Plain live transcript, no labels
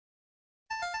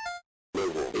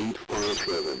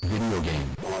Gamer-driven video game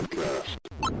podcast.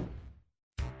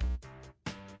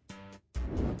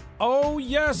 Oh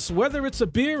yes, whether it's a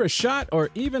beer, a shot, or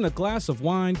even a glass of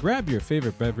wine, grab your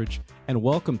favorite beverage and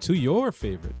welcome to your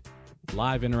favorite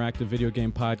live interactive video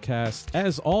game podcast.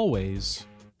 As always,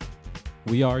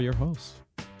 we are your hosts,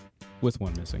 with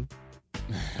one missing.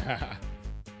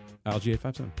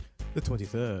 Algie857. The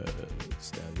 23rd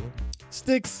Stallion.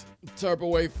 Sticks.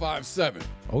 Turbowave 57.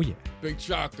 Oh yeah. Big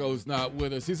Choco's not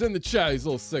with us. He's in the chat. He's a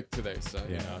little sick today, so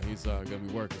Yeah. he's gonna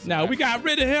be working. some Now we magic. got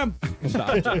rid of him.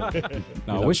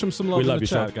 No, wish him some love We in love the you,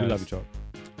 chat, Chalk. guys. We love you,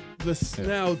 Chalk.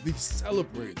 Now the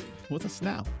celebrated. What's a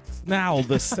snout? Now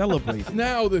the celebrate.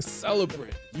 Now the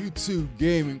celebrate YouTube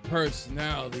gaming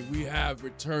personality we have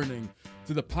returning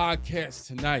to the podcast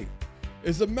tonight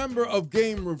is a member of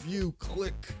Game Review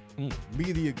Click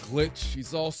Media Glitch.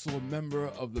 He's also a member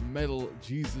of the Metal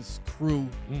Jesus crew.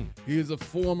 He is a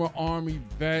former Army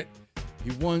vet.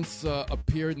 He once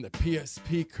appeared in the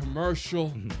PSP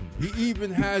commercial. He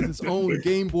even has his own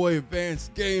Game Boy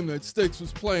Advance game that Sticks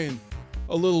was playing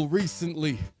a little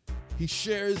recently. He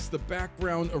shares the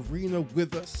background arena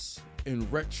with us in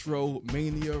Retro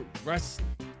Mania Wrestling.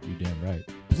 You damn right.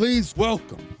 Please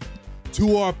welcome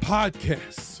to our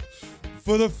podcast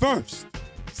for the first,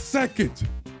 second,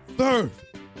 third,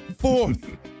 fourth,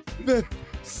 fifth,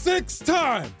 sixth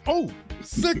time. Oh,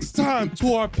 sixth time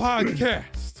to our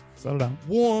podcast. Settle down.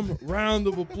 Warm round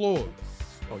of applause.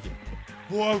 Oh yeah.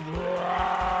 For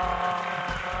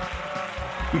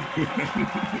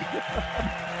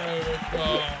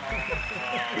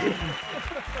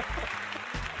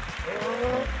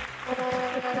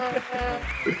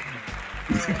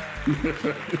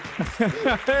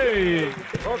Hey,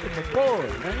 welcome aboard,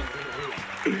 man.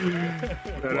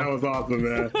 That was awesome,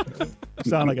 man.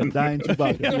 Sound like a dying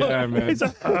Chewbacca. Yeah, man.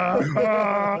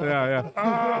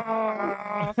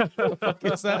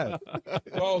 What's that?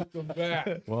 welcome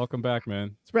back. Welcome back,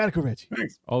 man. It's Radical Reggie.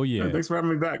 Thanks. Oh yeah. Thanks for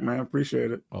having me back, man.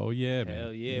 Appreciate it. Oh yeah, man.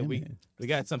 Hell yeah. We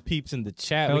got some peeps in the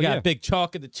chat. Hell we got yeah. Big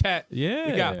Chalk in the chat.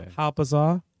 Yeah. We got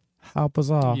Halpazar.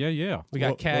 Halpazar. Yeah, yeah. We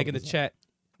got Cag in the chat.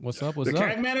 What's up? What's The up?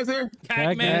 Cag man is here?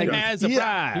 Cag Man Man has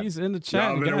arrived. He's in the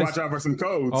chat. Y'all better guys. watch out for some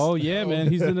codes. Oh yeah, man.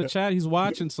 He's in the chat. He's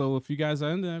watching. So if you guys are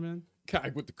in there, man,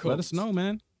 Cag with the codes. let us know,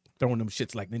 man. Throwing them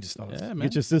shits like ninja stars. Yeah, man.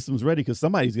 Get your systems ready because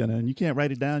somebody's gonna. And you can't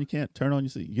write it down. You can't turn on your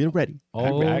seat. Get it ready.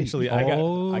 Oh, Actually, I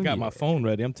got yeah. my phone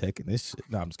ready. I'm taking this shit.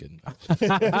 No, I'm just kidding.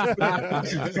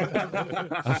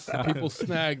 People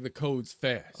snag the codes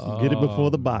fast. Get it before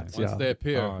the bots, Once y'all. they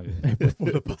appear, Oh yeah.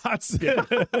 the bots. Yeah.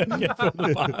 For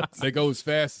the bots. they go as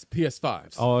fast as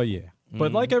PS5s. Oh yeah.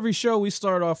 But like every show, we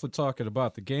start off with talking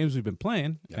about the games we've been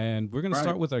playing, and we're gonna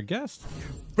start with our guest.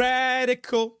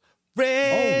 Radical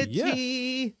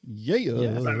Reggie. Yeah.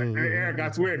 Hey, Eric,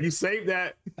 I swear, if you save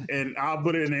that, and I'll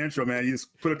put it in the intro, man. You just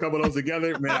put a couple of those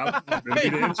together, man. It'll be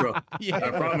the intro. Yeah.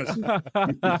 I promise.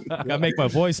 Gotta make my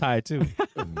voice high too.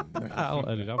 I'll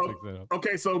edit. I'll pick that up.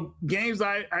 Okay, so games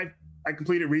I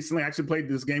completed recently. I actually played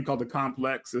this game called The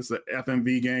Complex. It's an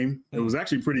FMV game. It was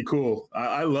actually pretty cool.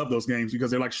 I love those games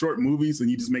because they're like short movies and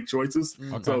you just make choices.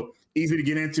 So easy to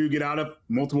get into, get out of,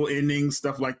 multiple endings,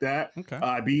 stuff like that. Okay.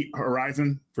 I beat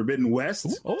Horizon Forbidden West,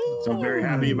 so I'm very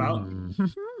happy about.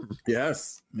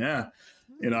 Yes, yeah.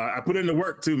 You know, I put in the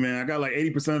work too, man. I got like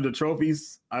 80% of the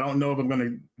trophies. I don't know if I'm going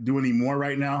to do any more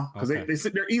right now because Okay.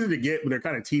 they're easy to get, but they're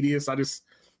kind of tedious.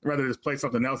 Rather just play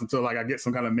something else until like I get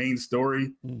some kind of main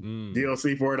story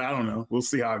DLC for it. I don't know. We'll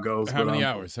see how it goes. How but, many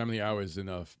hours? How many hours in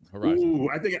Horizon? Ooh,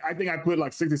 I think I put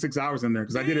like 66 hours in there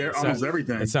because I did almost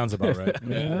everything. That sounds about right.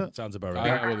 Yeah. Sounds about right.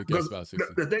 I would have guessed about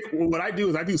 60. The thing, what I do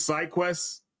is I do side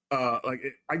quests.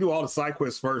 I do all the side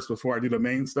quests first before I do the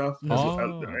main stuff.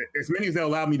 Oh. As many as they'll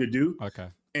allow me to do. Okay.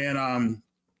 And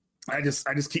I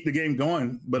just keep the game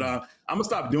going. But I'm gonna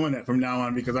stop doing that from now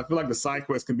on because I feel like the side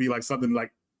quest can be like something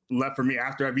like left for me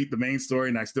after I beat the main story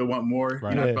and I still want more.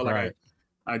 Right. You know, I Yeah, felt like right.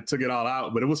 I took it all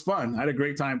out, but it was fun. I had a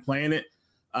great time playing it.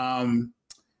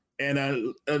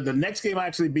 The next game I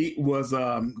actually beat was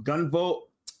Gunvolt,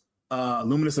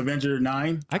 Luminous Avenger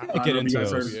 9. I gotta don't get know if you into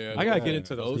guys those. heard- I gotta get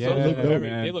into those. Yeah, Those look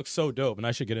man. they look so dope, and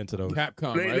I should get into those.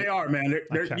 Capcom, They, right? they are, man.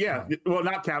 They're Capcom. yeah. Well,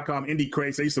 not Capcom, Indie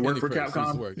Crates. They used to work for Indie Crates used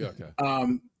to Capcom. work, yeah,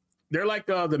 okay. They're like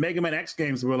the Mega Man X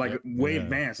games were like way Yeah.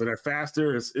 advanced, so they're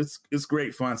faster. It's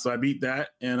great fun. So I beat that,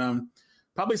 and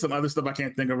probably some other stuff I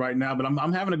can't think of right now. But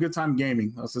I'm having a good time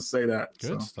gaming. Let's just say that.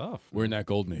 Good So. stuff. We're in that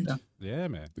golden age. Yeah,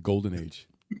 man. The golden age.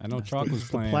 I know Chalk was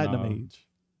playing. Platinum age.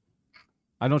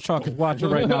 I know Chalk is watching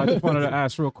right now. I just wanted to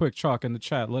ask real quick, Chalk, in the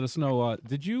chat. Let us know.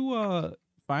 Did you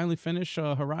finally finish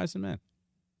Horizon, man?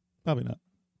 Probably not.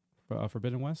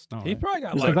 Forbidden West? No, He right? probably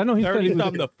got Because like I know he said 30 he was-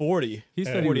 something to 40. He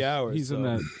said 40 he was, hours. He's so.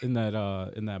 in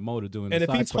that mode of doing. And the if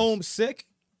side he's quests. homesick,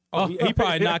 he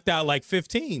probably knocked out like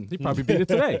 15. He probably beat it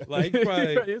today. Like, he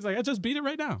probably- he's like, I just beat it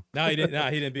right now. No, he didn't. No,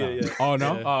 he didn't beat it yet. Oh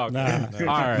no. Yeah. Oh, okay.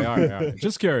 All right.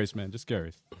 Just curious, man. Just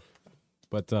curious.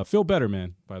 But feel better,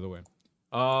 man. By the way.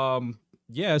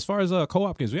 Yeah. As far as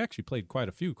co-op games, we actually played quite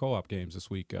a few co-op games this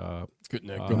week. Good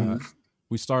Nick.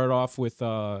 We started off with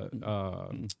what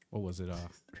was it?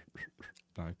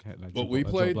 What we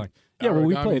played? Yeah, well,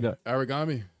 we played.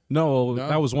 Origami. No, No?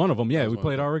 that was one of them. Yeah, That was we one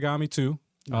played of Origami 2,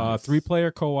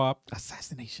 3-player co-op,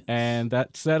 Assassination. and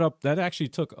that setup that actually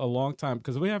took a long time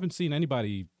because we haven't seen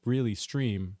anybody really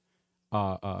stream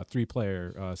a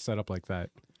 3-player setup like that.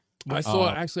 I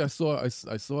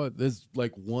saw there's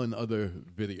like one other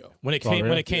video. When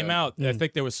it came out, I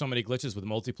think there was so many glitches with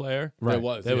multiplayer.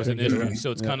 Right. There was an yeah. issue.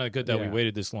 So it's kind of good that we Yeah.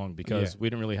 waited this long because Yeah. we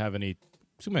didn't really have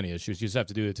too many issues. You just have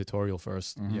to do a tutorial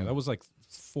first. Yeah, that was like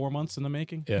 4 months in the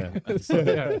making. Yeah.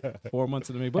 Yeah, 4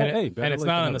 months in the making. But hey, better and it's late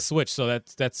not than on the never. Switch, so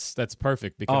that's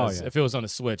perfect because yeah. if it was on the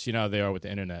Switch, you know how they are with the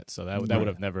internet, so that would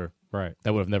have never Right.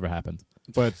 happened.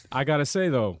 But I gotta say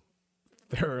though,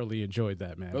 thoroughly enjoyed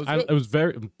that, man. That was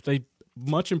good. It was they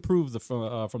much improved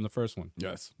from the first one.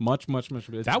 Yes. Much.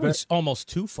 It's That was almost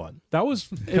too fun that was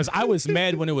because I was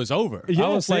mad when it was over. Yeah, I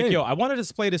was like, same. yo, I wanted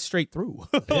to play this straight through.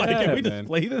 Like, Yeah, can we just man.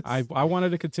 play this? I wanted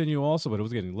to continue also, but it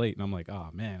was getting late, and I'm like, oh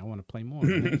man, I want to play more.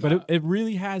 man. But it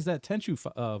really has that Tenchu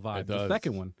vibe. It The does.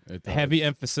 second one, It does. Heavy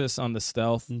emphasis on the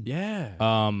stealth.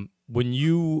 yeah, When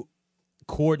you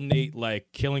coordinate like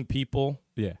killing people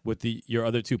yeah, with your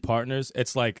other two partners,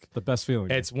 it's like the best feeling.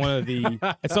 it's one of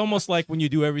the. It's almost like when you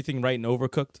do everything right in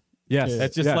Overcooked. yes,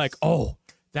 It's just yes. like, oh,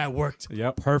 that worked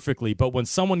Yep. perfectly. But when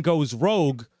someone goes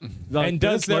rogue Like and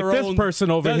does this, their like own this person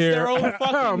over does here, their own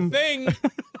fucking thing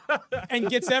and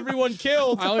gets everyone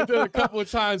killed. I only did it a couple of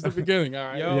times at the beginning. All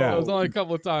right. Yo. Yeah. It was only a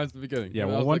couple of times at the beginning. yeah,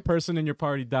 And I when was one like, person in your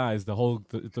party dies, the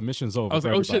mission's over. I was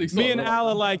for like, oh, shit, everybody. he's Me and Al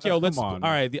are like, yo, let's. Come on. All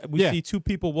right, we Yeah. see two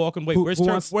people walking. Wait, Who where's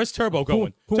wants- Turbo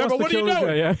going? Who Turbo, wants what to are you kill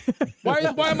doing? this guy?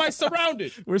 Yeah. Why am I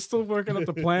surrounded? We're still working up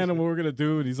the plan and what we're gonna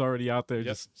do, and he's already out there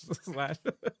just slash.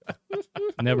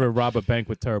 Never rob a bank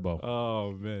with Turbo.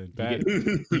 Oh man, bad.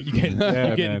 You're getting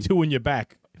man. two in your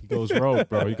back. He goes rogue,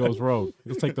 bro. He goes rogue.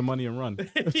 He'll take the money and run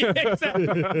Yeah, exactly.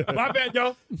 My bad,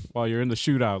 yo. while you're in the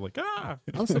shootout. Like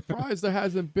I'm surprised there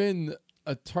hasn't been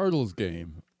a Turtles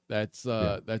game that's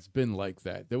been like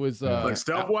that. There was like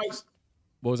stealth wise,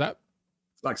 what was that?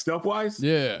 like stealth wise.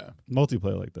 Yeah,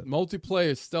 Multiplayer like that.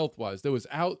 multiplayer stealth wise. There was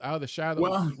Out of the Shadows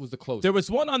Well, was the closest. There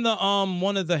was one on the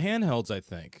one of the handhelds, I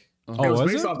think. It was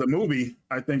was based it? off the movie.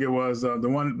 I think it was the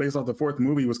one based off the fourth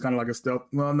movie was kind of like a stealth.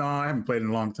 Well, no, I haven't played in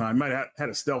a long time. Might have had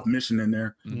a stealth mission in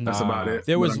there. That's about it.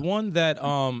 There was But, one that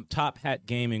Top Hat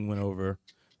Gaming went over,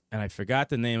 and I forgot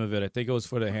the name of it. I think it was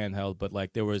for the handheld, but like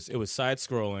it was side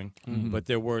scrolling, but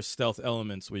there were stealth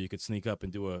elements where you could sneak up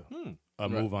and do a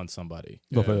move on somebody.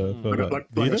 Go for like, what? like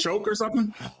a Vita? choke or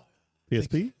something.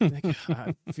 PSP?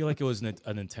 I feel like it was a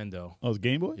Nintendo. Oh, it was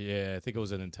Game Boy? Yeah, I think it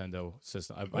was a Nintendo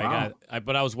system. Wow.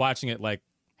 But I was watching it like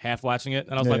half watching it,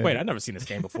 and I was like, Yeah. wait, I've never seen this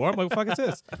game before. I'm like, what the fuck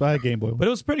is this? I had Game Boy. But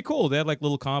it was pretty cool. They had like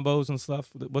little combos and stuff.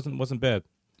 It wasn't bad.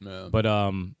 Yeah. But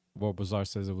What Bizarre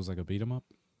says it was like a beat 'em up.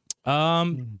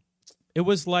 it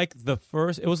was like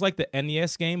the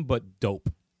NES game, but dope.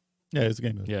 Yeah, it's a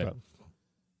Game Boy. Yeah. Probably.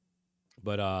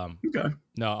 But Okay,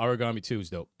 no, Origami 2 is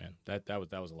dope, man. That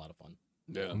was a lot of fun.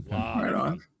 Yeah. right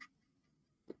on.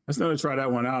 I still to try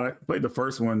that one out. I played the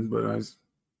first one, but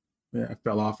I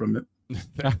fell off from it.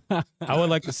 I would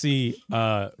like to see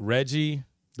Reggie,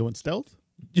 Doing stealth?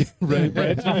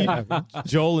 Reggie,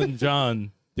 Joel, and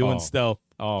John doing Oh. stealth.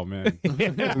 Oh man, As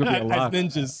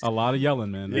ninjas. a lot of yelling,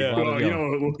 man. Yeah. A lot of Well,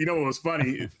 yelling. you know what was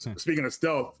funny? Speaking of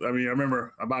stealth, I mean, I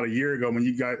remember about a year ago when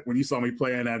you saw me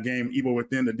playing that game Evil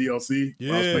Within, the DLC.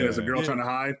 I was playing as a girl trying to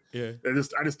hide. Yeah. I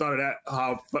just thought of that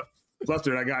how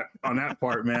flustered I got on that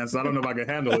part, man. So I don't know if I can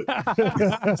handle it.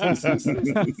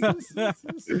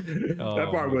 That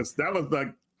part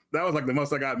was like the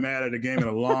most I got mad at a game in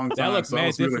a long time. That looked so I mad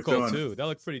was really difficult feeling it. too. That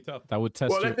looked pretty tough. That would test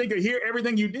Well, your. that thing could hear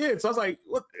everything you did. So I was like,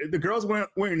 "What?" The girls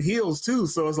wearing heels too.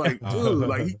 So it's like, dude,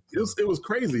 like it was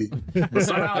crazy. But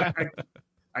somehow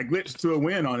I glitched to a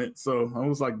win on it. So I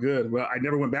was like, good. Well, I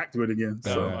never went back to it again.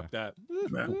 So Fuck that.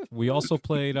 man. We also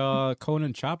played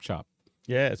Conan Chop Chop.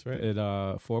 Yeah, that's right.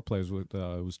 It 4 players with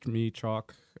it was me,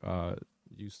 Chalk,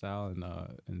 you, Sal,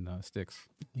 and Sticks,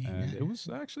 and it was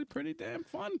actually pretty damn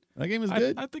fun. That game is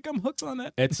good. I think I'm hooked on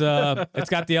that. It's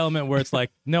got the element where it's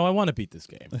like, no, I want to beat this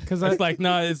game. Because it's like,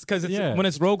 no, it's because Yeah. when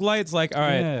it's roguelite, it's like, all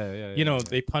right, Yeah, you know,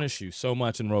 they punish you so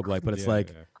much in roguelite, but it's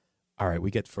like, all right,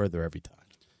 we get further every time.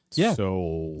 Yeah.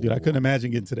 So Dude, I couldn't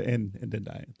imagine getting to the end and then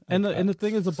dying. And the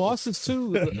thing is, the bosses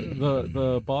too.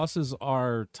 The bosses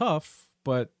are tough,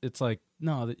 but it's like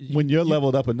no. When you're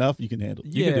leveled up enough, you can handle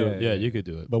it. you could do it. Yeah. Yeah, you could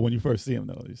do it. But when you first see him,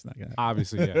 though, it's not gonna happen.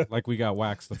 Obviously, yeah. Like we got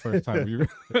waxed the first time we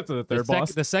got to the third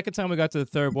boss. The second time we got to the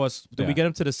third boss, did we Yeah. get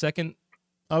him to the second?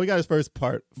 Oh, we got his first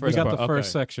part. We got the part,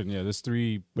 first okay. section. Yeah, there's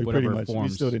 3 We whatever pretty much. We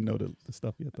forms. still didn't know the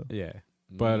stuff yet, though. Yeah,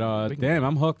 but damn,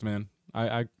 I'm hooked, man.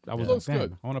 I was looks like, damn,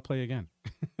 good. I want to play again.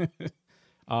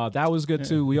 That was good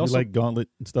too. We You also like Gauntlet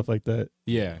and stuff like that.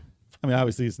 yeah. I mean,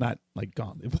 obviously, it's not like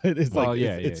Gauntlet, but it's Well, like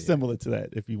yeah, it's yeah. similar to that.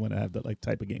 If you want to have that like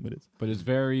type of game it is. But it's it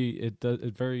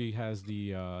very has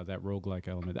the that roguelike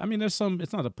element. I mean, there's some.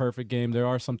 It's not a perfect game. There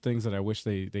are some things that I wish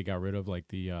they got rid of, like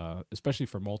the especially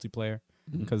for multiplayer,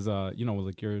 because you know,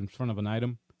 like you're in front of an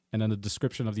item, and then the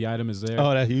description of the item is there.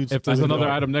 Oh, that huge. If there's another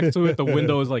item next to it, the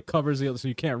window is like covers it, so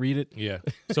you can't read it. Yeah.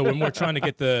 So when we're trying to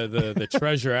get the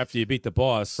treasure after you beat the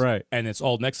boss, Right. and it's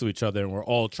all next to each other, and we're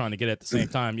all trying to get it at the same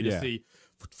time, you just Yeah. see.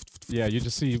 Yeah, you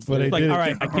just see. But they It's like, did it. all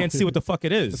right, I can't see what the fuck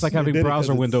it is. It's like having did it browser 'cause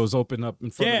it's- windows open up in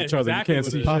front Yeah, of each other. exactly You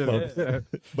can't see what it shit.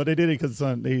 is. But they did it because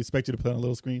they expect you to put on a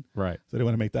little screen, Right. so they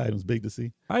want to make the items big to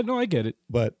see. I know. I get it.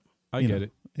 But I you get know,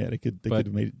 it. Yeah, they could But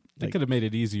have made it. They Like, could have made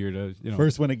it easier to, you know.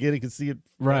 first one to get it could see it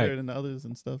Right. better than the others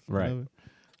and stuff. Right.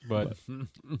 whatever.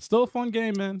 But still a fun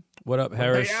game, man. what up,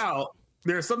 Harris? Hey Al,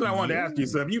 there's something I wanted to ask you.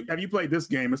 So have you played this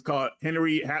game? It's called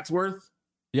Henry Hatsworth.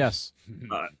 Yes.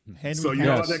 Henry So you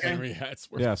know about Yes. that game? Henry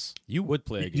Hatsworth. Yes. You would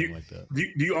play a game You- like that.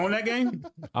 Do you own that game?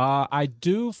 I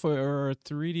do for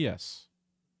 3DS.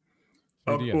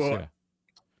 Oh, 3DS, well, yeah.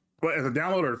 What, as a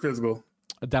download or a physical?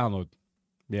 A download.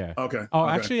 Yeah. Okay. Oh,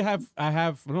 okay. actually, I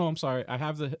have. No, I'm sorry. I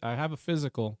have a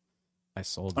physical. I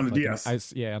sold it On the like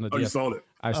DS? yeah, on the Oh, you DS. sold it.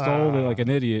 I stole it like an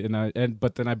idiot,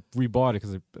 but then I rebought it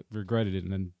because I regretted it,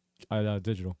 and then I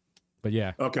digital. But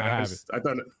yeah, Okay. I have it. I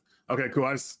thought. Okay, cool.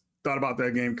 I just thought about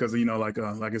that game because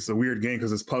like it's a weird game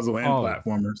because it's puzzle and Oh,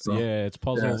 platformer. So Yeah, it's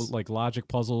puzzle Yes. like logic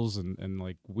puzzles and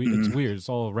like it's Mhm. weird. It's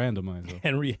all randomized. Though.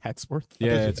 Henry Hatsworth.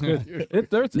 Yeah, it's good.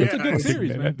 It's a Yeah, good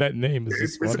series, man. That name is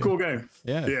it's just a funny. cool game.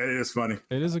 Yeah, Yeah, it is funny.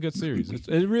 it is a good series.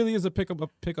 It really is a pick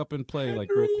up and play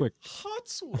like real quick.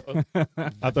 Hatsworth.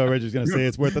 I thought Reggie was gonna say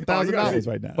it's worth $1,000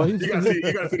 right now. Well, You gotta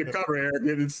see the cover, Eric.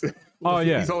 It's, Oh,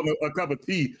 yeah. he's holding a cup of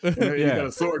tea. And he's Yeah. got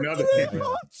a sword in the other hand.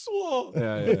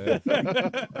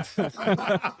 Yeah.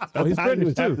 Well, he's I British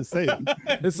would have too. to say it.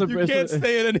 It's a, You it's can't a,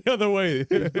 say it any other way.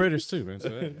 He's British too, man. So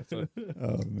that's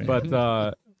Oh man.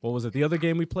 but what was it? The other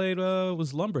game we played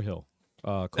was Lumberhill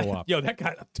co-op. Yo, that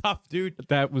guy tough, dude.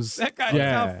 That was That guy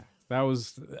yeah. tough. That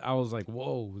was I was like,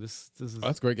 whoa, this is Oh,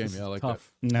 that's a great game. this Yeah, I is like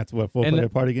tough. And that's what And 4-player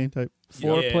party game type.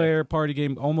 4-player party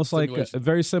game, almost like Simulation.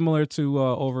 very similar to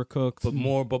Overcooked,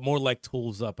 But more like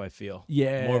Tools Up, I feel.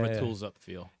 Yeah. More of a Tools Up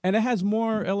feel. and it has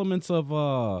more elements of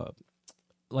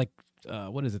like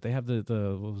what is it? They have the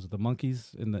what was it, the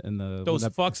monkeys in the Those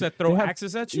that- fucks that they throw have-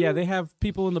 axes at you? Yeah, they have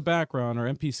people in the background or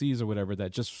NPCs or whatever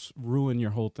that just ruin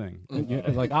your whole thing,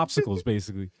 like obstacles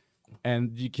basically.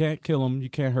 And you can't kill them, you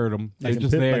can't hurt them. They're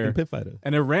just there, Like a pit fighter.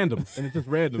 and they're random, and it's just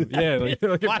random. Yeah, like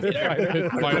a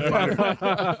pit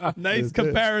fighter. Nice It's good.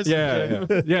 comparison.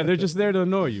 Yeah. They're just there to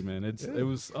annoy you, man. It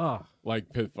was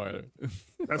Like Pit Fighter.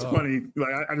 That's funny. Like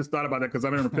I just thought about that because I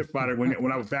remember Pit Fighter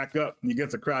when I would back up and you get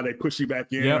the crowd, they push you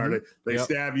back in Yep. or they Yep.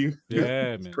 stab you.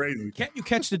 Yeah, It's man. crazy. Can't you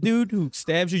catch the dude who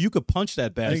stabs you? You could punch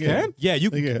that bastard. can? Yeah, you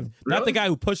They can. can. Not the Really? guy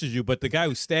who pushes you, but the guy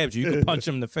who stabs you. You can punch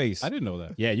him in the face. I didn't know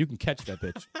that. Yeah, you can catch that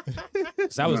bitch.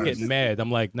 'Cause I was Nice. getting mad.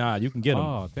 I'm like, nah, you can get him.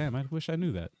 Oh damn! I wish I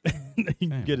knew that. You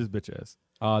can get his bitch ass.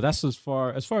 That's as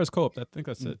far as co-op. I think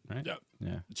that's it, right? Yep.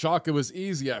 Yeah. Chalk, it was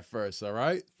easy at first, all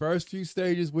right? First few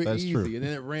stages were That's easy, true. and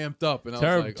then it ramped up, and I was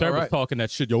Terrible, like, terrible all right. talking that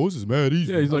shit. Yo, this is mad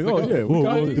easy. Yeah, he's like, oh yeah, we Whoa,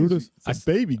 got whoa, it. do this. It's a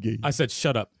baby game. I said,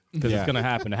 shut up, because Yeah. it's gonna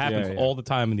happen. It happens Yeah. all the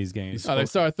time in these games. They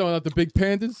started throwing out the big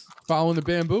pandas, following the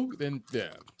bamboo, then, yeah.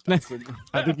 I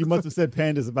think you must have said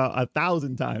pandas about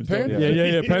 1,000 times. Panda?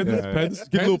 Yeah. Pandas, Yeah.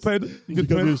 pandas. Get a little panda. Because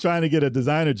he was trying to get a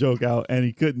designer joke out and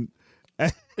he couldn't.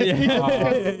 Yeah.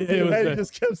 And he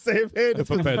just kept saying pandas.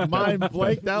 Panda. His mind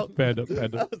blanked out. Panda,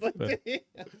 panda.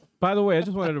 By the way, I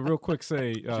just wanted to real quick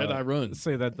say Jedi runs.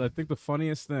 say that I think the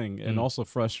funniest thing and also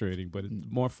frustrating, but it's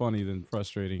more funny than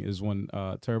frustrating, is when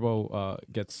Turbo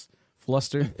gets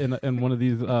flustered in one of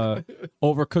these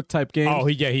overcooked type games. Oh,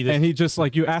 he and he just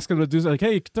like you ask him to do something, like,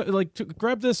 hey,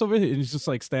 grab this over here, and he's just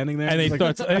like standing there, and he He's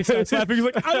like, starts laughing. He's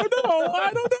like, I don't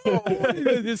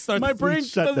know. He starts, my brain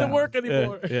shut doesn't down. work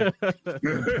anymore. Yeah.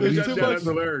 That's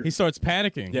hilarious. He starts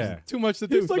panicking. Yeah. Too much to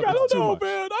do. He's like, I don't Too know, much.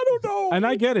 man. I don't know. And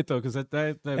I get it though, because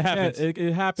that happens.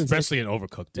 it happens. Especially in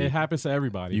Overcooked, dude. It happens to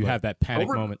everybody. You but- have that panic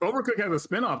moment. Overcooked has a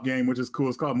spin-off game, which is cool.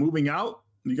 It's called Moving Out.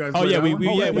 You guys? Oh play yeah, that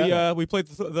one? we played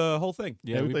the whole thing.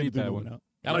 Yeah, we played beat the that moving one. out.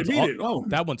 That I one's beat aw- it. Oh.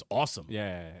 That one's awesome.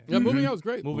 Yeah. Yeah, moving out was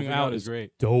great. Moving Moving out Out is is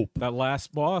great. dope. That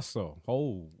last boss, though.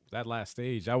 Oh, that last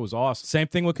stage, that was awesome. Same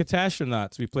thing with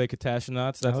Catastronauts. We played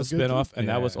Catastronauts. That's a was good, too. spin-off, and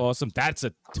that was Yeah. awesome. That's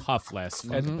a tough last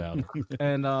battle.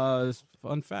 And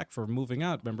fun fact for Moving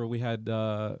Out, remember we had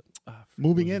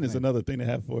Moving in is another thing to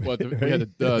have for. What, we right? had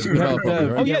the developer,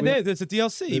 Dev. right? Oh yeah, there's a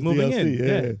DLC. There's Moving in. DLC,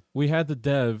 Yeah. we had the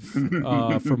dev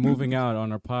for Moving Out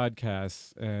on our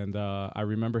podcast, and I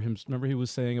remember him. Remember he was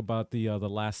saying about the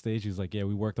last stage. He's like, "Yeah,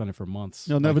 we worked on it for months.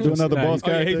 You'll never Like, do another yeah, boss Oh,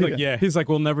 yeah, character. he's like, yeah. He's like,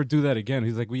 we'll never do that again.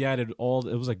 He's like, we added all.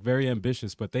 It was like very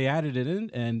ambitious, but they added it in,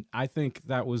 and I think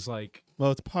that was like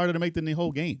Well, it's part of making the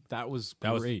whole game. that was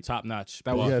That was great. top notch.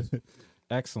 That was Yeah.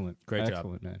 excellent. Great job.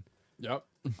 excellent, man. Yep.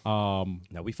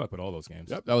 No, we fuck with all those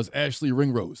games. Yep. That was Ashley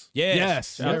Ringrose.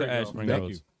 Yes. Shout out There to we Ash go. Ringrose.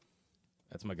 Thank you.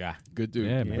 That's my guy. Good dude.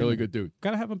 Yeah, man. Really good dude.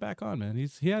 Gotta have him back on, man.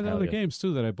 He had Hell other yeah. games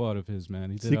too that I bought of his, man.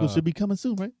 He did, Sequel should be coming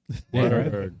soon, right?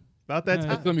 Word. About that Yeah.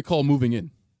 time. It's going to be called Moving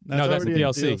In. No, that's the already in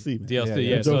DLC. man. DLC, Yeah,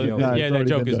 yeah. yeah. So, Joke- nah, yeah, it's that already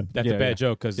joke been is done. that's Yeah, a bad yeah.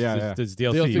 joke because Yeah, yeah. there's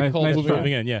DLC DLC. called Moving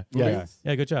Moving in, yeah. Yeah.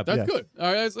 Yeah, good job. That's Yeah. good.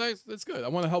 All right, that's good. I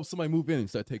want to help somebody move in and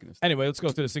start taking this. Anyway, let's go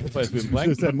through the single players we've been Should playing.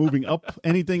 have said moving up.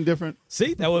 Anything different?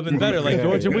 See, that would have been better. Like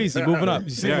George and Weezy moving up. You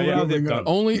see Yeah, what yeah, they've moving done. up.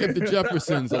 Only if the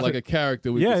Jeffersons are like a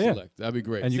character we Yeah, can yeah. select. That'd be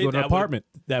great. and you See, go to an that would've- apartment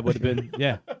That would have been,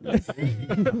 yeah.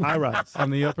 High rise. on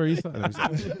the Upper East Side.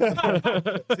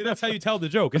 See, that's how you tell the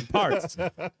joke in parts.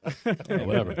 Yeah,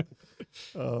 whatever.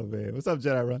 Oh man, what's up,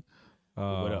 Jedi Run?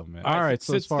 Oh, What up? man. All right.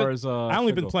 So as far as I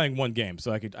only been single- playing one game,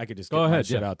 so I could just Go get my ahead,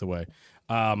 shit yeah. out the way.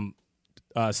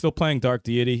 Still playing Dark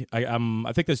Deity.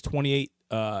 I think there's 28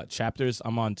 chapters.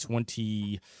 I'm on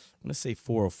 20. I'm gonna say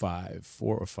 4 or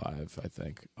 5. I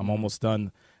think I'm almost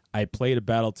done. I played a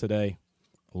battle today,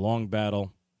 a long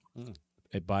battle.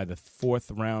 By the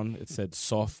 4th round, it said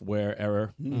software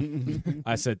error.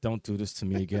 I said, "Don't do this to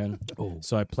me again."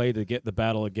 So I played to get the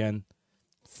battle again.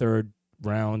 3rd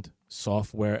round,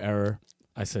 software error.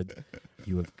 I said,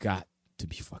 "You have got to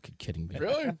be fucking kidding me!"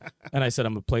 Really? And I said,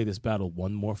 "I'm gonna play this battle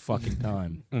one more fucking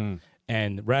time."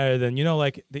 And rather than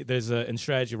like there's in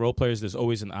strategy role players, there's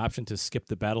always an option to skip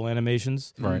the battle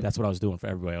animations. Right. That's what I was doing for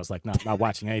everybody. I was like, not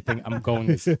watching anything. I'm going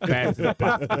as fast as I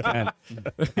possibly can.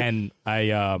 And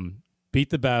I beat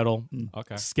the battle.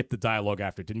 Okay. Skipped the dialogue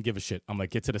after. Didn't give a shit. I'm like,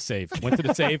 get to the save. Went to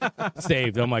the save.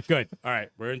 Saved. I'm like, good. All right,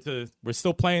 we're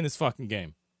still playing this fucking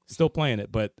game. Still playing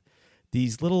it, but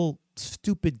these little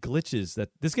stupid glitches that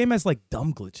this game has, like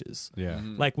dumb glitches. Yeah.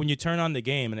 Like when you turn on the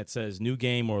game and it says new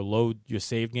game or load your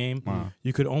save game,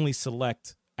 you could only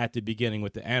select at the beginning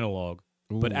with the analog.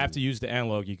 But after you use the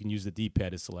analog, you can use the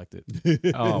D-pad to select it.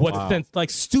 Oh, What's wow. then like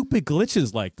stupid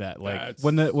glitches like that? Like That's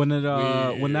when that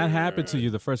happened to weird. you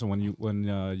the first one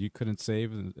when you couldn't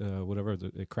save whatever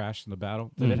it crashed in the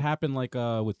battle, did it happen like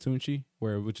with Tunchi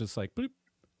where it was just like bloop?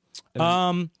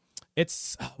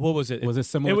 it's what was it? Was it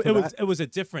similar to that? It was a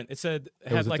different. It said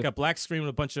it was had a like a black screen with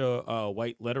a bunch of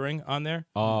white lettering on there.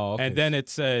 Oh, okay. And then it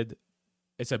said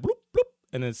bloop bloop,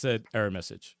 and then it said error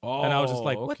message. And I was just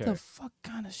like, what okay. the fuck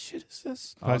kind of shit is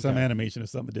this? Probably some animation or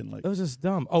something didn't like. It was just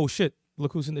dumb. Oh shit!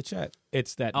 Look who's in the chat.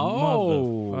 It's that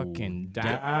motherfucking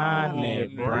Donnie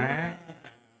Brown.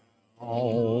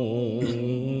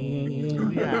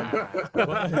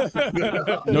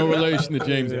 No relation to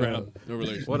James Brown. No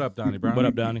relation. What up, Donnie Brown? What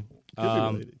up, Donnie? Could be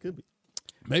related. Could be.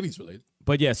 Maybe he's related.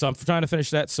 But yeah, so I'm trying to finish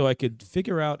that so I could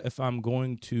figure out if I'm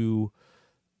going to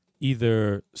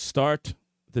either start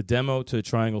the demo to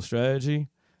Triangle Strategy,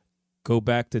 go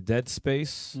back to Dead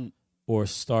Space, or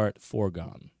start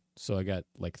Foregone. So I got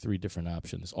like 3 different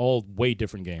options, all way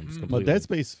different games. Well, Completely. Dead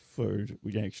Space for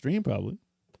Extreme probably.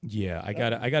 Yeah, I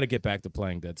gotta get back to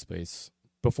playing Dead Space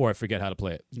before I forget how to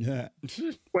play it. Yeah.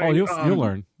 Oh, you'll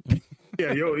learn.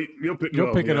 Yeah, you'll pick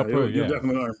You'll pick it up, You'll yeah.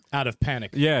 definitely learn. Out of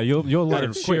panic. Yeah, you'll Out learn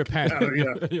of sheer quick. panic.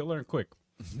 Yeah. You'll learn quick.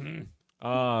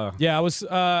 Yeah,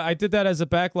 I did that as a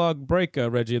backlog break,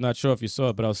 Reggie. I'm not sure if you saw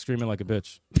it, but I was screaming like a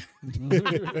bitch.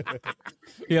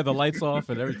 He had the lights off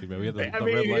and everything, man. We had the I red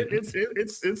mean, light.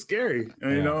 it's scary.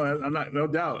 And, You know, I'm not, no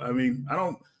doubt. I mean, I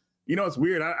don't. You know, it's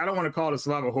weird. I don't want to call it a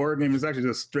survival horror game. It's actually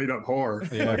just straight up horror.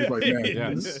 Yeah. It's like, man, Yeah.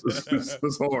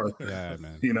 it's horror. Yeah,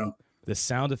 man. You know, The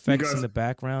sound effects guys- in the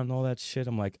background and all that shit.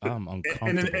 I'm like, I'm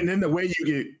uncomfortable. and then the way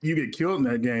you get killed in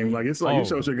that game, like it's like you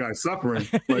show your guy suffering.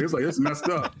 Like it's messed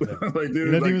up. Like dude, He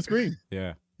doesn't like, even scream.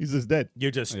 Yeah. He's just dead.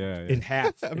 You're just Yeah, yeah. in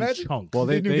half, in Imagine. chunks. Well,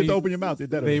 They they didn't even get to open your mouth. They're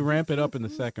dead. they ramp it up in the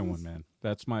second one, man.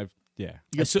 That's my yeah.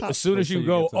 as soon as So you you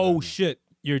go, get to oh that. shit,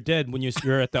 you're dead. When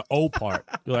you're at the O part,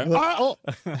 you're like, Oh,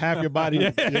 half your body.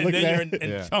 yeah, You're and looking then you're at in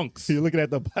Yeah. chunks. you're looking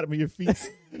at the bottom of your feet.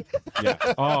 Yeah.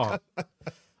 Oh,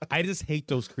 I just hate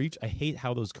those creatures. I hate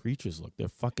how those creatures look. They're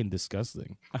fucking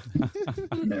disgusting.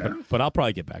 Yeah. But I'll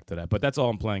probably get back to that. But that's all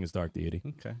I'm playing is Dark Deity.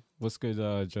 Okay. What's good,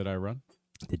 Jedi Run?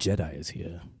 The Jedi is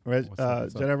here. Reg, What's up,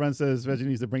 what's up? Jedi Run says Reggie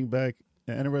needs to bring back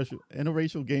an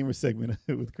interracial gamer segment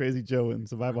with Crazy Joe and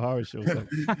Survival Horror Show.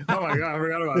 Oh my god, I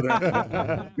forgot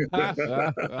about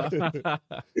that.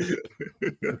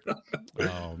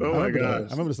 Oh, Oh my I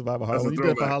gosh. remember the Survival Horror. That's a When you did it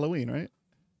for throwback. Halloween, right?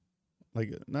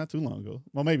 Like not too long ago.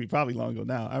 Well, maybe probably long ago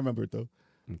now. I remember it though.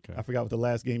 Okay. I forgot what the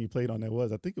last game you played on there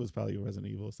was. I think it was probably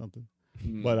Resident Evil or something.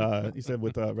 But he said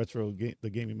with the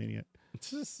Gaming Maniac.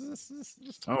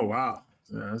 Oh wow.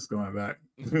 Yeah, that's going back.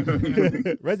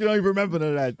 Reggie don't even remember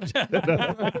none of that.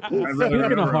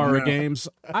 Speaking of horror games,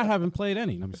 I haven't played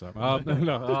any. Let me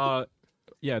stop.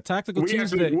 Yeah, Tactical we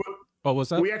Tuesday. actually, Oh,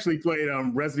 what's that? we actually played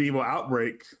Resident Evil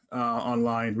Outbreak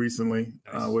online recently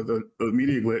with a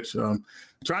media glitch.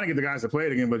 Trying to get the guys to play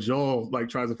it again, but Joel like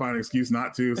tries to find an excuse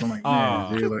not to. So I'm like,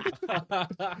 man, dude,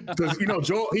 because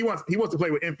Joel he wants to play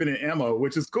with infinite ammo,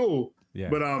 which is cool. Yeah.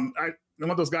 But I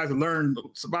want those guys to learn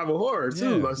survival horror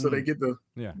too, Yeah. so they get the.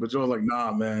 Yeah. But Joel's like,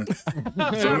 nah, man.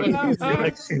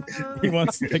 He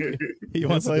wants to play- defend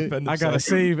himself. I gotta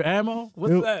save ammo.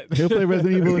 What's He'll, that? he'll play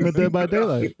Resident Evil in the Dead by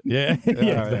Daylight. Yeah, yeah,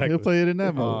 exactly. He'll play it in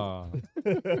that mode.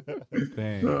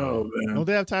 Dang. Oh man, Don't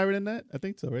they have Tyrant in that? I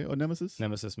think so, right? Or Nemesis?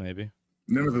 Nemesis, maybe.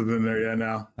 Nemesis is in there, yeah.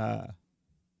 Now,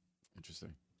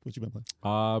 Interesting. What you been playing?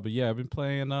 But yeah, I've been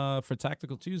playing for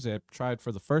Tactical Tuesday. I tried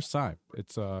for the first time.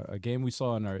 It's a game we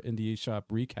saw in our Indie Shop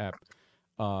recap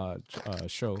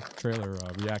show, trailer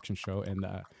reaction show, and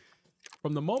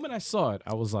from the moment I saw it,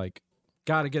 I was like,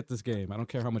 gotta get this game. I don't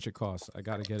care how much it costs. I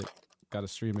gotta get it. Gotta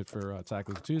stream it for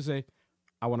Tactical Tuesday.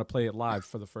 I want to play it live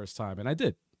for the first time, and I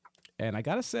did. And I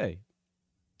gotta say,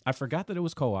 I forgot that it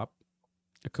was co-op.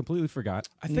 I completely forgot.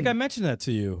 I think I mentioned that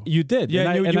to you. You did, Yeah,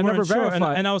 and you I never weren't sure,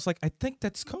 verified. and I was like, I think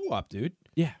that's co-op, dude.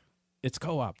 Yeah, it's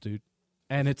co-op, dude,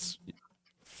 and it's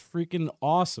freaking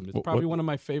awesome. It's What- probably one of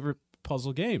my favorite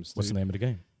puzzle games. What's the name of the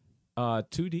game?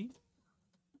 2D.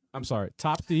 I'm sorry,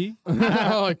 Top D.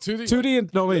 Like 2D. 2D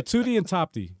and no wait, 2D and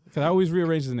Top D. Because I always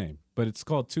rearrange the name, but it's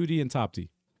called 2D and Top D.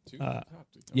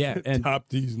 Yeah, and Top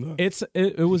D's nuts.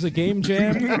 it was a game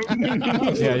jam.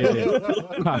 yeah.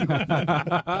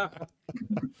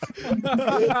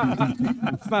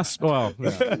 It's not well.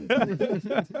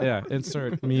 Yeah.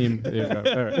 Insert meme. There you go.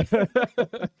 All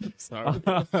right. Sorry.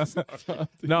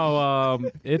 No,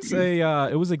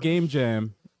 it was a game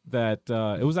jam that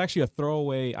it was actually a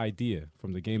throwaway idea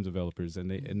from the game developers,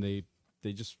 and they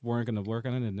just weren't going to work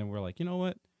on it, and then we're like, you know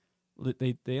what?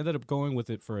 They ended up going with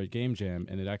it for a game jam,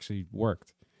 and it actually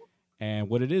worked. And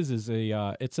what it is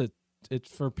it's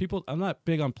for people. I'm not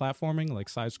big on platforming, like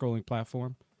side scrolling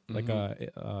platform, like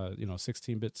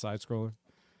 16-bit side scroller,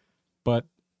 but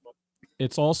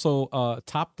it's also a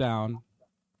top down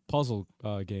puzzle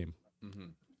game.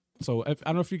 So I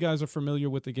don't know if you guys are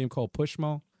familiar with the game called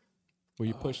Pushmo, where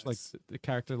you push like the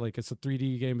character, like it's a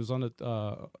 3D game. It's on the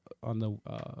 3DS?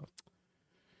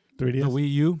 the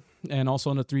Wii U and also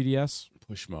on the 3DS.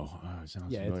 Pushmo.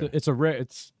 Sounds Yeah, familiar. it's a rare.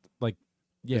 It's like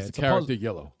It's it's the a puzzle. character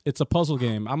yellow. It's a puzzle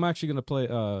game. I'm actually gonna play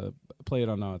it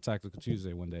on Tactical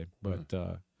Tuesday one day, but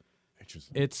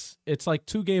Interesting. it's like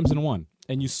two games in one,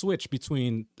 and you switch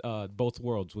between both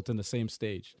worlds within the same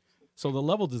stage. So the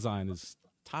level design is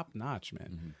top notch,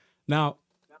 man. Now,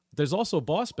 there's also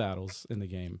boss battles in the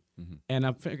game, and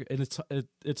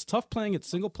it's tough playing it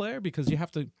single player because you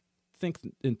have to think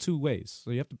in two ways.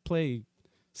 So you have to play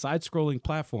side-scrolling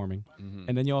platforming,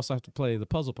 and then you also have to play the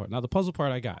puzzle part. Now, the puzzle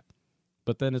part I got,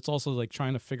 but then it's also like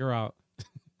trying to figure out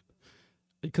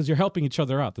because you're helping each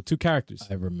other out. The two characters.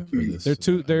 I remember this.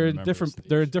 They're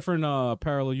in different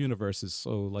parallel universes.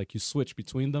 So like you switch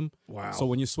between them. Wow. So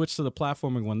when you switch to the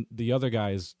platforming one, the other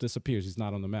guy disappears. He's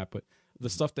not on the map, but the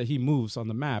stuff that he moves on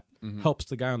the map helps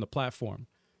the guy on the platform.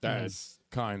 That's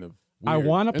kind of I weird.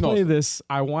 want to And play also- this.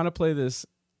 I want to play this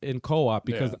in co-op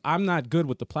because Yeah. I'm not good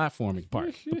with the platforming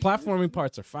part. The platforming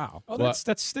parts are foul. Oh, that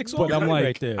sticks But I'm like,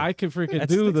 right there. I can freaking That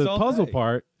do sticks the all puzzle day.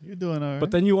 part. You're doing all right.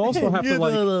 But then you also have to You're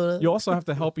like doing all right. you also have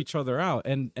to help each other out.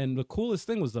 And the coolest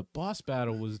thing was the boss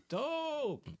battle was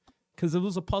dope because it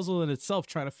was a puzzle in itself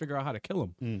trying to figure out how to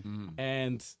kill him.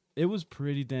 And it was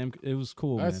pretty damn. It was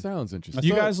cool. That Man. sounds interesting.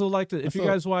 You guys will like to if you saw-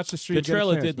 guys watch the stream. The get a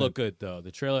trailer chance, did man. look good though.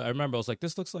 The trailer, I remember, I was like,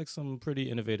 this looks like some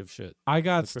pretty innovative shit. I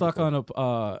got That's pretty stuck cool.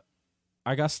 on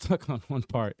I got stuck on one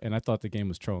part, and I thought the game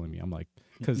was trolling me. I'm like,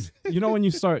 because when you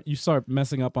start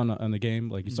messing up on the game,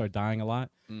 like you start dying a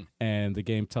lot, and the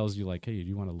game tells you like, hey, do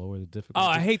you want to lower the difficulty? Oh,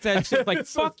 I hate that shit. Like,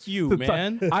 fuck you,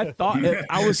 man. I thought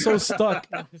I was so stuck.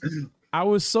 I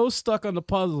was so stuck on the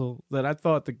puzzle that I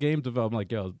thought the game developer, I'm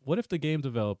like, yo, what if the game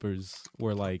developers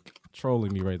were like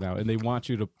trolling me right now and they want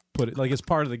you to put it like it's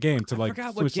part of the game to like. I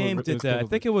forgot switch what game the- did that. I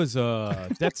think it was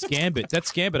Death's Gambit.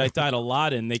 Death's Gambit. I died a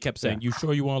lot, and they kept saying, "You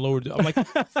sure you want to lower?" I'm like,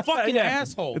 "Fucking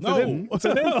asshole!" It's No, it's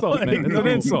an insult, man. It's an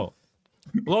insult.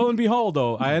 Lo and behold,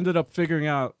 though, I ended up figuring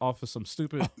out off of some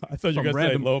stupid. I thought you some were gonna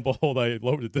random- say, "Lo and behold, I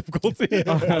lowered the difficulty."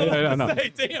 no.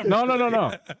 Hey, damn. No.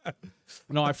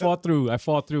 No, I fought through,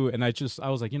 and I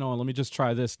was like, let me just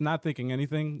try this, not thinking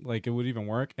anything like it would even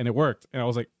work, and it worked, and I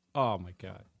was like, oh my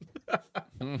god,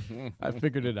 I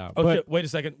figured it out. Oh, But shit, wait a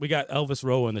second. We got Elvis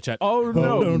Rowe in the chat. oh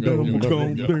no,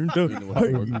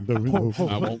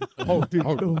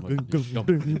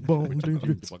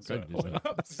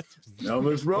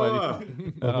 Elvis Roa.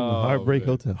 Heartbreak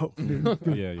Hotel.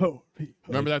 yeah.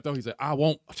 Remember that though? He said, "I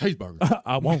want a cheeseburger."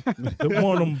 I won't. The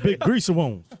one of them big greasy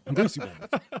ones.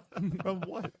 From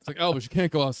what? It's like Elvis, you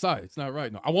can't go outside. It's not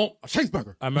right. No, I want a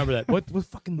cheeseburger. I remember that. What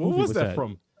fucking movie What was that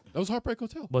from? That was Heartbreak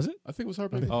Hotel. Was it? I think it was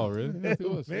Heartbreak. Oh really? I think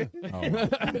it was. Yeah.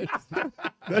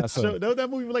 That's a, That was that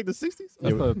movie from like the 60s?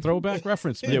 that's a throwback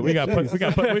reference. Man. Yeah, we got to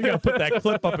put that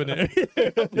clip up in there.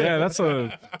 Yeah, that's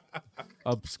a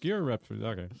obscure reference.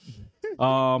 Okay.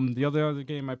 The other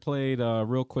game I played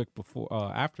real quick before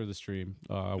after the stream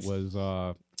was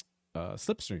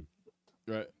Slipstream,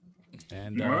 Right.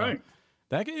 and All right.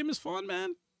 that game is fun,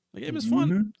 man. The game is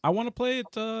fun. I want to play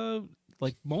it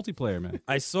like multiplayer, man.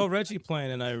 I saw Reggie playing,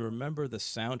 and I remember the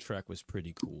soundtrack was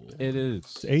pretty cool. It is.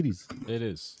 It's 80s. It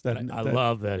is. That, I that,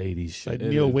 love that 80s shit. like It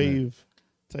neo is, wave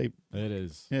type. It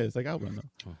is. Yeah, it's like Outrun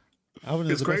though. Outrun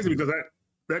is It's the crazy best because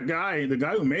that guy, the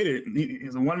guy who made it,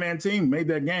 he's a one-man team, made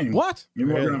that game. What? He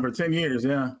worked Really? on it for 10 years,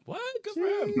 yeah. What? Good for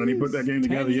him. When he put that game 10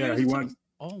 together, yeah, years he it won.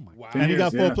 Oh my god. one. And he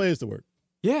got 4 yeah. players to work.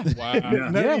 Yeah. Wow. Yeah.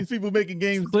 None Yeah. of these people making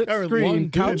games Split currently. screen, One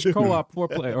couch dude. co-op 4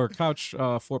 play or couch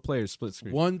 4 players split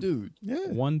screen. One dude. Yeah.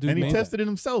 One dude And he made tested it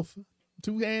himself.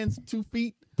 2 hands, 2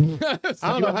 feet. I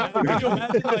don't know how.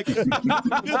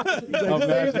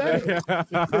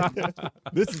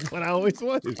 This is what I always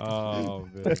wanted. Oh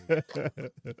man.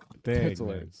 Dang, man.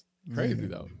 hilarious. Crazy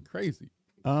though. Crazy.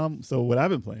 So what I've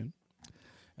been playing?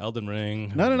 Elden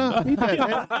Ring. No. Beat that,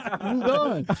 man. Move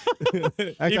on.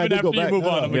 Actually, I Even did after go you back. move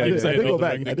on, I'm gonna keep I saying did go Elden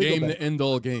back. Ring. I The did go game back. to end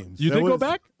all games. You There did go was-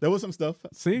 back? There was some stuff.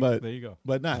 See? but There you go.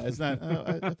 but nah, it's not.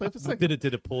 I played for 6. Did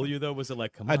it pull you though? Was it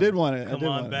like, come on? I did want it. Come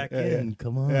on back in.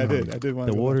 Come on. Yeah, I did want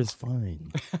The to go water's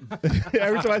fine. back.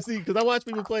 Every time I see, because I watch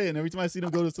people play, and every time I see them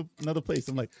go to another place,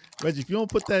 I'm like, Reggie, if you don't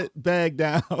put that bag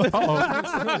down, Man,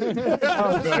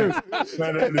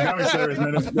 the gummy service,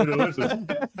 man, they're delicious.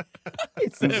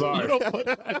 I'm sorry.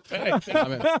 I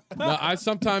mean, no, I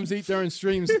sometimes eat during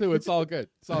streams too. It's all good.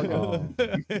 It's all good.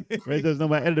 Reggie doesn't know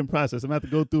my editing process. I'm gonna have to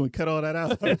go through and cut all that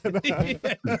out.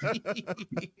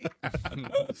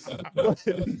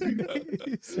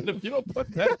 If you don't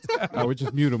put that Oh, we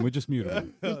just mute him. We just mute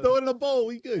him. Just throw it in a bowl.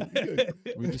 We good. We good.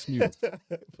 We just mute him.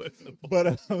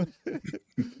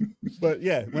 But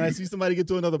yeah, when I see somebody get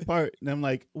to another part, and I'm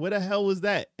like, "What the hell was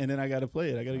that?" And then I gotta play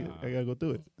it. I gotta go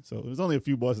through it. So there's only a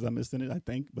few bosses I missed in it, I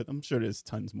think, but I'm sure there's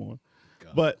tons more.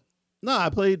 But no, I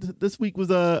played. This week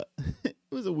was a it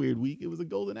was a weird week. It was a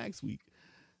Golden Axe week.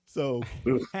 So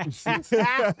Got the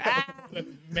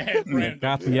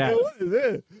act. yeah.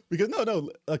 Because no,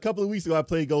 a couple of weeks ago I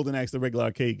played Golden Axe, the regular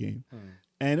arcade game.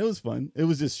 And it was fun. It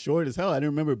was just short as hell. I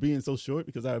didn't remember it being so short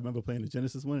because I remember playing the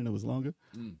Genesis one and it was longer.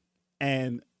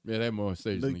 And Yeah, they had more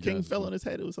stages. the than king Genesis fell one. on his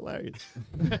head. It was hilarious.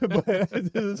 But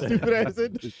it was stupid ass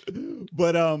ending.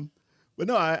 But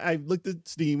no, I looked at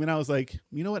Steam and I was like,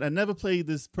 you know what? I never played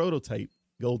this prototype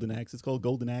Golden Axe. It's called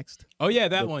Golden Axed Oh yeah,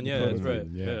 that The- one. the Yeah, that's prototype,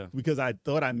 right. Yeah. because I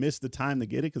thought I missed the time to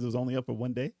get it because it was only up for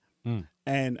one day.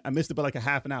 And I missed it by like a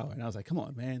half an hour. And I was like, come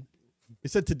on, man. It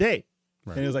said today.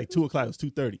 And it was like 2 o'clock. It was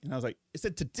 2:30. And I was like, it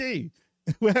said today.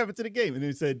 What happened to the game? And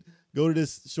it said, go to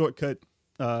this shortcut,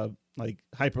 like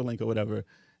hyperlink or whatever,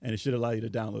 and it should allow you to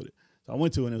download it. So I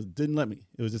went to it and it didn't let me.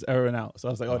 It was just erroring out. So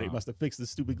I was like, oh, they must have fixed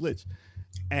this stupid glitch.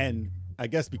 And I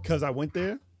guess because I went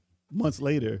there, months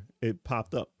later, it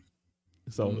popped up.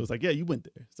 So it was like, yeah, you went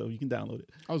there. So you can download it.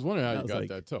 I was wondering how I you was got like-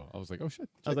 that too. I was like, oh shit.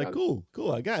 I was check like, out-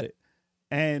 cool, I got it.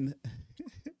 And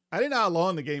I didn't know how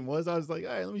long the game was. I was like,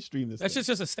 all right, let me stream this. That's thing.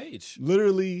 just a stage.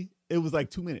 Literally, it was like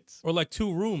 2 minutes. Or like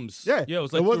 2 rooms. Yeah, Yeah, it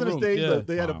was like it wasn't 2 a rooms. stage. Yeah. But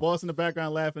they had a boss in the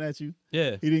background laughing at you.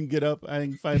 Yeah. He didn't get up. I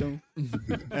didn't fight him.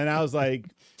 And I was like,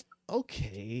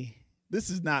 okay, this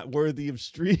is not worthy of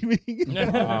streaming.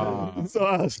 So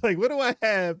I was like, what do I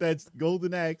have that's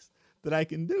Golden Axe that I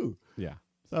can do? Yeah.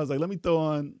 So I was like, let me throw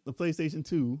on the PlayStation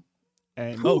 2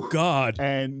 and Oh God.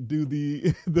 and do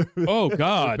the Oh We're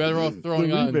God. better off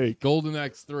throwing on remake. Golden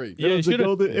X3. Yeah, was the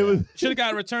golden- it was should have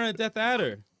got Return of Death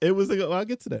Adder. it was like, well, I'll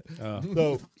get to that. Oh.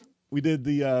 So we did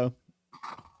the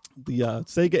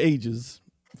Sega Ages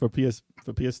for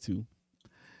PS2.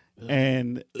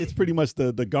 And it's pretty much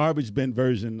the garbage bin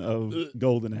version of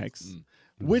Golden Axe.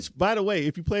 Which, by the way,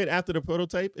 if you play it after the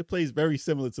prototype, it plays very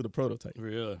similar to the prototype.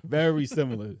 Really? Very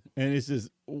similar. And it's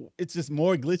just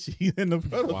more glitchy than the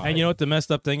prototype. And you know what the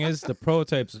messed up thing is? The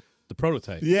prototype's the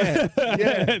prototype. Yeah.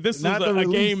 Yeah. This is Not a the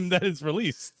release. game that is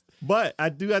released. But I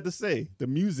do have to say, the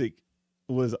music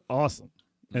was awesome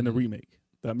in the remake.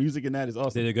 The music in that is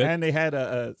awesome. Did it good? And they had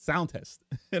a sound test.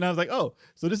 And I was like, oh,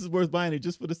 so this is worth buying it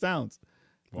just for the sounds.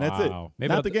 And that's it. Wow. Maybe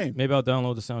Not I'll, the game. Maybe I'll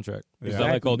download the soundtrack. Is that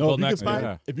Yeah. like old No, Golden if you, Axe? could find,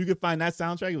 Yeah. if you could find that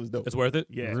soundtrack, it was dope. It's worth it?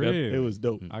 Yeah, Really? it was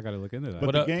dope. I gotta look into that. But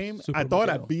What the up, game, Super I thought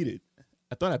I Miguel? beat it.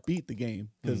 I thought I beat the game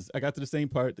because I got to the same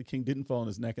part. The king didn't fall on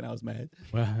his neck, and I was mad.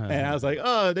 And I was like,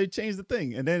 "Oh, they changed the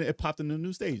thing." And then it popped into a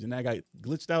new stage, and I got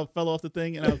glitched out, fell off the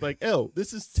thing, and I was like, "Oh,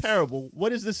 this is terrible.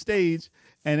 What is this stage?"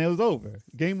 And it was over.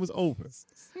 Game was over.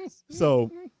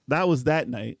 So that was that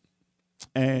night,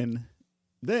 and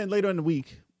then later in the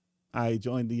week, I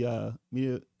joined the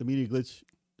media glitch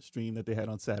stream that they had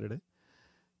on Saturday,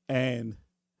 and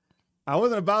I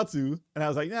wasn't about to, and I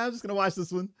was like, "Yeah, I'm just gonna watch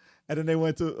this one." And then they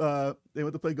went to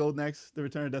play Golden Axe: The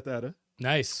Return of Death Adder,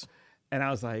 Nice. and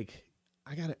I was like,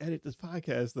 "I gotta edit this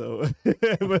podcast though."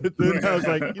 But then I was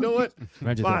like, "You know what?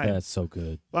 Imagine Fine. That's so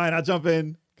good. Fine, I'll jump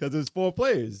in because there's 4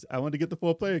 players. I wanted to get the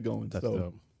 4-player going, That's so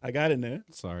dope. I got in there.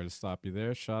 Sorry to stop you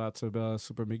there. Shout out to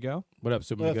Super Miguel. What up,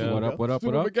 Super What up, Miguel? What up? What up? What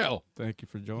Super up? Miguel. Thank you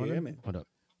for joining. Yeah, man. What up?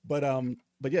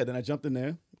 But yeah, then I jumped in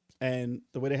there, and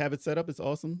the way they have it set up, it's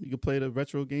awesome. You can play the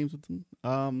retro games with them,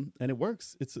 and it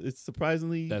works. It's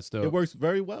surprisingly, That's dope. it works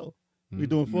very well. We're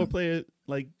doing 4-player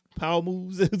like power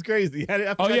moves. It's crazy. I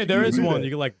Oh forgot yeah, there could is do one. that.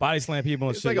 You can like body slam people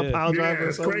and It's shit. like a yeah. pile driver. Yeah, or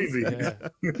it's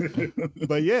something. crazy.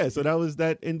 But yeah, so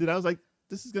that ended. I was like,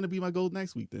 this is gonna be my goal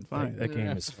next week. Then fine. That game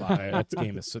is fire. That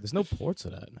game is so. There's no ports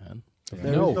of that, man. There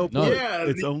is No. port. Yeah,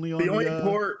 it's the- only on the only the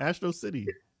port- Astro City.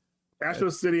 Astro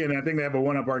City, and I think they have a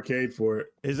 1-up arcade for it.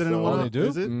 Is it in the So- one? they do?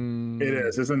 Is it? It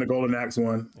is. It's in the Golden Axe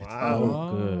one. Wow.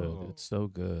 So good. It's so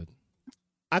good.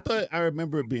 I thought I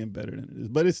remember it being better than it is,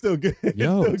 but it's still good. It's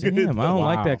Yo, still damn, I don't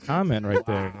like Wow. that comment right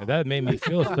there. That made me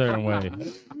feel a certain way.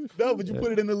 No, but you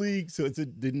put it in the league, so it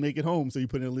didn't make it home. So you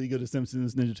put it in the league of the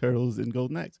Simpsons, Ninja Turtles, and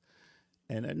Golden Axe.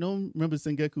 And I don't remember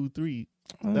Sengoku 3.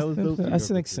 That was those I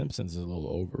three. think Simpsons is a little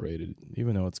overrated,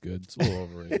 even though it's good. It's a little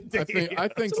overrated. I think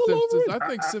It's a little Simpsons. overrated. I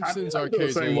think Simpsons I feel the Arcade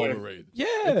is a same little way. overrated. Yeah,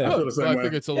 I feel the same I way.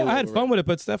 think it's a yeah, little. I had fun with it,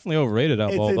 but it's definitely overrated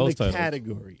out It's of all in those the titles.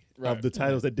 category of Right. the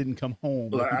titles that didn't come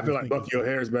home. Like, I feel like people Bucky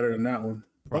O'Hare is better than that one.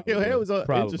 Bucky O'Hare was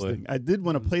Probably. interesting. I did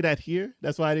want to play that here.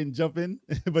 That's why I didn't jump in.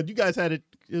 But you guys had it.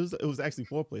 It was actually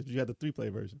 4 players. But you had the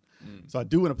 3-player version. So I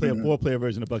do want to play a 4-player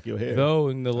version of Bucky O'Hare. Though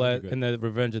in the That'd be good. in the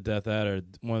Revenge of Death Adder,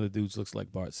 one of the dudes looks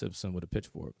like Bart Simpson with a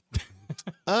pitchfork.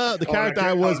 The character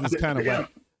I was kind of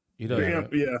whack. You know,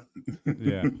 Yeah.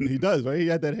 Yeah. He does, right? He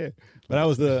had that hair. But I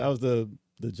was the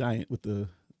giant with the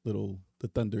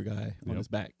thunder guy on his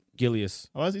back. Gilius,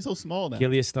 Why is he so small now?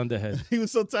 Gilius Thunderhead. He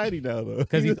was so tiny now, though.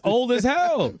 Because he's old as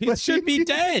hell. He should be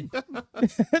dead.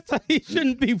 He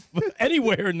shouldn't be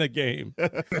anywhere in the game.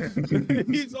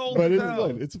 He's old But as it's hell.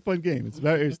 fun. It's a fun game.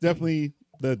 It's definitely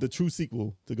the true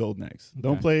sequel to Golden Axe.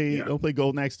 Don't play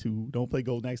Golden Axe 2. Don't play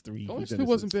Golden Axe 3. Golden Axe 2 Genesis.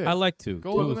 wasn't bad. I like to.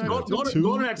 Golden Axe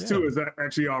Golden Axe 2 is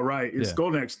actually all right. It's Yeah.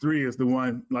 Golden Axe 3 is the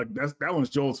one, like, that one's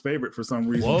Joel's favorite for some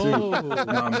reason, Whoa.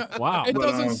 too. Wow. It But,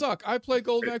 doesn't suck. I played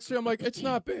Golden Axe 3. I'm like, it's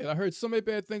not bad. I heard so many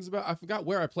bad things about. I forgot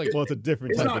where I played it. Well, it's a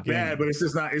different It's type not of game. bad, but it's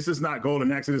just not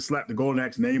Golden Axe. They just slapped the Golden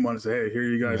Axe name on it and say, hey, here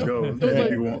you guys go. It was If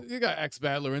like, you want. you got X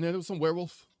Battler in there. There was some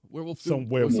werewolf. Some dude.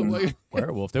 There was werewolf. like,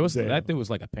 Werewolf. There was Damn. that dude was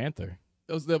like a panther.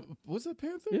 was it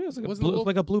Panther? Yeah, it was like, Wasn't a it blue,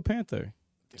 like a blue panther.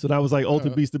 So that was like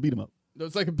Ultimate Beast to beat 'em up. There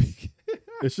was like a big.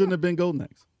 It shouldn't have been Golden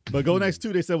Axe. But Golden Axe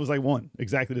 2, they said was like 1.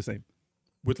 Exactly the same.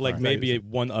 With like Right. maybe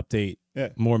one update, Yeah.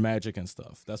 more magic and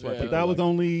stuff. That's why. Yeah. people But that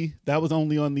was like-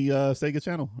 only on the Sega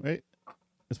channel, right?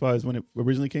 As far as when it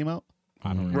originally came out. I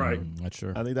don't remember. Right. Not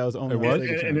sure. I think that was only It on the was?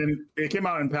 Sega And channel. then it came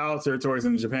out in PAL territories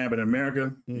in Japan, but in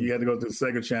America, you had to go to the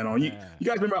Sega channel. And you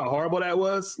guys remember how horrible that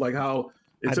was? Like how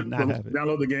I it did took not to have it.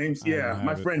 download the games? Yeah, don't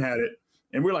my have it. friend had it.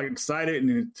 And we were like excited,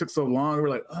 and it took so long. We were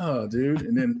like, oh, dude.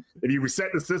 And then if you reset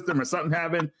the system or something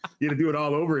happened, you had to do it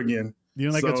all over again. You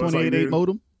know, like So a it's like, 28.8 dude,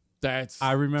 modem? That's.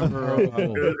 I remember.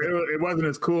 It wasn't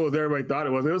as cool as everybody thought it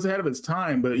was. It was ahead of its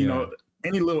time, but you Yeah. know,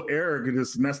 any little error could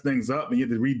just mess things up, and you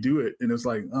had to redo it. And it's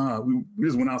like, we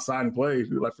just went outside and played.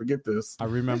 We were like, forget this. I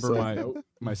remember So-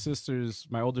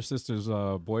 my older sister's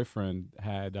boyfriend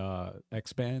had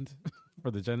X-Band.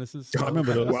 for the Genesis. I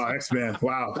remember those. Wow, X-Men.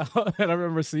 Wow. And I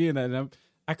remember seeing that, and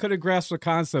I couldn't grasp the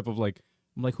concept of like,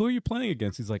 I'm like, who are you playing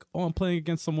against? He's like, oh, I'm playing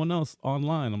against someone else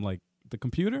online. I'm like, the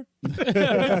computer? He's like,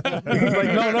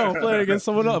 no, I'm playing against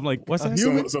someone else. I'm like, what's that?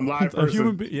 Some live A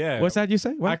human person. yeah. What's that you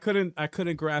say? I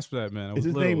couldn't grasp that, man. I Is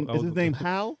was his name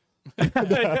Hal?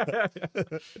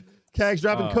 Cag's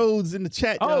dropping codes in the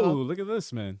chat. Oh, y'all. look at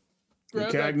this, man.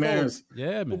 Grab The that CAG man code is Yeah,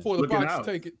 man. before the Looking box out.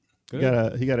 take it.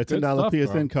 Good. He got a Good $10 stuff,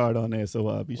 PSN bro. card on there,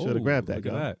 so be sure to Ooh, grab that, look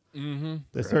at guy. that. Mm-hmm.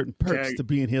 There's certain perks Cag. to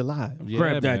being here live Yeah,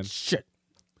 Grab man. that shit.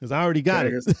 because I already got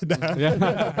it.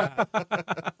 Yeah.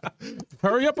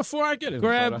 Hurry up before I get it.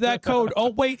 Grab that code. Oh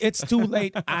wait, it's too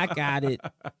late. I got it.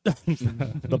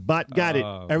 The bot got it.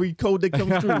 Every code that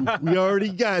comes through, we already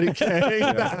got it. Cag.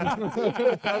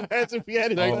 Imagine if we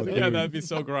had it. Oh, Yeah, that'd be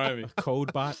so grimy.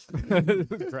 Code bot.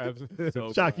 Grabs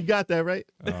it. Shock, you got that right?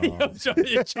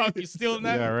 Chuck, you stealing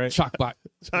that? Yeah, right. Chalkbot.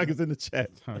 Shock is in the chat.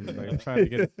 I'm trying to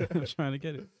get it. I'm trying to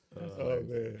get it. Oh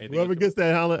man! Whoever gets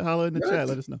that, holler in the chat.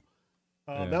 Let us know.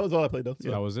 Yeah. That was all I played though.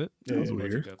 That was it. Yeah, That was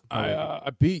weird. I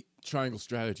beat Triangle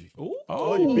Strategy.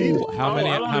 Oh, you beat it. How many?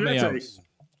 how long How did many that take? hours?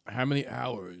 How many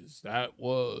hours? That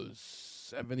was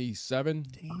 77.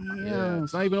 Damn,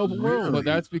 it's not even open world. But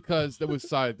that's because there was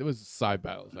side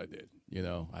battles I did. You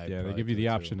know. Yeah, they give you the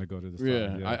option to go to the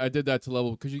Yeah, side. I did that to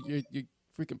level because your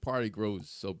freaking party grows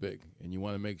so big, and you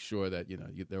want to make sure that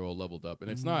they're all leveled up,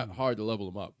 and it's not hard to level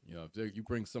them up. You know, if you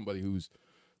bring somebody who's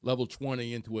level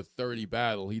 20 into a 30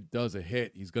 battle, he does a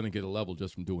hit, he's gonna get a level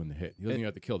just from doing the hit. He doesn't even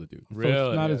have to kill the dude. So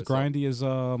it's not Yeah, as grindy as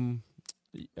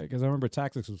because I remember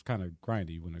Tactics was kind of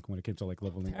grindy when it came to like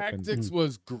leveling. up and- Tactics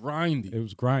was grindy. It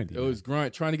was grindy. It was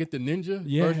grind. Trying to get the ninja.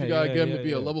 Yeah, First, you gotta yeah, get him yeah, to be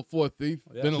yeah. a level 4 thief,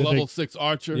 then a Did level they- 6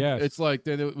 archer. Yes. It's like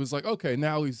then it was like, okay,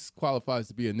 now he's qualifies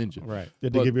to be a ninja. right.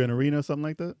 Did they But- give you an arena or something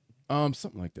like that?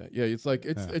 Something like that. Yeah, it's like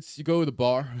Yeah. it's you go to the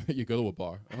bar, you go to a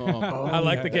bar. I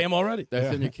like the game already.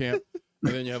 That's in your camp.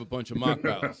 And then you have a bunch of mock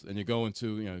battles, and you go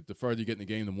into the further you get in the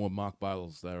game, the more mock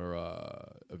battles that are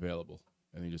available,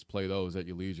 and you just play those at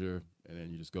your leisure, and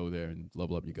then you just go there and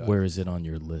level up your guys. Where is it on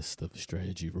your list of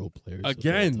strategy role players? of all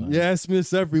Again, time? yes,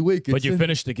 miss every week. But It's you in-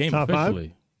 finished the game Top five?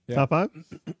 officially. Yeah. Top five?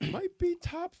 might be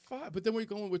top 5, but then we're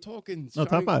talking. No,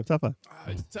 top five. Top five.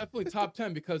 It's definitely top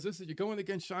 10 because you're going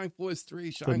against Shine Force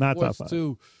 3, So Shine not top Force five.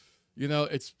 2. You know,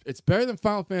 it's better than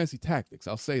Final Fantasy Tactics.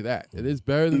 I'll say that. It is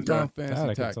better than Final That Fantasy I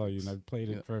can Tactics. tell you. And I played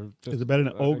it for. Just, Is it better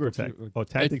than like Ogre a few- Tactics? Oh,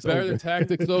 Tactics It's better Ogre. than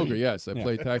Tactics Ogre. Yes, I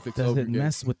played Tactics Does Ogre. it game.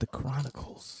 mess with the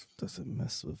Chronicles? Does it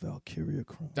mess with Valkyria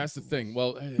Chronicles? That's the thing.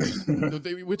 Well,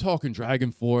 we're talking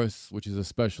Dragon Force, which is a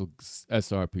special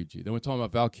SRPG. Then we're talking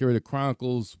about Valkyria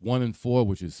Chronicles 1 and 4,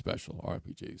 which is special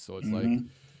RPG. So it's like,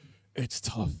 it's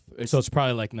tough. So it's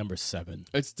probably like number 7.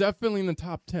 It's definitely in the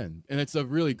top 10, and it's a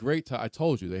really great. I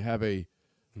told you they have a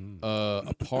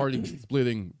party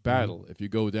splitting battle if you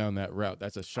go down that route.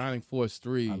 That's a Shining Force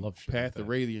 3 I love shit Path like of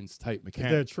Radiance type Is there a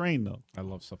mechanic. train though? I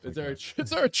love stuff Is like there, that. is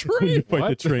there a train?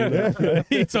 Point the train.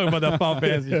 He's talking about that Final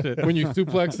Fantasy shit. When you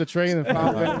suplex the train and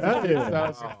Final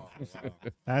Fantasy?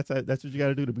 That's what you got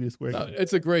to do to beat a square. No, game.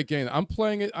 it's a great game. I'm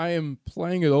playing it. I am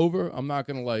playing it over. I'm not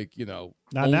gonna Not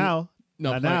only- now.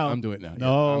 No, Not playing- now. I'm doing it now.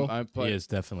 No. I'm He playing. is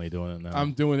definitely doing it now.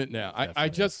 I'm doing it now. I Definitely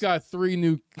just is. got 3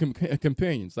 new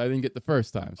companions. I didn't get the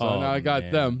first time, so now I got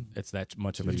man. them. It's that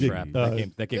much of a You get, trap. That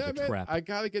game's Yeah, a man, trap. I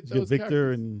gotta get Did you get those Victor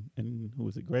characters. and who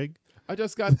was it? Greg? I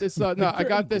just got this. I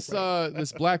got this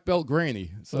this black belt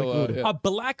granny. So yeah. A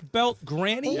black belt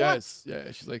granny? Yes,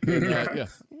 yeah. She's like yeah,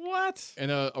 What? and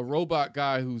a robot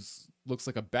guy who's looks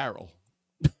like a barrel.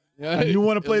 Yeah, You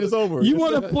want to play this over? You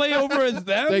want to play over as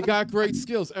them? They got great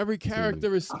skills. Every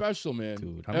character is special, man.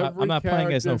 Dude, I'm Every not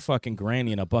playing as no character- fucking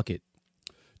granny in a bucket.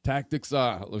 Tactics.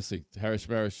 Let's see. Harish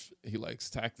Marish, he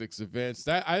likes Tactics Advanced.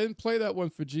 That I didn't play that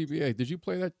one for GBA. Did you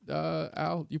play that,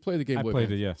 Al? You played the game. I with played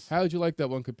me. it, yes. How did you like that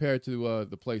one compared to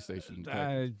the PlayStation?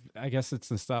 I guess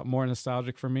it's more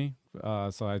nostalgic for me.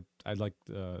 So I like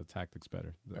Tactics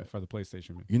better for the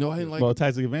PlayStation. You know, I didn't like. Well,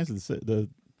 Tactics Advance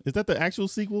is that the actual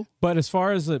sequel? But as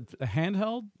far as a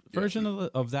handheld version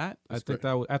of that, I think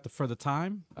that for the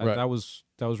time Right. that was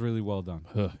really well done.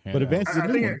 But Advance is a I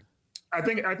new think one.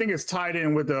 I think it's tied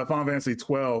in with the Final Fantasy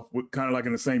 12, kind of like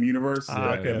in the same universe,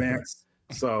 okay. Advance.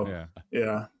 So Yeah,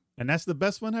 yeah. And that's the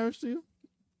best one, Harris, to you?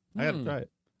 I got to try it.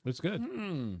 it's good.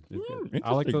 Hmm. It's good.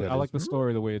 I like the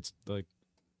story the way it's like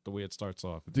the way it starts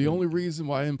off. The only reason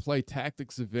why I didn't play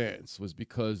Tactics Advance was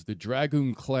because the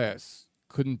Dragoon class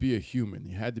couldn't be a human.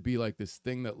 He had to be like this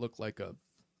thing that looked like a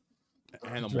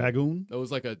animal. Dragoon. It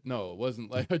was like it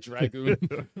wasn't like a dragoon.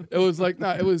 It was like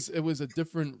it was a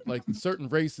different, like certain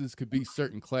races could be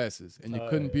certain classes, and you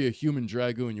couldn't be a human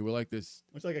dragoon. You were like this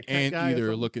It's like a cat guy or anteater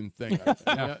something. looking thing.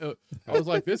 I was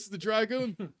like, this is the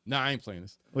dragoon? Nah, I ain't playing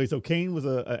this. Wait, so Kane was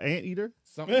a anteater?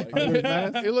 Something like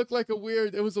that. It looked like it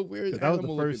was a weird 'Cause that was the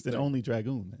animal first and looking thing. only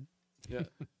dragoon, man. Yeah.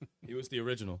 He was the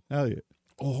original. Hell yeah.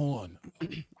 Oh, hold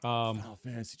on. Final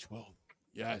Fantasy 12.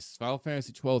 Yes, Final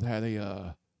Fantasy 12 had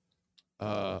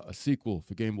a sequel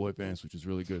for Game Boy Advance, which is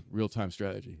really good. Real-time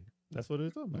strategy. That's what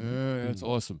it's about. Yeah, that's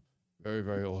awesome. Very,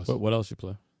 very awesome. But what else you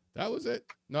play? That was it.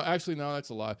 No, actually, no, that's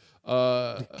a lie.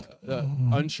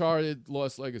 Uncharted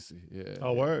Lost Legacy. Yeah.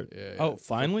 Oh, word. Yeah. Oh,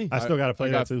 finally? I still got to play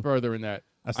I that got too. further in that.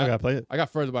 I still got to play it. I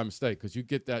got further by mistake because you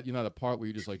get that, the part where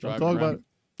you just like Don't driving talk around.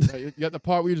 You got the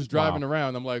part where you're just driving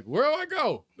around. I'm like, where do I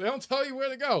go? They don't tell you where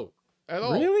to go at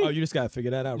all. Really? Oh, you just got to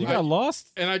figure that out. You right? got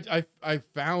lost? And I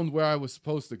found where I was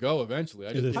supposed to go eventually.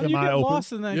 I Is it just, How do you get semi-open?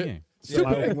 lost in that Yeah. game?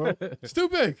 Semi-open world? it's too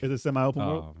big. Is it semi-open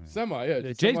world? Oh, man. Semi,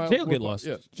 yeah. Jail get lost.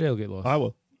 Yeah. Jail get lost. I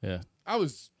will. Yeah. I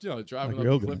was, driving Like up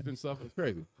real the good. cliff and stuff. It's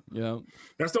crazy.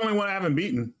 That's the only one I haven't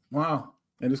beaten. Wow.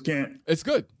 I just can't. It's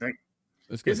good. Thank-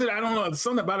 It's good. Is it? I don't know. There's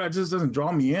something about it that just doesn't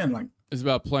draw me in. Like, It's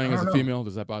about playing I as a don't know. female.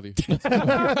 Does that bother you? Is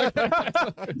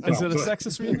it a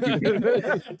sexist review?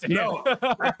 no.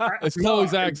 It's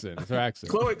Chloe's accent. It's her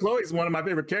accent. Chloe's one of my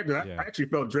favorite characters. Yeah. I actually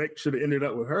felt Drake should have ended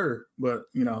up with her, but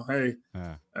hey,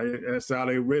 Yeah. that's how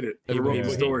they read it. They wrote the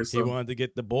He- story. He So wanted to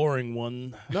get the boring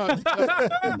one. No,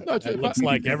 That looks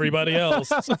like everybody else.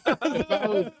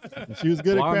 She was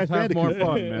good at Blondes Crash have more Bandicoot.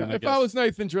 fun, man. if I was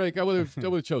Nathan Drake, I would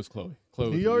have chose Chloe.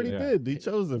 Chloe. He already Yeah. did. He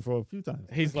chose her for a few times.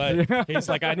 He's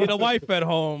like, I need a wife at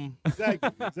home, Exactly.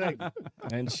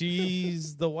 and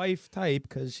she's the wife type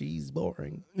because she's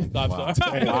boring. Wow.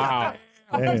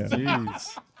 Damn.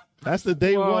 Jeez. That's the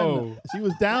day Whoa. one. She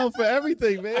was down for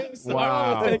everything, man.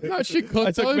 Wow. No, she cooked.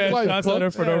 I took Tell mad everybody shots at her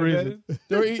cooked. for no reason.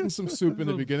 They were eating some soup in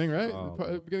the beginning, right? Oh,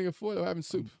 The beginning of 4, they were having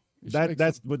soup. You should make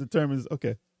That's what determines.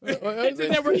 Okay. They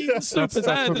never eaten soup. Is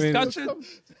that a discussion?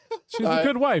 She's a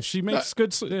good wife. She makes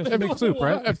good she makes soup,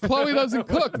 right? If Chloe doesn't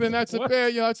cook, then that's a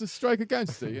bad, that's a strike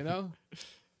against her,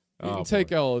 Eating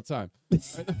takeout all the time.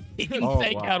 Eating Oh,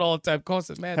 takeout wow. all the time,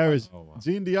 costing man. Harris, Oh, wow.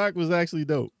 Jean d'Arc was actually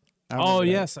dope. I Oh remember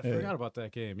that. yes, I Yeah. forgot about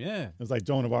that game. Yeah, It was like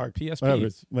Joan of Arc.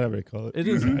 PSP. Whatever they call it. it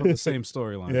is the same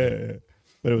storyline. Yeah.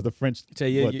 But it was the French. Tell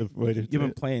you, what, the way they you've did been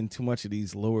it. playing too much of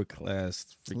these lower class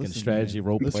freaking Listen, strategy man.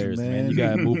 role Listen, players, man. man. You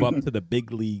gotta move up to the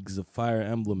big leagues of Fire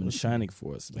Emblem and Shining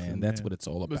Force, man. Listen, That's man. what it's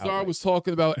all about. Bizarre was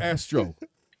talking about Astro.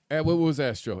 What was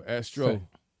Astro? Astro.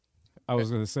 I was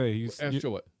gonna say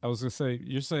Astro what? I was gonna say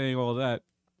you're saying all that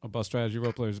about strategy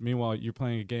role players. Meanwhile, you're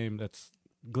playing a game that's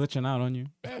glitching out on you.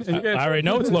 I already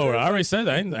know it's lower. I already said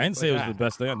that. I didn't say it was the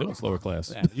best thing. I knew it's lower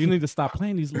class. You need to stop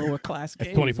playing these lower class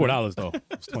games. $24 though.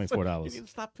 It's You need $24. to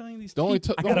stop playing these. The only,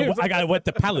 cheap- I gotta wet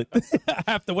the palette. I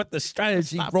have to wet the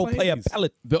strategy Stop role playing player these.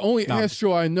 palette. the only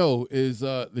Astro I know is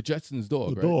the Jetsons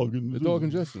dog. The right? dog and The the dog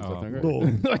and dog. Jetsons, Oh, I think, right? Dog.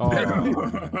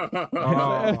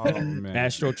 Oh, man.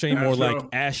 Astral chain, more Astro. like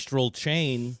astral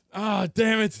chain. Ah,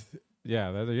 damn it.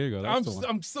 Yeah, there you go. That's the one.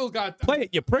 I'm still got Play it,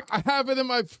 you prick. I have it in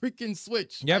my freaking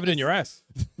Switch. You have it in your ass.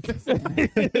 Pull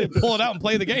it out and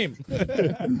play the game.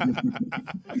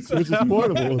 Switch is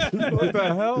portable. What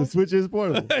the hell? The Switch is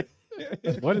portable.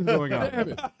 What is going Damn on?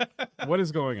 it. What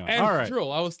is going on? All right.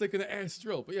 Astral. I was thinking of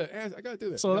Astral, but yeah, I gotta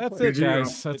do that. So I gotta that's play it,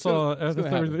 guys. That's all. That's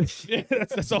gonna everything.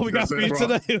 That's all we got That's for it, you bro.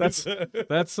 today.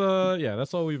 That's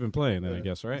that's all we've been playing then, I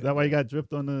guess, right? Is that why you got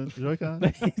dripped on the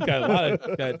Joy-Con? He's got a lot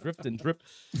of got drift and drip.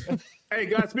 Hey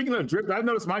guys, speaking of drift, I've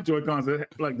noticed my Joy-Cons,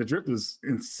 like the drift is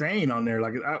insane on there.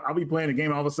 Like I'll be playing a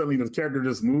game, all of a sudden the character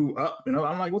just move up.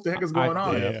 I'm like, what the heck is going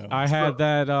on? yeah. I had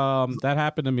that that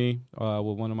happened to me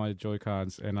with one of my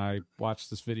Joy-Cons, and I watched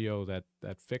this video that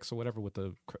fix or whatever with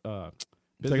the It's like a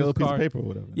business little piece of card. paper or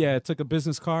whatever. Yeah, it took a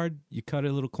business card. You cut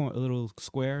a little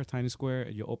square, a tiny square,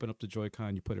 and you open up the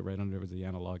Joy-Con. You put it right under the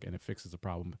analog, and it fixes the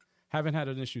problem. Haven't had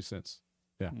an issue since.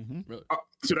 Yeah,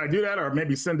 Should I do that or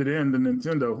maybe send it in to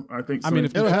Nintendo? I think. I mean,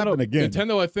 if It'll happen again.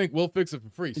 Nintendo, I think, will fix it for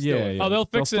free. Still. yeah, yeah. Oh, they'll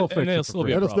fix still it, and they'll still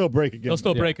be a It'll problem. still break again. They'll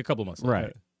still Yeah. break a couple months.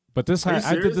 right. But this Are you I did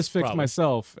serious? this fix Probably.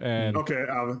 myself, and okay,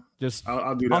 Alvin, just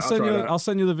I'll do that. I'll send try you that. I'll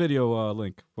send you the video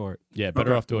link for it. Yeah,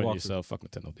 better Okay. off doing it Walk yourself. Fuck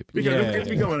Nintendo. Because Yeah, it's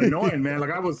becoming annoying, man. Like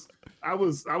I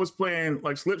was playing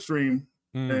like Slipstream,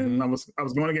 Mm-hmm. and I was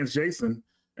going against Jason,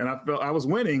 and I felt I was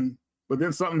winning, But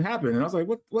then something happened, and I was like,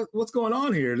 what's going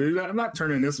on here, dude? I'm not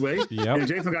turning this way. Yep. And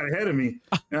Jason got ahead of me,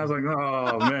 and I was like,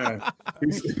 oh man.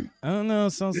 I don't know.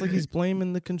 It sounds like he's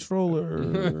blaming the controller.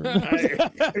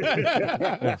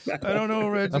 I don't know,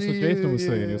 Reggie. That's what Jason was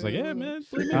saying. He was like, "Yeah, man."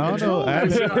 I don't know. I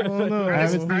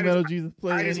haven't seen Metal Jesus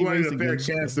play. I just any wanted a racing fair games.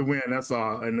 chance to win. That's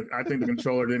all. And I think the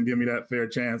controller didn't give me that fair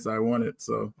chance I wanted.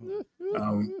 So,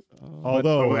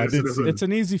 Although I did, see, It's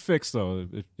an easy fix, though.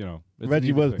 It's an Reggie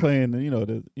easy was fix. playing.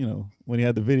 When he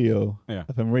had the video Yeah.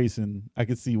 of him racing, I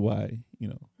could see why.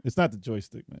 It's not the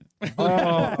joystick, man.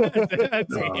 Oh,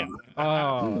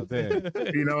 damn.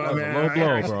 you know, That was a man, low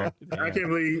blow, bro. I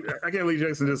can't believe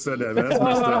Jason just said that. Man. That's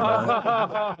messed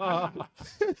up. Man.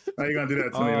 How you gonna do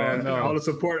that to me, man? no. All the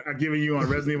support I'm giving you on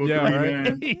Resident Evil Yeah, 3, right?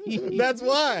 man. That's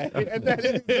why, and that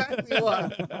is exactly why.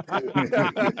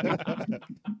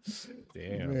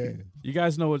 Damn. Man. You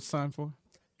guys know what it's time for?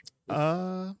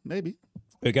 Maybe.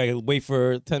 We gotta wait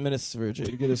for 10 minutes for Jay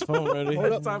to get his phone ready.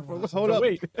 Hold up. Time for Hold up.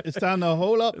 Wait. It's time to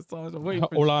hold up. It's time to wait.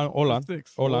 Hold on. Hold on.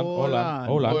 Hold on. All right,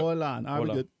 Hold we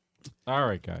on. good. All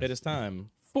right, guys. It is time.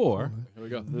 For Here we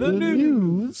go. the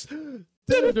news.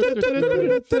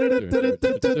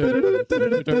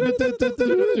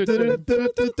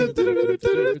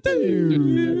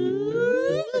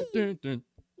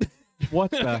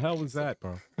 What the hell was that,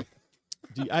 bro?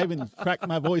 Gee, I even cracked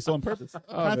my voice on purpose.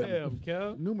 Damn,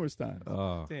 Kev. Numerous times.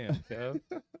 Oh. Damn, Kev.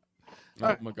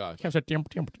 Oh my gosh.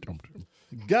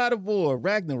 God of War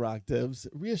Ragnarok devs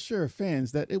reassure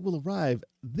fans that it will arrive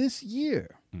this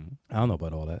year. I don't know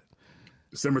about all that.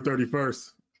 December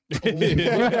 31st.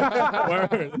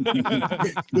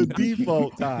 The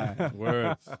default time.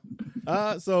 Word.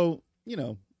 So,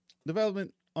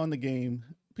 development on the game,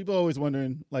 people are always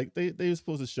wondering, like, they were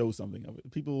supposed to show something of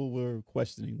it. People were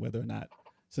questioning whether or not,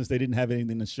 since they didn't have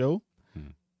anything to show,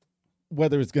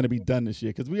 whether it's going to be done this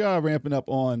year. Because we are ramping up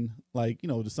on, like,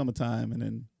 the summertime and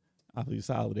then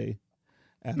obviously holiday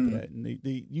after that. And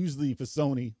they usually, for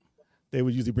Sony, they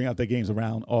would usually bring out their games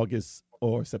around August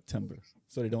or September.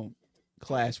 So they don't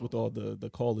clash with all the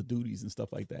Call of Duties and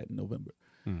stuff like that in November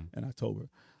and October.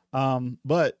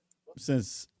 But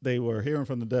since they were hearing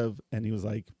from the dev and he was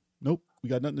like, nope, we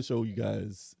got nothing to show you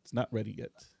guys. It's not ready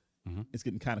yet. It's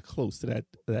getting kind of close to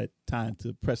that time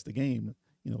to press the game,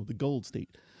 the gold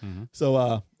state.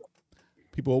 So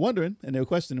people were wondering and they were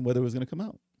questioning whether it was going to come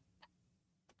out.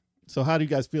 So how do you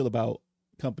guys feel about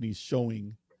companies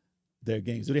showing their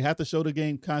games? Do they have to show the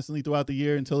game constantly throughout the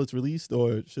year until it's released,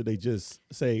 or should they just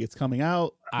say it's coming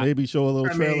out, maybe show a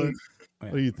little trailer?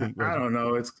 What do you think, I Reggie? don't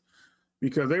know. It's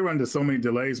because they run into so many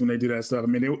delays when they do that stuff. I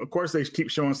mean, of course, they keep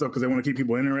showing stuff because they want to keep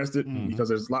people interested because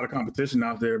there's a lot of competition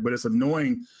out there. But it's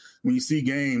annoying when you see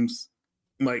games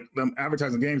like them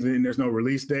advertising games and there's no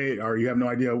release date or you have no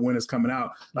idea when it's coming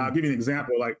out. I'll give you an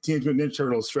example, like Teenage Mutant Ninja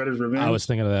Turtles, Shredder's Revenge. I was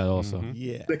thinking of that also.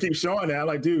 Yeah. They keep showing that. I'm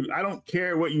like, dude, I don't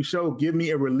care what you show. Give me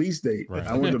a release date. Right.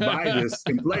 I want to buy this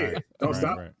and play it. Don't Right,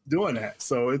 stop right. doing that.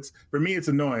 So for me, it's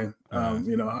annoying.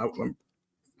 I'm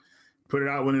put it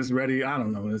out when it's ready. I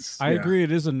don't know. I agree.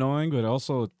 It is annoying, but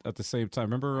also at the same time,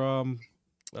 remember,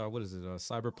 what is it?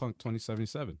 Cyberpunk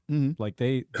 2077. Like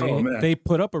they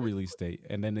put up a release date,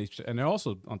 and then they're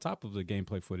also on top of the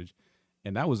gameplay footage,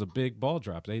 and that was a big ball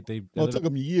drop. Well, it took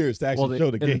them years to actually show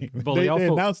the game. Well, they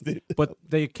also announced it, but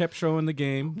they kept showing the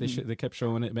game. They kept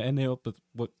showing it, and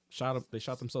they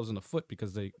shot themselves in the foot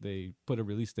because they put a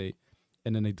release date,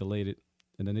 and then they delayed it.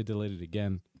 And then they delayed it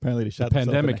again. Apparently, they shot the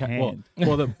pandemic. hand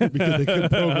Because they couldn't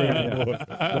program anymore.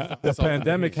 the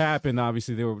pandemic happened.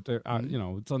 Obviously,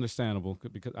 it's understandable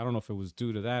because I don't know if it was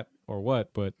due to that or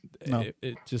what, but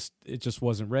it just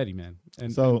wasn't ready, man.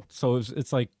 And so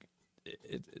it's like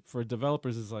for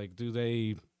developers, it's like,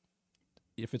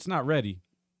 if it's not ready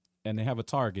and they have a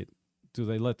target, do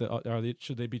they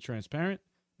should they be transparent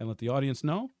and let the audience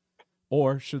know,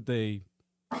 or should they?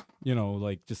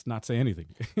 Just not say anything.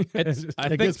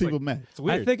 It gets people mad. It's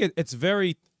weird. I think it's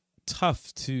very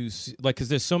tough to see, because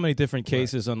there's so many different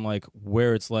cases on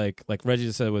where it's like Reggie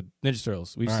just said with Ninja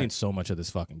Turtles. We've seen so much of this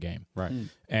fucking game, Right.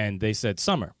 and they said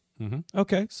summer.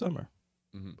 Okay, summer.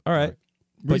 All right,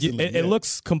 but Recently, it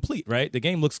looks complete, right? The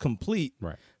game looks complete,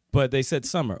 Right. But they said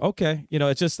summer. Okay,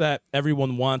 it's just that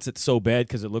everyone wants it so bad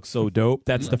because it looks so dope.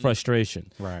 That's the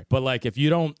frustration. Right. But if you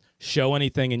don't show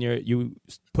anything and you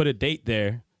put a date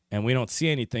there and we don't see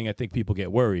anything, I think people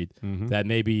get worried that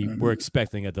maybe we're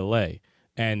expecting a delay.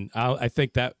 And I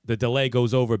think that the delay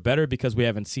goes over better because we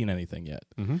haven't seen anything yet.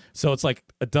 So it's like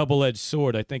a double-edged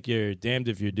sword. I think you're damned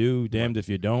if you do, damned if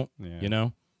you don't. Yeah.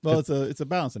 Well, it's a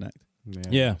balancing act.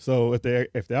 Yeah. So if they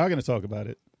are going to talk about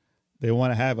it, they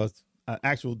want to have an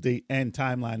actual date and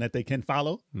timeline that they can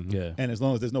follow. Yeah. And as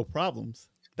long as there's no problems,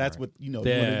 That's what you know.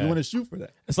 Yeah. You want to shoot for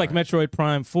that. It's like Metroid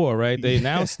Prime 4, right? They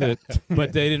announced it,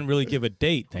 but they didn't really give a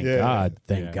date. Thank God.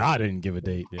 Thank God they didn't give a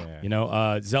date. Yeah. You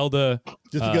know, Zelda.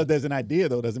 Just because there's an idea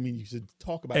though doesn't mean you should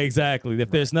talk about it. Exactly.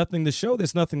 If there's nothing to show,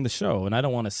 there's nothing to show, and I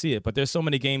don't want to see it. But there's so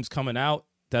many games coming out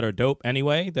that are dope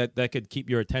anyway that could keep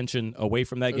your attention away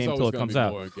from that There's game till always it gonna comes be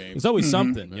out. more games. There's always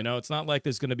something, you know. It's not like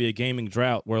there's going to be a gaming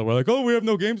drought where we're like, oh, we have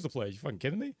no games to play. You fucking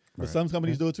kidding me? But some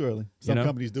companies do it too early. Some know?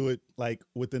 companies do it like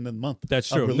within the month.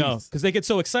 That's of true. No, release. because they get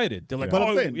so excited. They're like, But oh,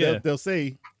 I'm saying yeah, they'll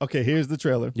say, okay, here's the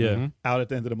trailer. yeah. Out at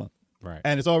the end of the month. Right.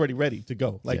 And it's already ready to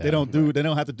go. Like Yeah, they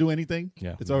don't have to do anything.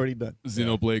 Yeah. It's already done.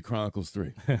 Xenoblade Chronicles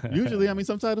 3. Usually, I mean,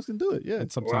 some titles can do it. Yeah. And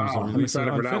sometimes Wow, they I'm release it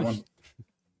excited for that one. unfinished.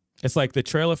 It's like the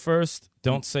trailer first.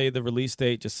 Don't say the release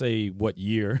date. Just say what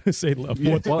year. Say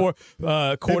Yeah.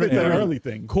 quarter If it's an early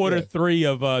thing. quarter Yeah. 3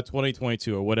 of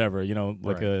 2022 or whatever. You know,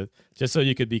 like just so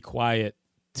you could be quiet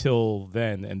till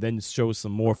then, and then show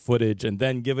some more footage, and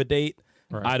then give a date.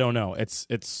 Right. I don't know. It's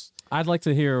I'd like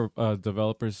to hear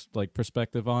developers like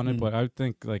perspective on it, but I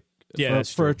think like Yeah,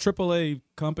 that's for a AAA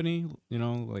company, you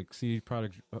know, like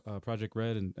Project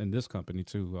Red and this company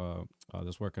too,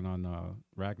 that's working on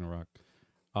Ragnarok.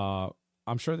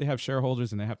 I'm sure they have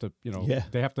shareholders and they have to, you know, Yeah.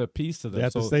 they have to appease to them. They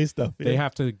have to So say stuff. they yeah.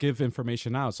 have to give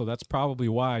information out. So that's probably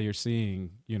why you're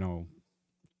seeing, you know,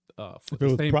 If it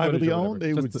was same privately footage or owned, whatever. they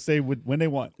Just would the- say when they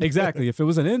want. exactly. If it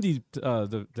was an indie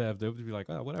dev, they would be like,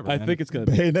 oh, whatever. I man. think it's gonna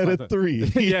be. Bayonetta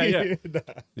 3. Yeah, yeah.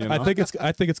 You know? I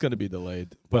think it's gonna be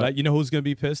delayed. But you know who's gonna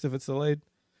be pissed if it's delayed?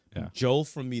 Yeah. Joel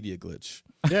from Media Glitch.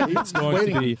 Yeah, he's Going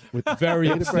waiting. to be very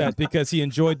upset because he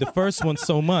enjoyed the first one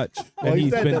so much, Well, and he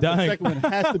he's said been that dying. The second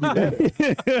one has to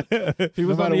be better. he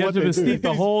was No on the matter edge what of they his do. seat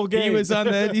the whole game. He was on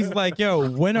that. He's like, "Yo,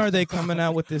 when are they coming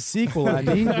out with this sequel? I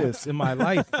need this in my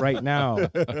life right now."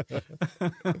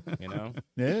 You know?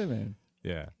 Yeah, man.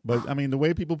 yeah. But I mean, the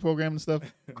way people program and stuff,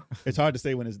 it's hard to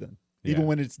say when it's done. Even Yeah.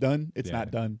 when it's done, it's Yeah.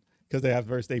 not done because they have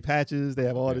first day patches. They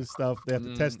have all this stuff. They have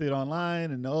to test it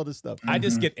online and all this stuff. I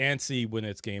just get antsy when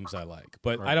it's games I like,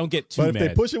 but I don't get too But if mad.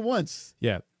 they push it once,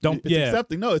 yeah, don't. it's Yeah,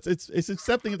 accepting. No, it's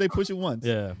accepting if they push it once.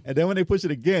 yeah. And then when they push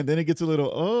it again, then it gets a little,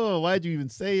 oh, why'd you even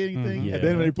say anything? Yeah. And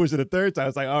then when they push it a third time,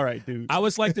 it's like, all right, dude. I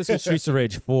was like this with Streets of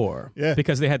Rage 4. Yeah.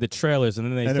 Because they had the trailers and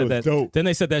then they And it said was that dope. then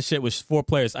they said that shit was 4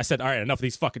 players. I said, all right, enough of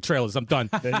these fucking trailers. I'm done.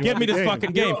 Then you Give want me the this game.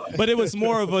 fucking game. But it was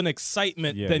more of an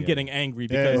excitement Yeah, than yeah. getting angry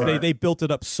because Yeah. they built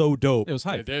it up so dope. It was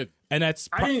hype. They did. And that's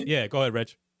I- go ahead,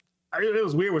 Reg. It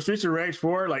was weird with Streets of Rage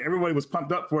 4. Like everybody was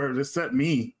pumped up for it, except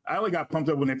me. I only got pumped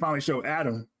up when they finally showed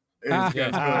Adam as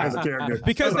a character.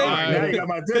 Because I was like, all right, now you got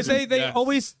my because attention. they Yes.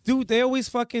 always do. They always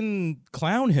fucking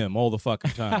clown him all the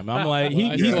fucking time. I'm like, I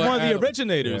he's saw one of the Adam.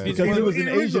 originators. Yeah. He's Because one he of was an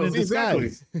He Asian in was, exactly.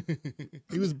 disguise.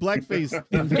 He was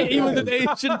blackface. he was an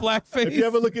Asian blackface. If you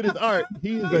ever look at his art,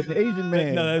 he is an Asian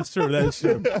man. No, that's true. That is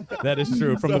true. That is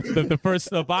true. From the first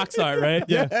box art, right?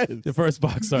 Yeah, Yes. the first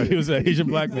box art. He was an Asian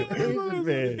black man. Asian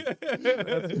man.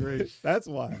 That's great. That's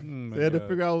why. They had to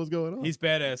figure out what was going on. He's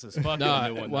badass as fuck. Nah,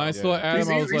 in the new one, when I though. saw Adam, He's,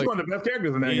 I was he's like, one of the best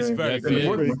characters in that He's game. very That's good. the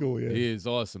pretty one. cool, yeah. he is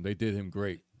awesome. They did him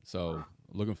great. So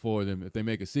looking forward to him. If they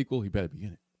make a sequel, he better be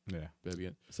in it. Yeah. Better be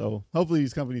in it. So hopefully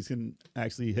these companies can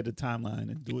actually hit a timeline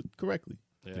and do it correctly.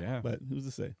 Yeah. But who's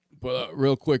to say? But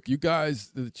real quick, you guys,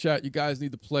 the chat, you guys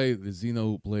need to play the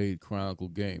Xenoblade Chronicle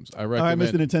games. I All right,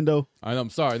 recommend. Mr. Nintendo. I know, I'm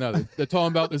sorry. No, they're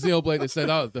talking about the Xenoblade. They said,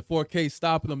 oh, the 4K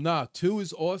stopping them. Nah, 2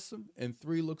 is awesome, and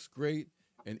 3 looks great.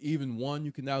 And even 1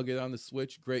 you can now get on the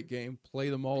Switch. Great game. Play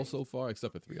them all so far,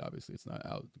 except for 3, obviously. It's not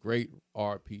out. Great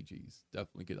RPGs.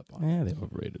 Definitely get up on it. Yeah, they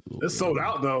overrated. A little It's bit. sold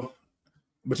out though,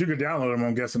 but you can download them.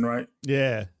 I'm guessing, right?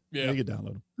 Yeah. Yeah. You can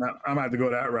download them. Now, I'm gonna have to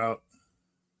go that route.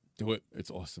 Do it.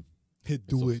 It's awesome.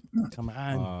 Do it. Come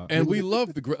on. And we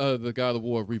love the God of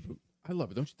War reboot. I love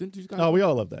it. Don't you? Didn't you guys? Oh, we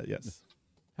all love that. Yes.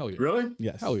 Hell yeah. Really?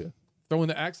 Yes. Hell yeah. Throwing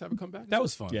the axe, have it come back. That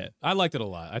was fun. Yeah. I liked it a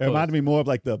lot. I It thought reminded me more of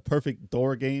like the perfect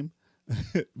Thor game.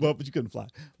 Well, but you couldn't fly.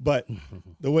 But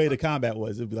the way the combat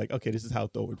was, it'd be like, okay, this is how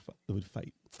Thor would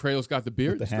fight. Kratos got the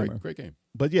beard. With the It's hammer. great, great game.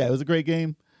 But yeah, it was a great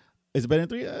game. Is it better than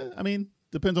 3? I mean,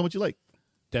 depends on what you like.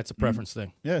 that's a preference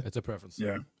thing. Yeah. It's a preference.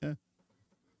 Yeah. Yeah.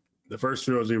 The first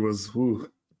trilogy was, whew,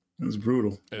 it was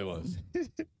brutal. It was.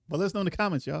 But let us know in the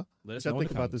comments, y'all. Let us What y'all know in think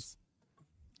the about comments. this?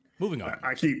 Moving on.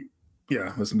 I keep,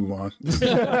 yeah. Let's move on.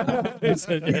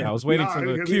 Yeah, I was waiting for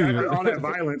the because cue. all that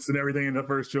violence and everything in the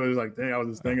first trilogy, like, dang, I was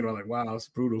just thinking about like, wow, it's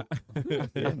brutal. Yeah,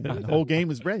 man, the whole game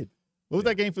is red. What was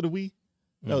that game for the Wii?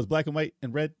 That was black and white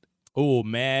and red. Oh,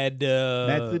 Mad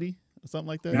Mad City or something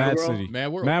like that. Mad Mad World? City. Mad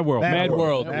World. Mad World. Mad Mad World.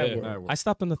 World. Mad Yeah. World. I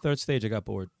stopped on the 3rd stage. I got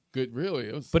bored. good. Really,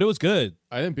 it was. But it was good.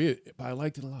 I didn't beat it, but I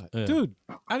liked it a lot. Yeah. Dude,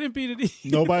 I didn't beat it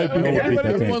either. Nobody beat that game.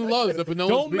 Everyone loves it, but no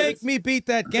Don't one's beat make it. me beat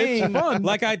that game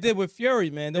like I did with Fury,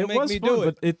 man. Don't It make was me fun, do it.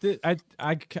 but it did.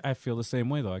 I feel the same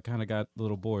way though. I kind of got a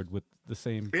little bored with the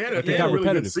same. They had it a got really good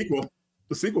repetitive. sequel.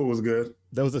 The sequel was good.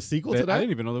 There was a sequel I to that.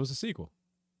 didn't even know there was a sequel.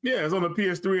 Yeah, it's on the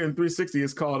PS3 and 360.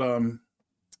 It's called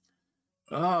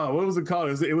what was it called?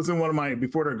 It was in one of my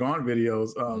Before They're Gone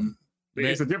videos.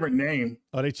 It's a different name.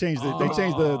 Oh, they changed it. They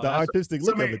changed the artistic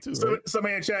look of it too. Right?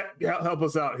 Somebody in chat, help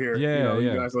us out here. Yeah, you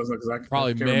yeah. guys listen because I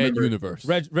Probably can't Mad remember. Universe.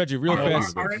 Reggie, real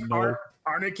fast.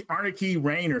 Anarchy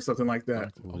Reign or something like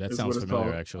that. Ooh, that is sounds what it's familiar,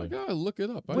 called. I actually. gotta look it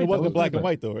up. It wasn't black and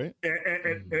white though, right?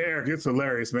 And Eric, it's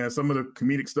hilarious, man. Some of the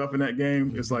comedic stuff in that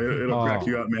game, it's like it'll crack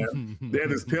you up, man. They had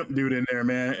this pimp dude in there,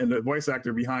 man, and the voice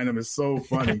actor behind him is so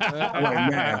funny. I'm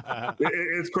like, man,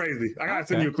 it's crazy. I gotta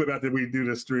send you a clip after we do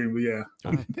this stream, but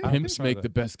yeah. Pimps make the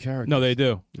best characters. No, they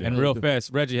do. And they real do. fast,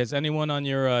 Reggie, has anyone on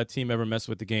your team ever messed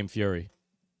with the game Fury?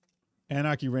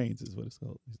 Anarchy Reigns is what it's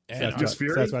called. Just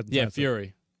Fury? That's what Yeah,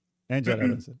 Fury. And Jedi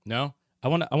Anderson. No, I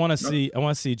want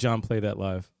to see John play that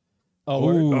live. Oh,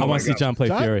 word? I my want to see God. John play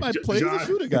John Fury. might play as a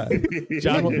shooter guy.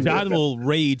 John will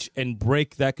rage and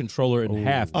break that controller in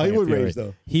half. Oh, he playing would Fury. rage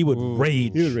though. He would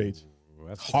rage. He would rage.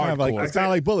 That's Kind of like Hardcore. it's kind of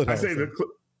like Bullet I Hell.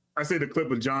 say the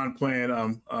clip of John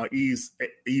playing East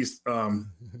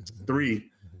 3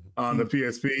 on the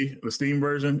PSP, the Steam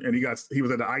version, and he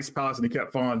was at the Ice Palace and he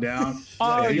kept falling down.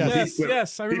 Oh, And yes, flipped-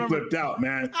 yes, I remember. He flipped out,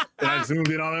 man. And I zoomed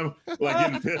in on him, like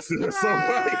getting pissed. It was so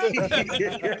funny.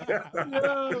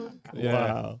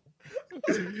 Wow.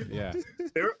 Yeah.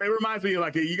 It reminds me of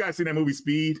like you guys seen that movie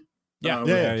Speed? Yeah. with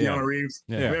Yeah, Keanu yeah. Reeves.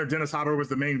 Yeah. Remember Dennis Hopper was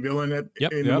the main villain in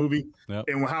Yep. the movie, Yep.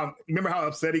 and remember how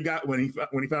upset he got when he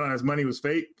found out his money was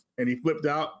fake and he flipped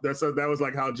out. That was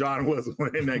like how John was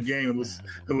in that game. It was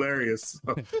hilarious.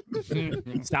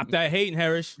 Stop that hating,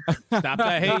 Harris. Stop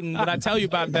that hating. What I tell you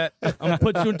about that? I'm gonna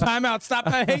put you in timeout. Stop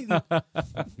that hating.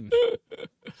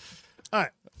 All right.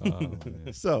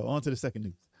 So on to the second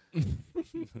news.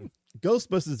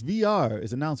 Ghostbusters VR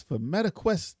is announced for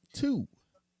MetaQuest 2.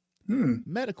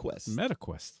 MetaQuest.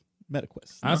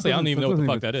 MetaQuest. Honestly, I don't even know what the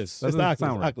fuck that is. That It's doesn't the Oculus.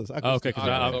 sound right. Oculus. Oh, okay, because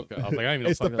I was Okay. like, I don't even know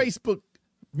It's the what the fuck that is. Facebook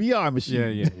VR machine.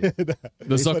 Yeah.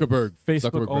 The Zuckerberg.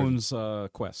 Facebook Zuckerberg version.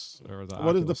 owns Quest or the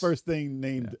What is the Oculus, first thing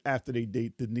named after they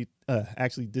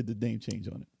actually did the name change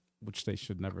on it? which they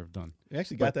should never have done. They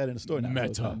actually got that in the store now. so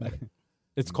it's not Meta.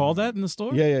 It's called that in the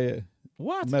store. Yeah.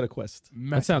 What? MetaQuest.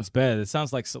 That sounds bad. It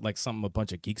sounds like something a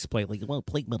bunch of geeks play. Like, you want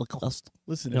to play MetaQuest?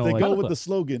 Listen, You if know, they like- go with the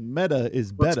slogan "Meta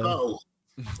is better,"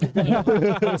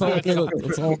 Let's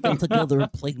all get together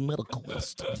and play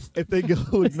MetaQuest. if they go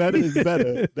with "Meta is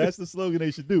better," that's the slogan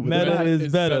they should do. But Meta they're, is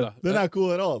It's better. they're not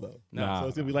cool at all, though. Nah. So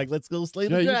it's gonna be like, "Let's go slay Yeah,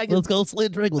 the you- dragon." Let's go slay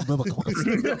drink with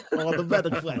MetaQuest. All the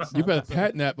MetaQuest. You better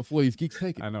patent that before these geeks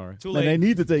take it. I know, right? Too And they late.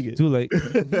 need to take it. Too late.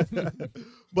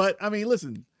 But I mean,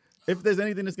 listen, if there's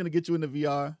anything that's gonna get you into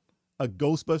VR, a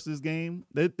Ghostbusters game,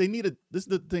 they need a. This is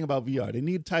the thing about VR. They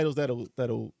need titles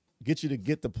that'll get you to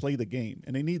get to play the game,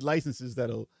 and they need licenses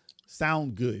that'll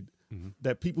sound good,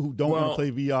 that people who don't want to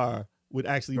play VR would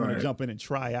actually want to Right. jump in and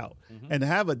try out, and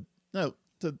have a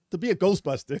to be a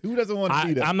Ghostbuster. Who doesn't want to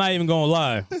be that? I'm not even gonna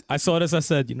lie. I saw this. I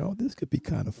said, this could be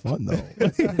kind of fun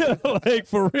though. Like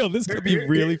for real, this could be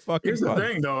really fucking Here's fun. the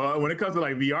thing, though. When it comes to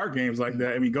like VR games like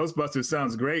that, I mean, Ghostbusters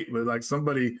sounds great, but like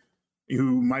somebody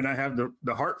who might not have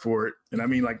the heart for it, and I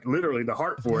mean like literally the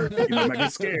heart for it, might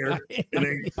get scared and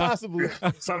they Possibly.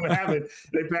 something happen.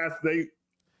 They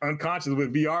unconscious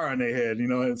with VR on their head.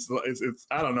 It's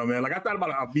I don't know, man. Like I thought about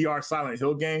a VR Silent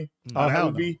Hill game. Oh, How that hell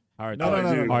would no. be. Heart No, attack.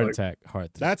 no, no, no. Heart Like- attack. Heart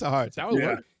attack. That's a hard. That would Yeah.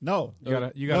 work. No,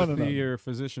 You gotta no. see your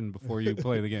physician before you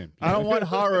play the game. I don't want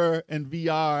horror and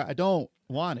VR. I don't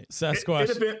want it. Sasquatch.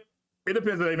 It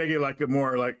depends if they make it like a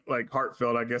more like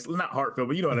heartfelt, I guess. Not heartfelt,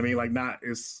 but you know what I mean. Like not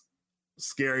as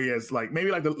scary as like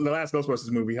maybe like the last Ghostbusters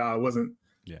movie, how it wasn't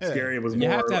scary. It was you more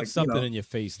have to have like, something in your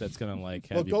face that's gonna like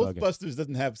Well, have you bugging. Ghostbusters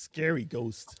doesn't have scary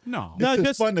ghosts. No. No, It's just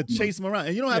just- fun to chase them around,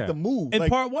 and you don't have Yeah. to move. In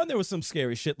Like, part one, there was some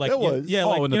scary shit. Like There was. yeah, Oh,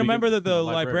 like in you the remember that beginning, the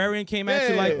the librarian. librarian came at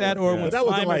you Yeah, like that, or yeah. when That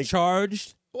wasn't Slimer like- charged,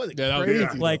 it wasn't Yeah, that was crazy,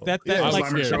 good. like though. that. Yeah, Like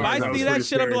Slimer if charged, I that see was that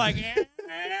shit, I'm pretty like,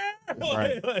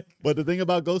 Right. like, But the thing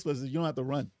about Ghostbusters, you don't have to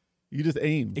run. You just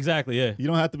aim. Exactly. Yeah. You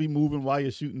don't have to be moving while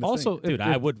you're shooting. The Also, thing. Dude,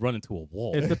 I would run into a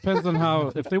wall. it depends on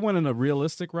how. If they went in a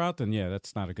realistic route, then yeah,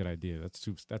 that's not a good idea. That's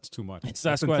too much.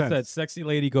 That's why I said sexy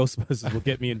lady Ghostbusters will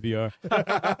get me in VR.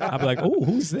 I'll be like, oh,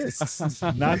 who's this?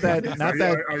 not that. Not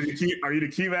that. Are you the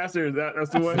key master? That's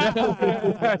the one.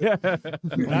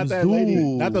 Not that lady.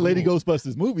 Not the Lady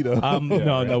Ghostbusters movie though.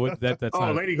 No, that's Oh,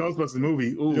 not. Lady Ghostbusters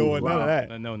movie. Ooh, You want none of wow.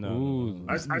 that. No. Ooh.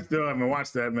 I still haven't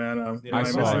watched that, man. Am I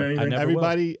missing saw it. anything? I never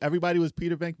will. Everybody was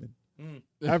Peter Venkman.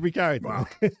 Every character. Wow.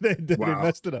 they Wow.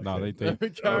 messed it up. No, they Every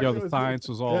the character science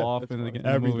was all off in the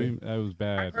Everything. movie. That was I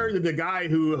bad. heard that the guy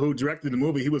who directed the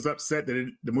movie, he was upset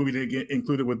that the movie didn't get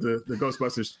included with the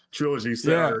Ghostbusters trilogy.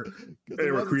 So Yeah. they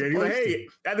were creating, like, hey,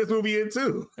 add this movie in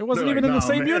too. It wasn't They're even like, in the "Nah,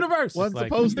 same man." universe. Wasn't Like-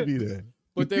 supposed to be there.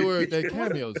 But they're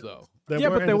cameos though. Yeah,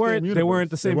 but they weren't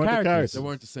the same characters. They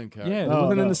weren't the same Yeah, character. it No,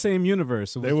 wasn't in no. the same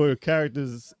universe. It They was- were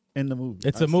characters in the movie.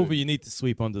 It's a movie you need to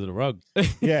sweep under the rug.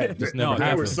 Yeah. Just No, never they were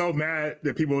happened. so mad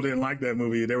that people didn't like that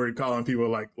movie. They were calling people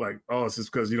like, oh, it's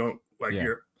just because you don't like Yeah.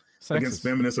 you're against Sexist.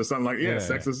 feminists or something like, Yeah,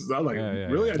 sexist. I was like, Yeah, yeah,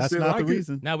 really? yeah. I just That's didn't not like the it.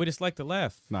 reason. Now we just like to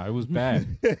laugh. No, it was bad.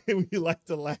 We like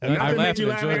to laugh. I Nothing laughed made and you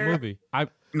laugh, enjoyed the Eric? movie.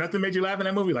 Nothing made you laugh in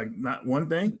that movie? Like not one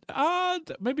thing?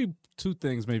 Maybe two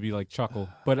things, maybe like chuckle,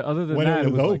 but other than When that,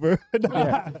 it was like- over.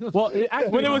 yeah. Well,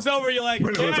 When it was over, you're like,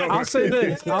 When it was yeah. over. I'll say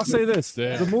this. I'll say this.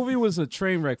 Damn. The movie was a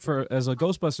train wreck for as a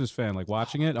Ghostbusters fan. Like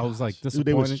watching it, I was like Dude,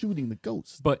 they were disappointed. shooting the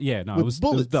ghosts. But yeah, no, with it was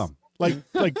bullets. dumb.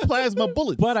 Like plasma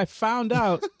bullets. But I found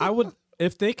out I would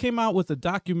if they came out with a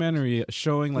documentary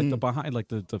showing like the behind, like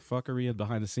the fuckery and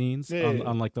behind the scenes Yeah.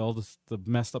 on like all the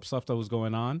messed up stuff that was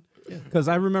going on. Because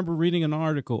I remember reading an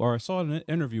article or I saw an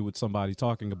interview with somebody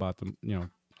talking about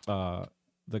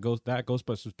the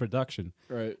Ghostbusters production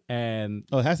Right. and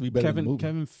Oh, it has to be better than the movie.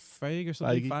 Kevin Feige or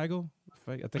something. Feige.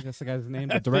 Feige, I think that's the guy's name.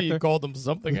 The You director. called them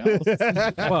something else.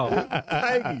 Well,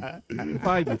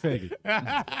 Feige.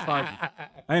 Feige.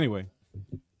 Anyway,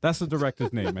 that's the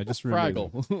director's name. I just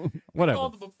remembered. Fraggle. Whatever.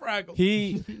 Called them a Fraggle.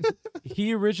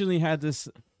 He originally had this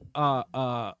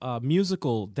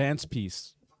musical dance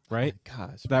piece, right?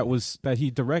 Gosh. That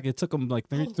he directed. It took him like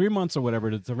 3 months or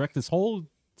whatever to direct this whole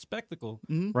spectacle,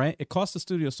 right? It cost the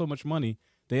studio so much money.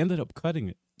 They ended up cutting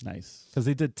it Nice. because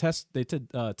they did test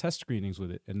screenings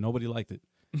with it and nobody liked it.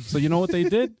 So you know what they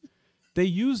did? They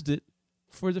used it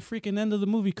for the freaking end of the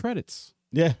movie credits.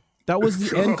 Yeah. That was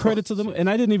the end credits of the movie, and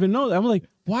I didn't even know that. I'm like,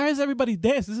 why is everybody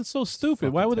dancing? This is so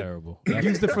stupid. Why would terrible. they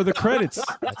used it for the credits?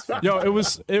 Yo, it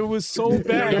was so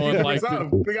bad. No one They liked it.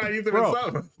 gotta use it Bro. for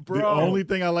something. The only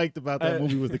thing I liked about that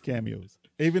movie was the cameos.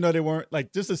 Even though they weren't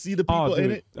like just to see the people in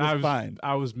dude, it was fine.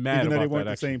 I was mad Even though about they weren't that.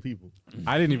 the Actually. same people.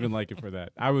 I didn't even like it for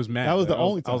that. I was mad. That was the I was-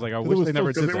 only I was time. like, I 'Cause it wish was they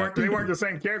never so- did Because that. they weren't the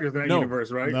same characters in that No.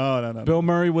 universe, right? No. Bill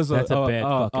Murray was That's a bad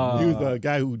fucking He was the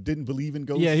guy who didn't believe in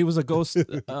ghosts. yeah, he was a ghost.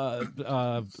 What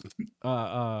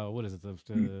is it?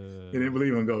 He didn't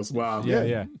believe in ghosts. Wow.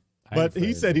 Yeah. But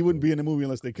he said he wouldn't be in the movie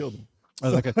unless they killed him. I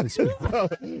was like,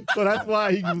 So that's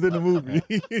why he was in the movie.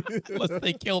 Unless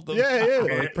they killed them. yeah.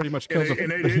 they pretty much And killed they,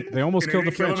 and the. they, did, They almost and killed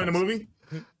the they kill him in the franchise.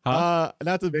 movie.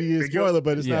 Not to be a they killed- spoiler,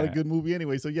 but it's not a Yeah. good movie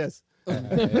anyway. So yes,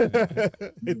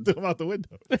 it threw him out the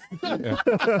window,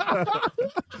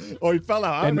 or he fell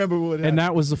out. I And- remember what And happened.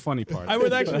 that was the funny part. I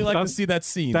would actually like to see that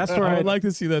scene. That's I right. would like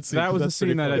to see that scene. That was the That's scene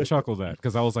pretty that I funny. chuckled at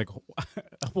because I was like,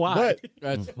 why? But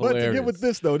That's but to hilarious. get with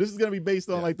this though, this is gonna be based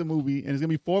on like the movie, and it's gonna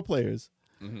be 4 players.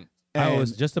 I And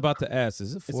was just about to ask,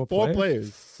 is it it's 4 4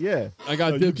 players. Yeah, I got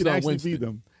so you dibs can on actually Winston. beat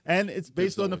them, and it's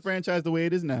based on on the Winston. franchise the way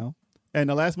it is now. And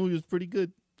the last movie was pretty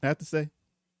good, I have to say.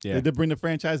 Yeah. They did bring the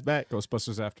franchise back.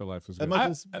 Ghostbusters Afterlife was As good. much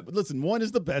as, listen, 1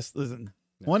 is the best. Listen,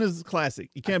 1 is classic.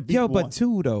 You can't beat Yo, 1. but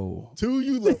 2 though. 2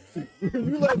 you love.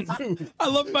 You love 2. I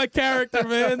love my character,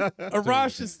 man.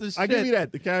 Arash is the shit. I give you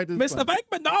that. The character, Mr.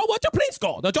 Venkman, no, won't you please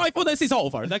go? The joyfulness is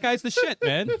over. That guy's the shit,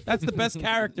 man. That's the best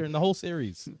character in the whole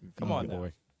series. Come on,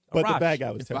 boy. but the Arash. bad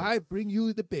guy was If terrible. I bring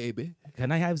you the baby, Can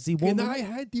I have the can woman? I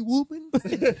have the woman?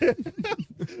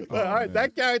 All right,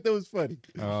 that character was funny.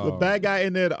 The Oh. bad guy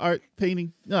in there, the art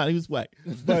painting, no, he was whack.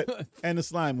 But and the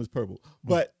slime was purple.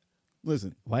 But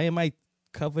listen, Why am I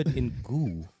covered in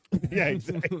goo? yeah,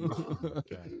 exactly.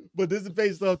 But this is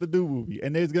based off the new movie,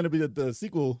 and there's gonna be the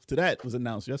sequel to that was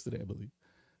announced yesterday, I believe.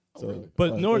 So,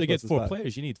 But in order to get Ghostbusters 4 5.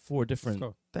 players, you need 4 different.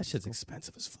 go. That shit's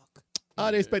expensive as fuck.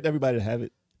 They expect everybody to have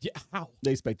it. Yeah, how?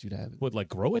 They expect you to have it. Would like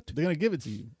grow it? They're gonna give it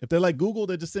to you. If they're like Google,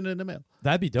 they're just sending it in the mail.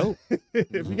 That'd be dope.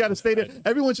 If you got a Stadia,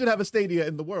 everyone should have a Stadia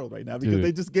in the world right now because Dude.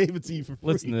 they just gave it to you for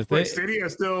free. Listen, if Wait, they, Stadia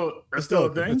is still a still-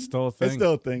 thing? It's still a thing. It's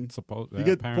still a thing. Supposed. You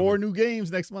get apparently. 4 new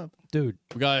games next month. dude,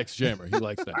 we got X Jammer. He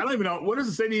likes I that. don't even know. What does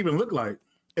the Stadia even look like?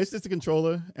 It's just a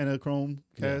controller and a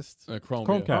Chromecast. Chrome,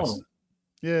 Chromecast. Oh,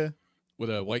 Yeah. with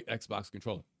a white Xbox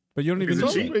controller. But you don't even Is it need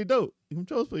Control's cheap? pretty dope. The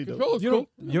control's pretty dope. Control's You cool.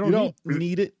 don't. You don't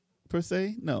need it per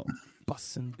se. No,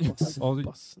 Bussin', all the,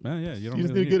 bussin'. man, yeah, you don't you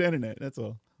just really need need good internet. That's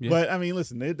all. Yeah. But I mean,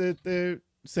 listen, they're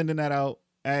sending that out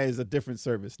as a different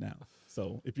service now.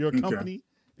 So if you're a Okay. company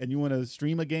and you want to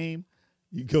stream a game,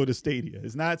 you go to Stadia.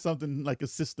 It's not something like a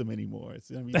system anymore.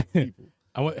 It's people.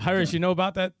 Harish, you know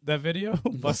about that video?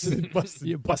 Bussin', bussin',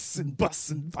 you bussin',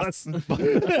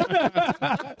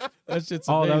 that shit's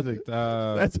Oh, amazing.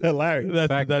 That's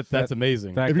hilarious. That's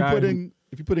amazing. that if you guy put who- in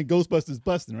Ghostbusters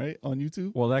busting right on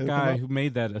YouTube. Well, that it'll come guy up. who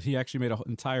made that, he actually made an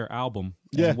entire album.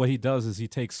 Yeah. And what he does is he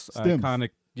takes Stems. iconic.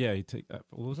 Yeah, he take what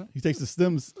was that? He takes the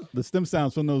stem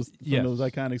sounds from those Yeah.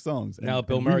 iconic songs. Now and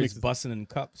Bill Murray's remixes. bussin' in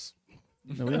cups.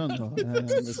 No, we don't know.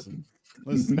 Listen.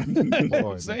 Boy,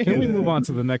 can we move on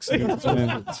to the next news,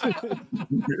 man?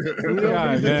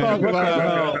 Yeah, man. talk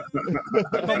about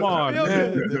Come on,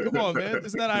 man. Come on, man.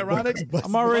 Isn't that ironic?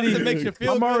 I'm already It makes you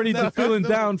feel I'm already good. feeling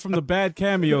down from the bad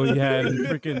cameo he had in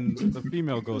freaking the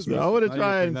female ghost. I want to Now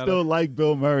try you and bring that still up. like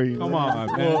Bill Murray. Come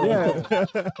on, man.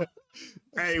 Yeah.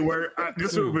 Hey,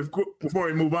 just before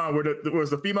we move on, was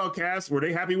the female cast, were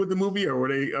they happy with the movie or were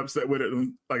they upset with it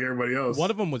like everybody else? One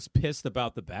of them was pissed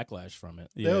about the backlash from it.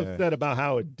 They were upset about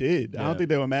how it did. I Yeah. don't think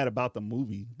they were mad about the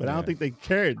movie, but I Yeah. don't think they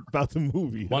cared about the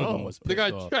movie. One at of them all. was They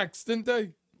pissed got off. checks, didn't they?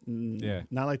 Yeah.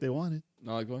 Not like they wanted.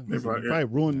 No, like what? They probably- Probably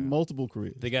ruined multiple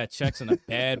careers. They got checks and a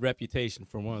bad reputation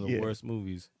for one of the Yeah. worst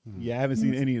movies. Yeah, I haven't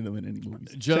seen any of them in any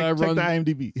movies. Jedi Check Run- the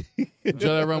IMDb.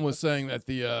 Jedi Run was saying that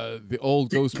the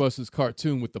old Ghostbusters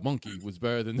cartoon with the monkey was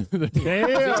better than the Damn.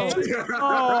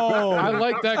 Oh, I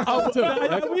like that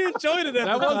cartoon. We enjoyed it.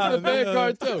 That wasn't a bad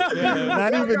cartoon.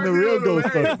 Not even the real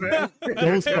Ghostbusters.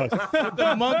 Ghostbusters.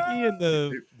 The monkey and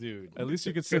the dude. At least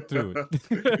you could sit through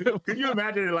it. Can you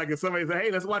imagine it like if somebody said,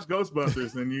 "Hey, let's watch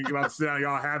Ghostbusters," and you about to sit down,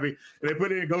 y'all happy, and they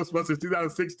put it in Ghostbusters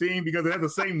 2016 because it has the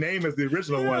same name as the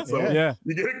original one, so Yeah.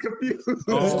 you get it confused.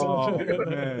 Oh,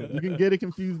 man. You can get it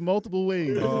confused multiple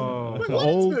ways. Oh. The What is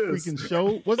old this? freaking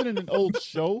show. Wasn't it an old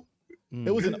show?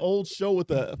 It was an old show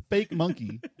with a fake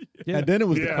monkey. Yeah. And then it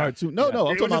was the Yeah. cartoon. No, I'm It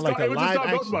talking was about like a it was just live called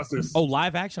action. Ghostbusters. Oh,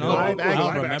 live action? Live I action. don't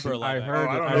Live remember action. live I action. heard Oh, I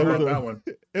it. don't I know heard about it. that one.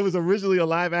 It was originally a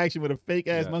live action with a fake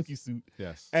ass Yes. monkey suit.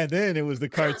 Yes. And then it was the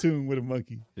cartoon with a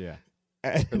monkey. Yeah.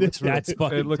 And That's It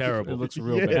fucking looks terrible. It looks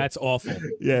real Yeah. bad. That's awful.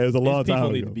 yeah, it was a long These time people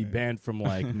ago. need to be man. banned from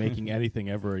like making anything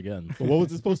ever again. But what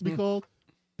was it supposed to be called?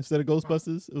 Instead of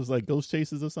Ghostbusters, it was like Ghost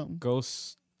Chasers or something.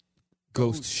 Ghost.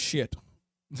 Ghost shit.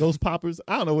 Ghost Poppers.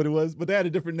 I don't know what it was, but they had a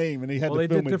different name and they had Well, to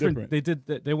they film did it different.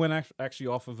 different. They went actually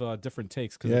off of different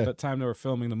takes because Yeah. at the time they were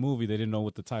filming the movie, they didn't know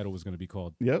what the title was going to be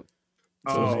called. Yep.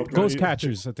 Oh, okay. Ghost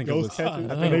Catchers, I think it was. Ghost Catchers.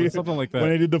 I think it was something like When that.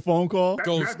 they did the phone call,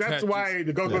 Ghost That's catches. why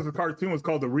the Ghostbusters cartoon was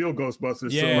called the real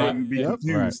Ghostbusters, so Yeah. it wouldn't be Yep.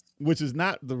 confused. which is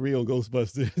not the real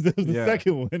Ghostbusters. That was the Yeah.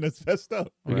 second one that's messed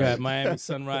up. We got Miami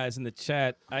Sunrise in the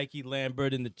chat, Ike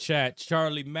Lambert in the chat,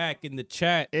 Charlie Mack in the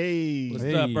chat. Hey. What's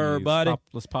up, everybody?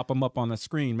 Let's pop them up on the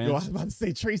screen, man. Yo, I was about to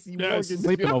say Tracy Morgan.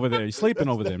 Sleeping over there. You're sleeping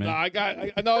over there, man. I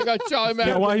know I got Charlie Mack.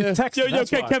 Yeah, while he's texting. Yo,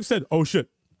 that's why. Kev said, "Oh shit."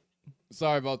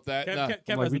 Sorry about that. Kev, Nah. Kev, Kev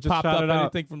Like, we hasn't just popped up shouted out.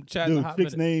 anything from chat in a Dude, hot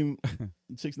chick's minute.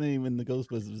 name in the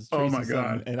Ghostbusters was Tracy Oh my something,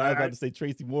 God. and I was about to say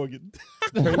Tracy Morgan.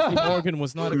 Tracy Morgan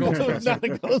was not a That was Ghostbuster. not a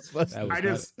Ghostbuster. That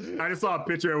was I just saw a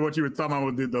picture of what you were talking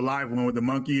about with the live one with the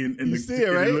monkey and You the see it,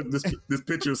 right? This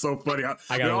picture is so funny. How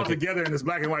I gotta they're all look at- together in this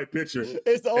black and white picture.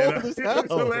 It's old And, as it's hell.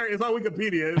 hilarious. It's on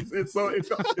Wikipedia.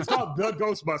 It's called The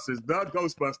Ghostbusters. The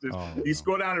Ghostbusters. Oh, You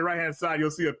scroll down the right hand side,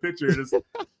 you'll see a picture. It's,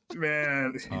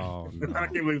 man, Oh, I no.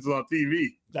 can't believe it's on TV.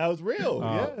 That was real.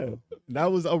 Oh. Yeah,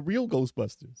 that was a real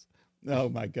Ghostbusters. Oh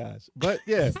my gosh! But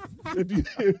yeah,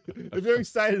 if you're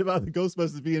excited about the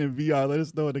Ghostbusters being in VR, let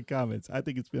us know in the comments. I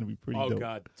think it's gonna be pretty Oh dope.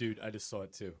 god, dude, I just saw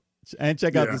it too. And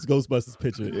check out Yeah. this Ghostbusters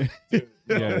picture.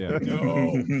 Yeah.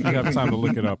 You have time to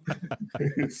look it up.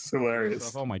 It's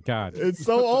hilarious. Oh my god. It's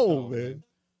so old, man.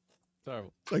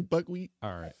 Terrible. It's like buckwheat.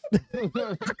 All right.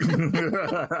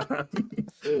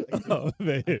 Oh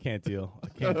man. Can't deal. I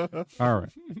can't All right.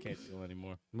 deal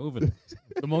anymore. Moving.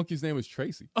 The monkey's name was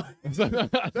Tracy.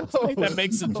 That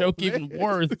makes the joke even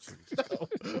worse.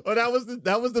 Oh, that was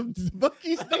the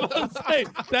monkey's name. Hey,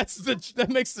 that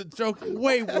makes the joke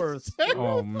way worse.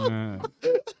 Oh man.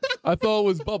 I thought it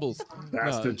was Bubbles.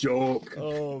 That's Nah. the joke.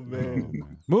 Oh Oh, man.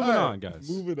 man. Moving All on, right, guys.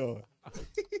 Moving on.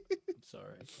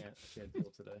 Sorry, I can't deal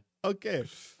today. Okay.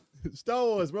 Star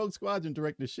Wars Rogue Squadron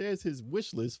director shares his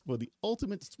wish list for the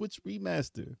Ultimate Switch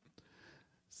remaster.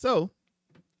 So,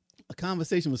 a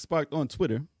conversation was sparked on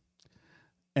Twitter,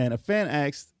 and a fan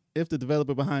asked if the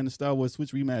developer behind the Star Wars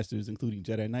Switch remasters, including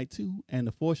Jedi Knight 2 and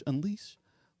The Force Unleashed,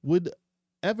 would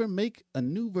ever make a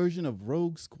new version of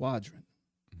Rogue Squadron.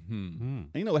 Hmm. Hmm.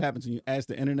 And you know what happens when you ask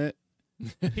the internet?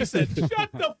 He said, "Shut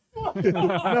the fuck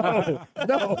up."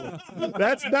 No,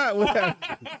 that's not what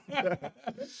happened.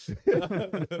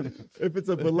 If it's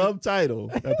a beloved title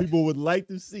that people would like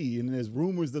to see, and there's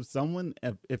rumors of someone,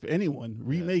 if anyone,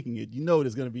 remaking it, you know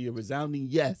there's going to be a resounding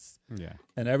yes. Yeah.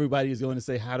 And everybody is going to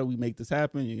say, how do we make this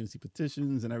happen? You're going to see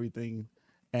petitions and everything.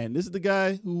 And this is the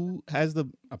guy who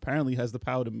apparently has the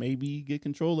power to maybe get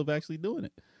control of actually doing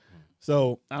it.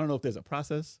 So I don't know if there's a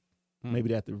process. Maybe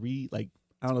they have to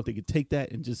I don't know if they could take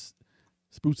that and just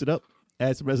spruce it up,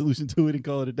 add some resolution to it and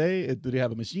call it a day. Do they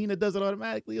have a machine that does it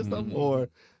automatically or something? Or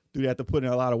do they have to put in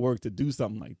a lot of work to do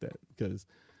something like that? Because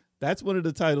that's one of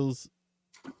the titles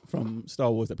from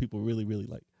Star Wars that people really, really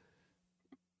like.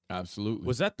 Absolutely.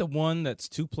 Was that the one that's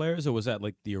 2 players, or was that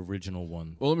like the original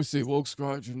one? Well, let me see. Rogue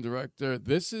Squadron director.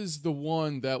 This is the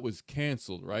one that was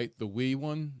canceled, right? The Wii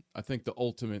one. I think the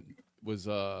Ultimate was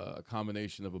a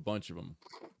combination of a bunch of them,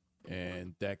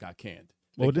 and that got canned.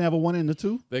 Well, didn't they have a 1 and a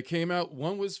 2? They came out.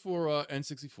 One was for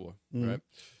N64, right?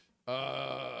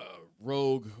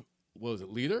 Rogue, what was it?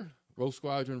 Leader? Rogue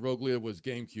Squadron, Rogue Leader was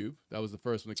GameCube. That was the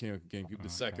first one that came out with GameCube. The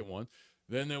second one.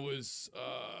 Then there was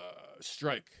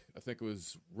Strike. I think it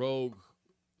was Rogue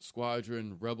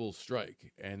Squadron Rebel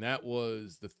Strike, and that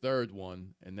was the third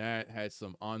one. And that had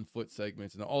some on-foot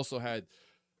segments, and it also had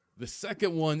the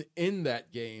second one in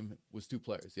that game was 2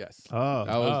 players. Yes,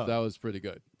 that was pretty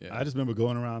good. Yeah, I just remember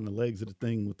going around the legs of the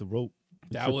thing with the rope.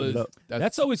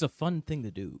 That's always a fun thing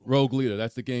to do. Rogue Leader.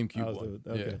 That's the GameCube That was one.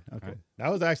 okay.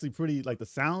 That was actually pretty, like the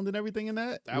sound and everything in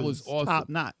that. That was awesome. Top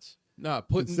notch. Nah,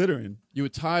 Considering you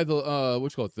would tie the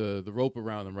the rope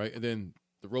around them, right, and then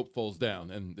the rope falls down,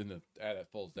 and then the that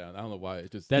falls down. I don't know why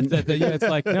it just. It's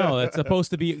like no, it's supposed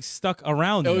to be stuck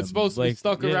around. It was supposed to be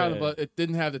stuck around, but it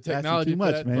didn't have the technology too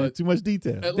much, for that. man. But Too much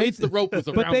detail. at least the rope was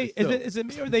around. But it still. is it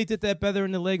me or they did that better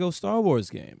in the Lego Star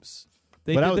Wars games?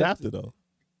 But that was after though.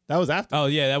 That was after. Oh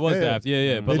yeah, that was after.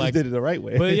 Yeah. They But just like, did it the right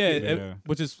way. but yeah,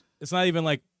 which is it's not even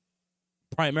like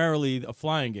primarily a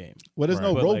flying game. Well, there's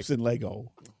no But, ropes in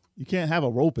Lego. You can't have a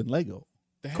rope in Lego.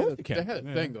 They course had, you can. they had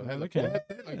a thing though. They had like, they they can.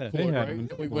 had like Yeah, cord, they had right? them And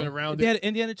we before. went around They it. had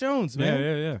Indiana Jones, Yeah, man.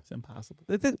 yeah. It's impossible.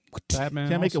 Batman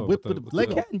Can't make a also whip with with the-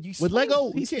 Lego. With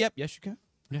Lego, you can't. Yep, yes you can.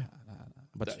 Yeah.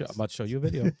 I'm about to show you a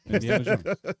video. Indiana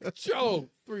Jones. Cello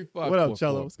 3 5. What up,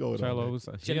 Cello? What's going on? man?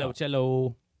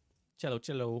 Cellos.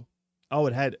 Cello. Oh,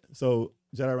 it had. So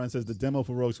Jedi Run says the demo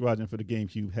for Rogue Squadron for the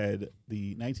GameCube had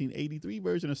the 1983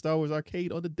 version of Star Wars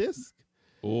Arcade on the disc.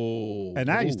 Oh, And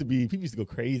that used to be, people used to go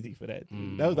crazy for that.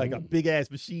 Dude. That was like a big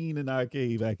ass machine in the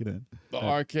arcade back then. the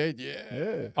arcade, yeah.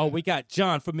 Yeah. Oh, we got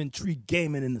John from Intrigue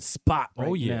Gaming in the spot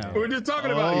right yeah. now. We were just talking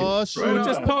about you. Oh, shit. We were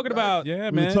just talking about Yeah, We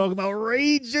were man. talking about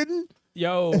raging.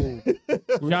 John.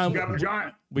 You got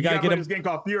John. We you gotta get play him- this game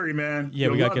called Fury, man. Yeah,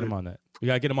 You'll we gotta love get it. him on that. We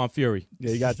gotta get him on Fury.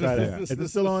 Yeah, you got to try that. Is it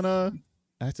still on,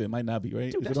 actually, it might not be,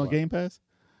 right? Dude, Is that's it on fine. Game Pass?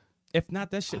 If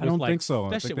not, that shit I was don't like, think so. I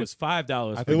That think shit they- was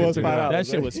 $5. I It think was they took $5. That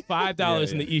shit was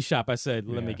 $5 in Yeah, the eShop. I said,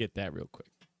 let me Yeah. get that real quick.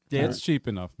 Yeah, it's cheap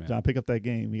enough, man. John, pick up that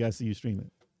game. We got to see you stream it.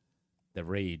 The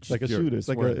Rage. It's like a Fury. shooter.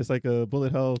 It's like a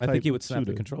bullet hell I type think he would snap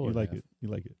the shooter. controller You like in it. You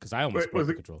like it. Because I almost Wait, broke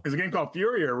the controller. is the game called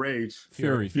Fury or Rage?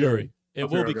 Fury. It Oh,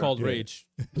 will be Fury, called yeah. Rage.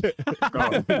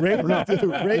 Oh.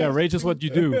 Yeah, rage is what you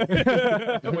do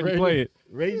when you play it.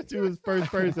 Rage 2 is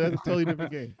first person. That's a totally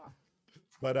different game.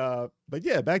 But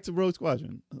yeah, back to Rogue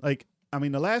Squadron. Like, I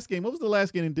mean, the last game. What was the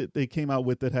last game they came out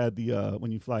with that had the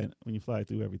when you fly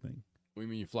through everything? What do you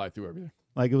mean you fly through everything?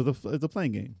 Like it was a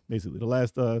playing game basically. The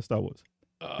last Star Wars,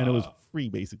 and it was free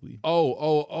basically.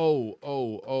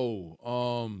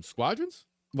 Squadrons?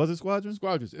 Was it Squadron?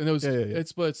 Squadrons. And it was Yeah.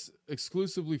 but it's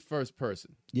exclusively first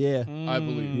person. Yeah. I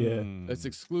believe. Yeah. It's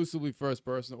exclusively first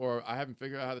person, or I haven't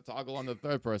figured out how to toggle on the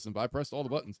third person, but I pressed all the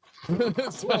buttons. But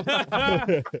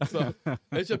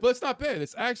it's not bad.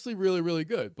 It's actually really, really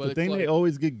good. But The it's thing like, they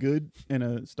always get good in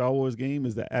a Star Wars game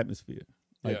is the atmosphere,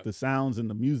 like Yeah. the sounds and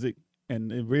the music, and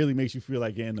it really makes you feel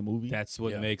like you're in the movie. That's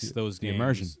what Yeah. makes those The games.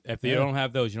 immersion. If you don't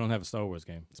have those, you don't have a Star Wars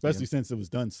game. Especially since it was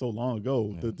done so long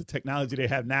ago. The technology they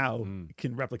have now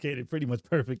can replicate it pretty much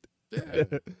perfect. Yeah.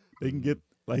 They can get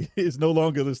like it's no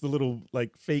longer just the little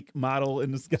like fake model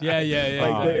in the sky. Yeah.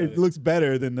 Like, it looks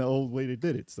better than the old way they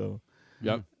did it. So,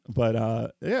 Yep. but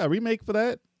yeah, a remake for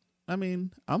that. I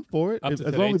mean, I'm for it. Up to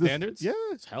as long today's as it's- standards? Yeah,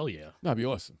 Hell yeah. That'd be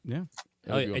awesome. Yeah.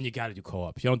 That'd be And you got to do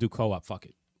co-op. If you don't do co-op, fuck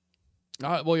it.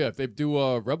 Well, yeah, if they do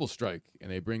a Rebel Strike and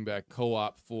they bring back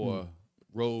co-op for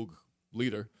Rogue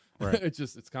Leader, Right.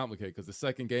 It's complicated because the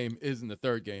second game isn't the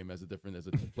third game as a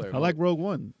player. I like Rogue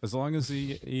One. As long as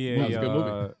EA, That was a good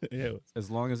movie. Yeah,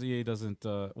 as long as EA doesn't,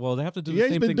 well, they have to do the EA's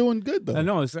same been thing. doing good though. I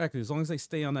know exactly. As long as they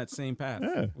stay on that same path.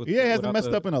 Yeah, With- EA hasn't without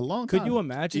messed the- up in a long time. Could you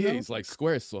imagine? EA's like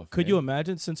Squaresoft. Could man. you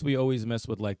imagine, since we always mess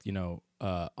with like,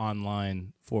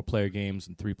 online 4-player games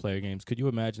and 3-player games, could you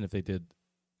imagine if they did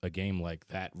a game like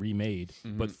that remade,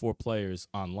 but 4 players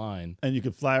online? And you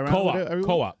could fly around with it everywhere?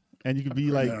 Co-op. and you could be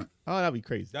like, Yeah. oh, that'd be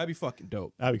crazy. That'd be fucking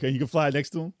dope. That'd be crazy. You could fly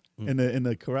next to him in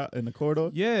the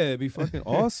corridor, Yeah, it'd be fucking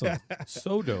awesome.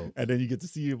 So dope. and then you get to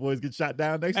see your boys get shot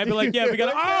down next to I'd you. be like, yeah, we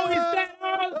got. Oh, he's dead.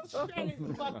 Oh, shit,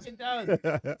 he's fucking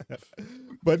done.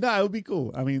 But no, it would be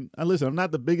cool. I mean, listen, I'm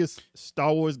not the biggest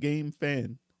Star Wars game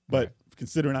fan, but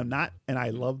considering I'm not, and I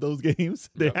love those games,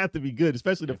 they have to be good,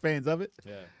 especially the fans of it.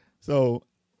 Yeah. So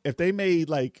if they made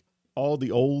like all the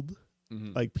old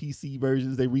like PC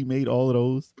versions, they remade all of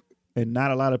those, and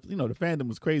not a lot of the fandom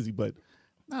was crazy, but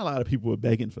not a lot of people were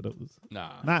begging for those.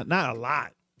 Nah. Not a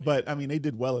lot, but I mean they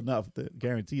did well enough to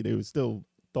guarantee they were still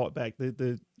thought back.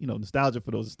 The nostalgia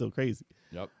for those is still crazy.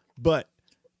 Yep. But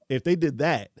if they did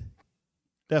that,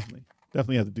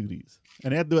 definitely have to do these,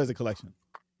 and they have to do it as a collection.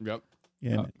 Yep.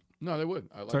 Yeah, man. No, they would.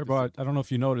 I like Turbo, this. I don't know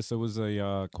if you noticed, there was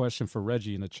a question for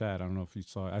Reggie in the chat. I don't know if you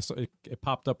saw it. I saw it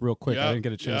popped up real quick. I didn't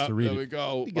get a chance to read There we it.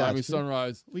 go. We got Miami you.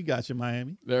 Sunrise. We got you,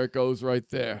 Miami. There it goes right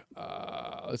there.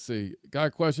 Let's see. Got a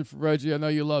question for Reggie. I know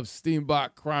you love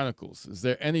Steambot Chronicles. Is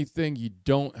there anything you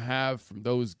don't have from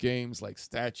those games, like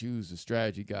statues or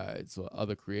strategy guides or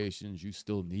other creations you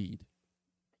still need?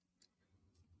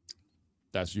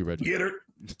 That's you, Reggie. Get it?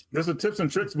 There's a tips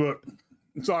and tricks book.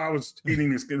 So I was eating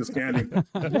this candy.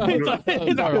 It was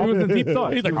a deep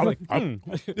thought. He's like,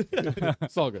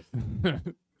 It's all good.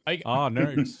 oh,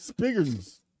 nerds.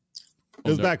 Spiggers. It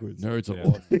was backwards. Nerds are Yeah.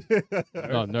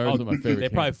 awesome. No, nerds are my favorite. They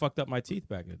probably game. fucked up my teeth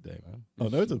back in the day, man. Oh,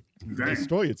 no, it's a Dang.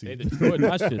 destroy your They teeth. destroyed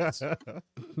my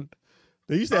shit.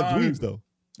 They used to have dweebs though.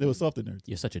 They were softer nerds.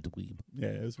 You're such a dweeb. Yeah,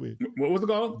 it was weird. What was it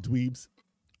called? Dweebs.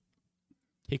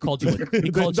 He called you a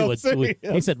Don't say dweeb.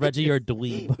 it. He said, Reggie, you're a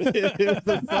dweeb.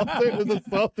 it was a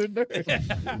softer nerd.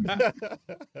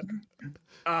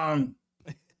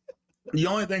 The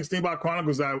only thing Steambot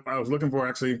Chronicles I was looking for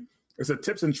actually is a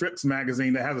tips and tricks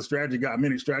magazine that has a strategy guide,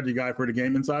 mini strategy guide for the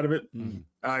game inside of it.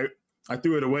 I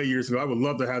threw it away years ago. I would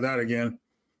love to have that again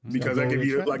because I give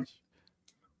you like.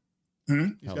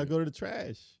 You just gotta go to the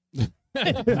trash. I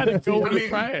mean,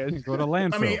 Go to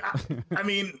landfill. I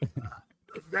mean,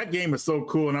 that game is so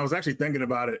cool, and I was actually thinking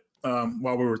about it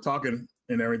while we were talking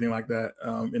and everything like that,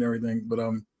 and everything. But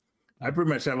I pretty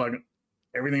much have like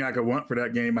everything I could want for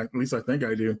that game. At least I think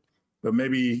I do. But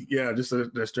maybe, yeah, just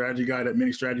the strategy guide, that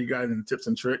mini strategy guide, and tips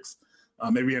and tricks.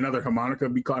 Maybe another harmonica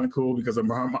would be kind of cool because the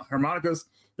harmonicas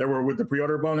that were with the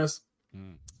pre-order bonus,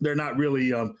 they're not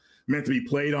really meant to be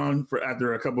played on for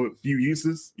after a few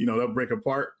uses. They'll break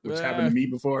apart, which happened to me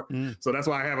before. So that's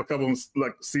why I have a couple of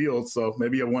like sealed. So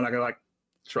maybe one I could like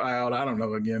try out. I don't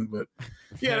know again, but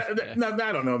yeah,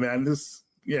 I don't know, man.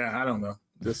 I don't know.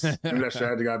 Maybe that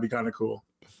strategy guide would be kind of cool.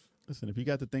 Listen, if you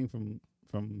got the thing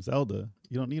from Zelda,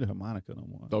 you don't need a harmonica no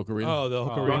more. Ocarina. Oh, the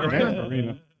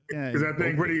Ocarina. Yeah, Is that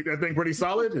thing pretty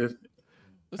solid?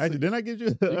 Actually, didn't I give you?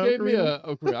 You gave me a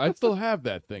Ocarina. I still have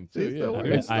that thing too. It still Yeah, works.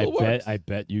 it still works. I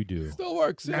bet you do. It still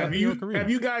works. Yeah. Have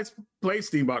you guys played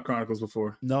Steambot Chronicles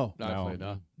before? No, Not No. played,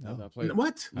 no. No. Not played.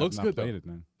 What? Looks I've not good though. played it,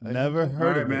 man. never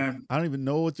heard All of right, it. man. I don't even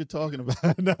know what you're talking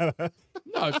about.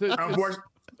 No,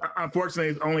 Unfortunately,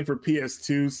 it's only for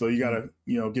PS2, so you gotta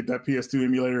get that PS2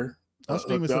 emulator. I'll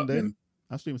stream it hooked up someday. and-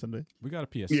 I'll stream it someday. We got a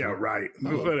PS. Yeah, right.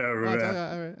 Whatever, Oh, man. all right, I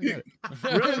got it.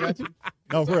 Really?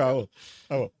 No, for real,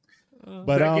 I will.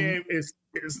 But That game is.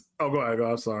 Oh, go ahead.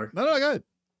 I'm sorry. no, I got it.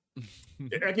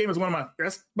 That game is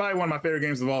that's probably one of my favorite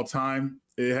games of all time.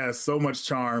 It has so much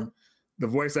charm. The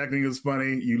voice acting is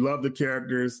funny. You love the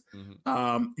characters.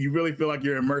 You really feel like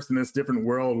you're immersed in this different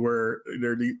world where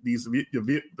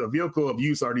the vehicle of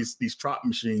use are these trot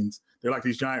machines. They're like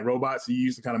these giant robots you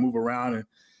use to kind of move around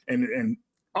and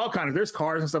all kinds of. There's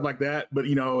cars and stuff like that, but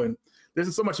and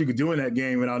there's so much you could do in that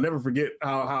game. And I'll never forget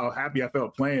how happy I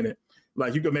felt playing it.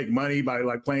 Like you could make money by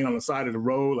like playing on the side of the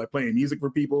road, like playing music for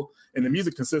people. And the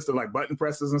music consists of like button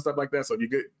presses and stuff like that. So if you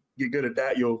get good at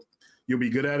that, you'll be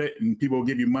good at it. And people will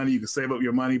give you money. You can save up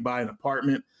your money, buy an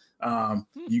apartment.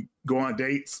 You go on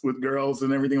dates with girls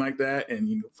and everything like that, and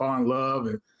you fall in love.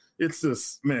 And it's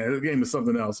just, man, the game is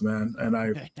something else, man. And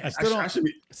I should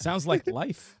be. Sounds like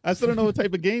life. I still don't know what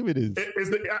type of game it is.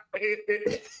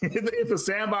 It's a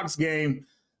sandbox game.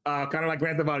 Kind of like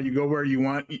Grand Theft Auto, you go where you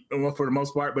want for the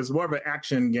most part, but it's more of an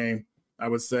action game, I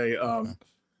would say.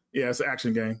 Yeah, it's an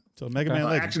action game. So Mega Man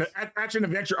Legends. Action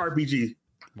adventure RPG.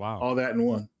 Wow. all that in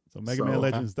one. So Mega Man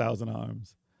Legends Thousand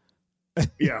Arms.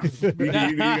 Yeah, you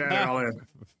got it all in. All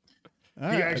You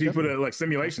right, can actually put definitely. a like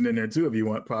simulation in there too if you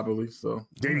want, probably. So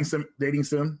dating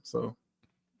sim. So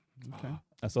Okay.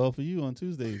 That's all for you on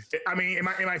Tuesdays. I mean, am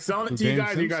I selling it to Game you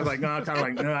guys? Or you guys Sims? like, nah, kind of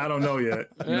like, nah, I don't know yet.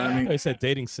 You know what I mean? I said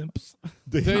dating simps.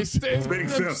 They stay. Dating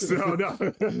sims. No.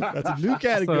 That's a new So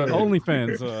category.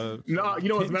 OnlyFans. No, you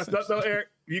know what's messed up though, Eric?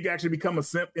 You can actually become a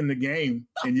simp in the game,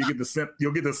 and you get the simp.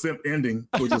 You'll get the simp ending,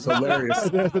 which is hilarious.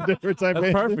 That's a different type That's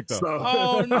of perfect though. So,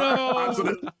 Oh no! so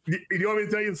you want me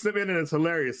to tell you the simp ending is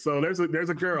hilarious? So there's a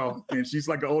girl, and she's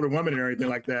like an older woman and everything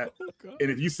like that. And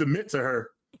if you submit to her,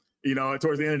 you know,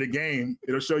 towards the end of the game,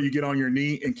 it'll show you get on your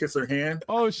knee and kiss her hand,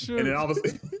 Oh shoot. and then all of a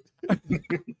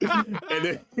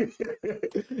and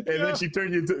then she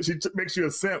turns you to, makes you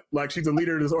a simp, like she's the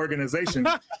leader of this organization.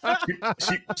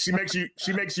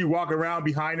 she makes you walk around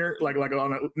behind her like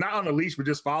on not on a leash but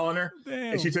just following her.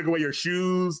 Damn. And she took away your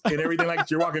shoes and everything like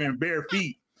you're walking in bare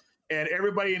feet, and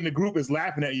everybody in the group is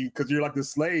laughing at you because you're like the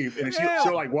slave. And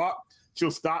she'll like walk,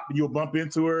 she'll stop and you'll bump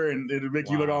into her and it'll make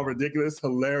you look all ridiculous.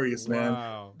 Hilarious, man.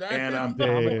 Wow. And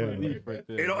Yeah.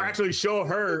 it'll actually show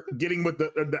her getting with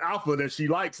the alpha that she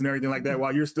likes and everything like that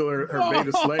while you're still her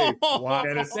beta slave. Wow.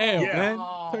 And it's, Damn, yeah,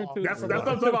 man. that's what I'm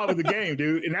talking about with the game,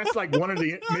 dude. And that's like one of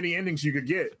the many endings you could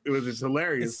get. It was just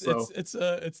hilarious.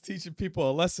 It's teaching people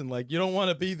a lesson. Like you don't want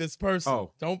to be this person.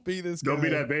 Oh. Don't be this. Don't guy. be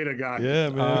that beta guy. Yeah,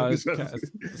 man.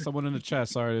 Someone in the chat,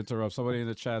 sorry to interrupt. Somebody in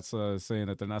the chat's saying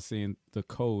that they're not seeing the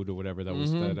code or whatever that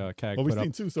was that CAG Well, we've put up.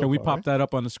 seen two so Can we far, pop right? that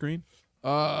up on the screen?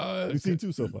 We've seen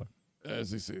two so far.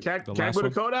 As you see. Cat The put last a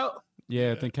one? code out?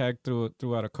 Yeah, I think CAG threw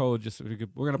out a code.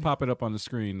 We're gonna pop it up on the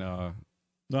screen. No,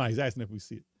 he's asking if we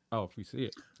see it. If we see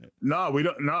it. No, we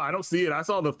don't. No, I don't see it. I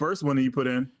saw the first one that you put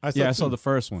in. I two. saw the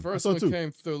first one. First I saw one two.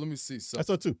 came through. Let me see I something.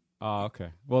 saw two. Oh, okay.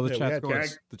 Well, Yeah, we had CAG.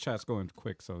 the chat's going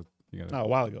quick, so you gotta. No, a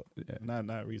while ago. Yeah.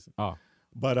 Not recent. Oh.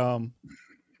 But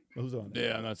who's on there?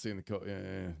 Yeah, I'm not seeing the code.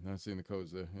 Yeah, not seeing the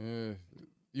codes there. Yeah.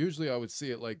 Usually I would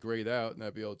see it like grayed out and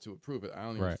I'd be able to approve it. I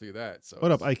don't even Right. see that. So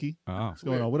What up, Ike? Oh, What's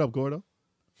going on? What up, Gordo?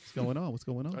 What's going on? What's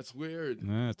going on? That's weird.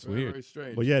 that's Very, weird. very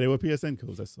strange. Well, yeah, they were PSN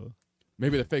codes. I saw.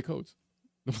 Maybe they're fake codes.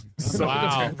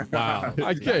 Wow, wow.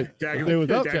 I can't. They was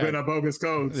up putting up bogus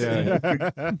codes. Yeah,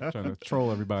 trying to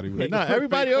troll everybody. With No,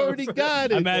 everybody already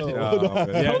got it. Imagine- though.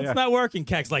 Yeah, It's not working.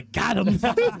 CAG's like, got him.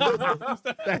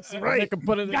 That's right.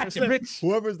 put it Gotcha, bitch.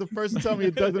 Whoever's the first to tell me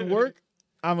it doesn't work,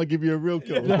 I'm gonna give you a real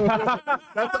code.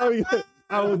 That's how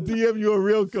I will DM you a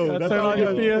real code. That's turn how,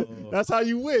 on your that's how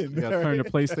you win. You gotta turn the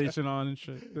PlayStation on and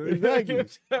shit. Exactly.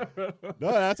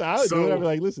 No, that's how I would do it. So- I'd be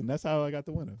like, listen, that's how I got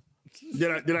the winner.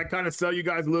 Did I kind of sell you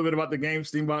guys a little bit about the game,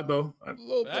 Steambot, though? A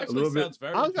little bit. Actually, little bit. sounds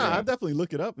very. I'll good. definitely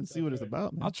look it up and see what it's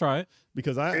about, man. I'll try it.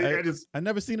 Because I just I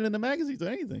never seen it in the magazines or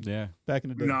anything Yeah. back in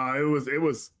the day. no, it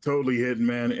was totally hidden,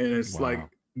 man. And it's Wow. like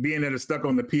being that it's stuck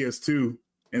on the PS2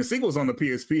 and the sequel's on the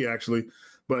PSP actually,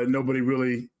 but nobody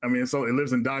really. I mean, so it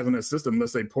lives and dies on that system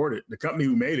unless they port it. The company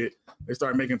who made it, they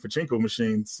started making pachinko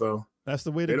machines, so That's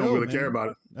the way to they go. don't really man. care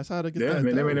about it. That's how to get Yeah, that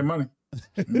man, they done. made their money.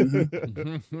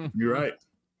 Mhm. You're right.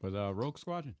 But Rogue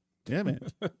Squadron. Yeah, man.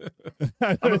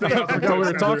 I forgot we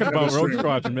were talking about Rogue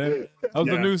Squadron, man. That was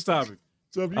the Yeah. news topic.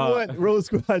 So if you want Rogue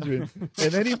Squadron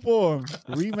in any form,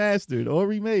 remastered or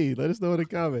remade, let us know in the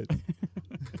comments.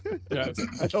 Yeah.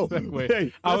 Oh, Wait.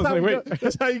 hey, I was that's how like, you wait. go-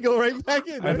 That's how you go right back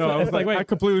in. I know. I was like, I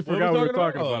completely forgot what we were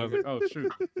talking talking about. I was like, oh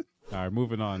shoot. All right,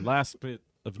 moving on. Last bit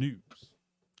of news.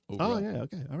 Oh yeah,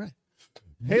 okay, all right.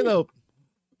 Halo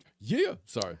Yeah.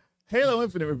 Sorry. Halo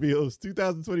Infinite reveals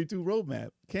 2022 roadmap.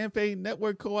 Campaign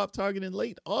network co-op targeting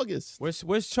late August.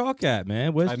 Where's Chalk at,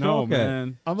 man? Where's I know, Chalk at?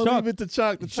 man. I'm gonna Chuck, leave it to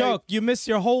Chuck. To Chuck, you missed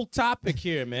your whole topic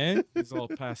here, man. He's all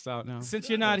passed out now. Since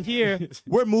you're not here,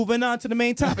 we're moving on to the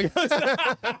main topic.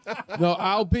 No,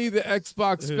 I'll be the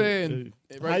Xbox fan.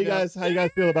 How you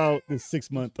guys feel about this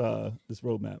 6 month this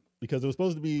roadmap? Because it was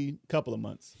supposed to be a couple of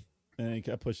months, and they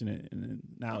kept pushing it, and then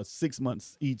now it's 6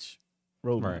 months each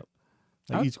roadmap. Right.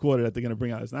 Like each quarter that they're gonna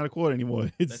bring out. It's not a quarter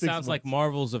anymore. It's That 6 sounds like months.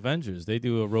 Marvel's Avengers. They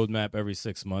do a roadmap every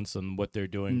 6 months on what they're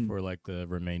doing for like the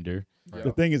remainder.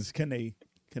 The thing is, can they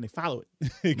follow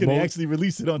it? Can they Most- actually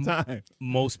release it on time?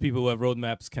 Most people who have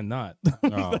roadmaps cannot.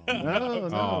 Oh, No.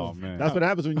 Oh, man. That's what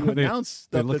happens when you They- announce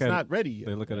they stuff look that's at not ready yet.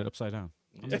 they look at it upside down.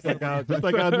 Just like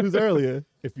our news earlier.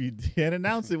 If you can't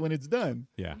announce it when it's done,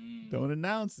 Yeah. don't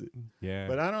announce it. Yeah.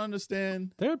 But I don't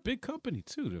understand. They're a big company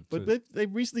too. But they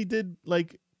recently did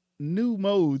like new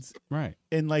modes right.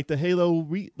 in like the Halo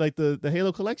the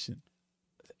Halo collection.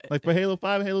 Like for Halo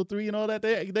 5, Halo 3 and all that,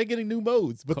 they're getting new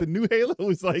modes. But the new Halo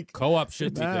is like Co-op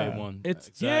should be Nah. day one. It's-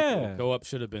 exactly. yeah. Co-op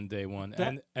should have been day one.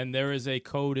 That- And there is a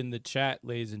code in the chat,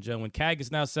 ladies and gentlemen. CAG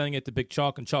is now sending it to Big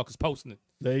Chalk, and Chalk is posting it.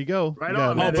 There you go. Right You got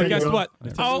on, it. man. Oh, There but you guess go. what?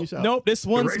 That's Oh, the shop. nope, this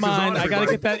one's race is mine. on, I gotta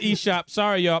everybody. get that eShop.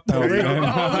 Sorry, y'all. Oh, you're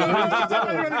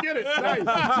gonna get it.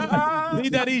 Nice.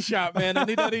 Need that eShop, man. I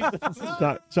need that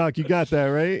eShop. Chalk, you got that,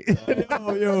 right?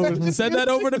 Send that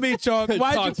over to me, Chalk.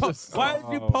 Why did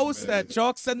you Oh, post that,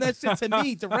 Chalk? Send that shit to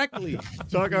me directly.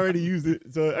 Chalk already used it.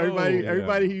 So everybody yeah.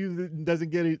 everybody who used it and doesn't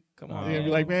get it, Come they're on, gonna be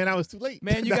like, man, I was too late.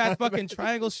 Man, you got fucking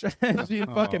Triangle Strategy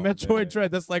and fucking Metroid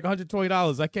Dread. That's like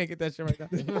 $120. I can't get that shit right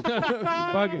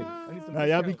now. Fuck it. I need some Nah,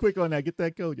 y'all be discount. quick on that. Get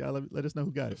that code, y'all. Let us know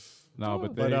who got it. No,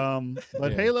 but But yeah.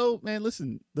 Halo, man,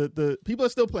 listen, the people are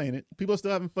still playing it. People are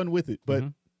still having fun with it. But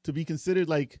to be considered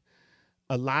like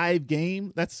a live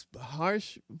game, that's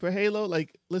harsh for Halo.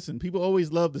 Like, listen, people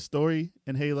always love the story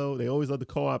in Halo. They always love the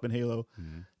co-op in Halo.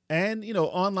 And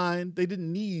online, they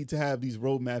didn't need to have these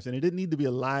roadmaps, and it didn't need to be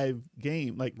a live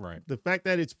game. Like Right. the fact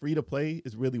that it's free to play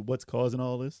is really what's causing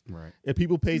all this. Right. If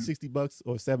people pay $60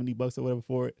 or $70 or whatever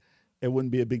for it, it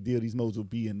wouldn't be a big deal. These modes will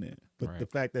be in there. But Right. the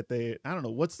fact that I don't know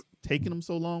what's taking them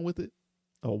so long with it,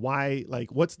 or why,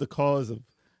 like, what's the cause of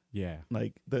Yeah.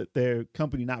 like their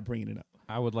company not bringing it up?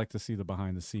 I would like to see the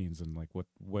behind the scenes and like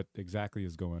what exactly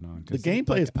is going on. 'Cause, The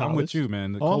gameplay is I'm with polished. you,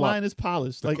 man. The Online co-op, is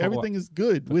polished. the Like co-op. everything is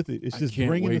good with it. It's I just can't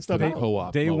bringing the wait for stuff the out.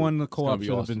 co-op. day mode. one, the It's gonna co-op be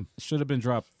should have awesome. been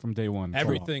dropped from day one. co-op.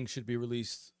 Everything should be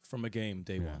released from a game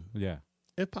day Yeah. one. Yeah.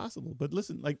 If possible. But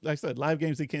listen, like I said, live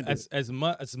games they can't do.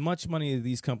 As much money as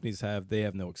these companies have, they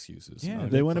have no excuses. Yeah,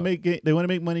 They want to make they want to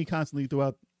make money constantly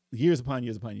throughout years upon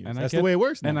years upon years. And I That's get- the way it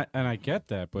works now. And I get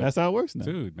that, but That's how it works now.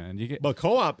 dude, man, you get But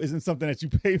co-op isn't something that you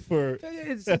pay for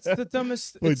It's the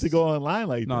dumbest. to go online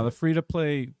like no that. the free to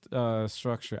play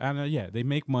structure. And yeah, they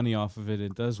make money off of it.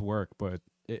 It does work, but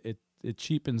it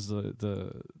cheapens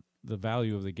the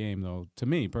value of the game though. To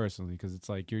me personally, because it's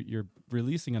like you're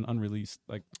releasing an unreleased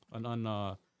like an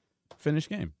unfinished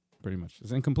game. Pretty much,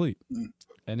 it's incomplete,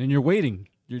 and then you're waiting.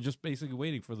 You're just basically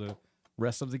waiting for the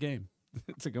rest of the game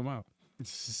to come out.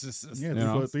 Yeah, You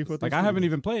know? 3, 4, 3, Like I haven't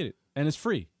even played it, and it's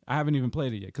free. I haven't even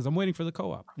played it yet because I'm waiting for the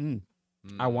co-op.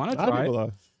 I want to A lot of try people it.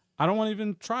 are. I don't want to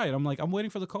even try it. I'm like, I'm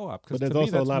waiting for the co-op because But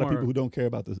there's also a lot of people who don't care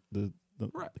about the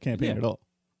Right. campaign Yeah. at all.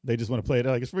 They just want to play it.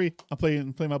 They're like, it's free. I'm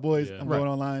playing my boys. Yeah. I'm Right. going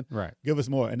online. right, Give us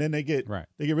more. And then they get right,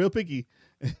 real picky,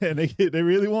 and they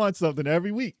really want something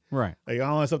every week. right. Like,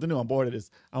 I want something new. I'm bored of this.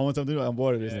 I want something new. I'm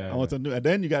bored of this. Yeah, I want something new. And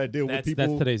then you got to deal with That's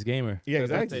people. today's gamer. Yeah,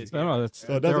 That's exactly. today's No, that's So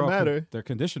it they're doesn't all matter. they're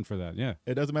conditioned for that. Yeah,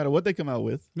 It doesn't matter what they come out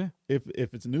with. Yeah. If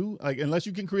it's new, like unless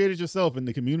you can create it yourself and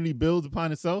the community builds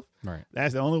upon itself, right.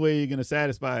 that's the only way you're gonna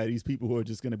satisfy these people who are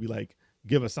just gonna be like,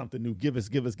 give us something new, give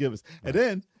us. And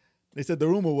then they said the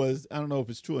rumor was, I don't know if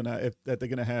it's true or not, that they're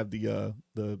gonna have the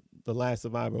last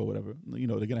survivor or whatever. You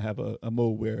know, they're gonna have a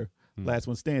mode where last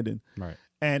one standing. Right.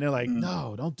 And they're like,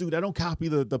 no, don't do that. Don't copy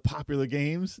the popular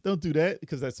games. Don't do that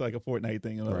because that's like a Fortnite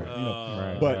thing. Or, Right. you know.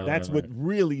 Right. But right, that's right, what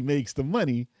really makes the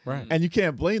money. Right. And you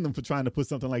can't blame them for trying to put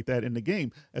something like that in the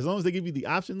game. As long as they give you the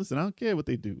option, listen, I don't care what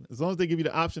they do. As long as they give you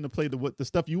the option to play the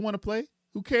stuff you want to play,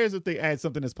 who cares if they add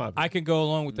something that's popular? I can go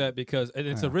along with that because and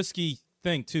it's a Yeah. risky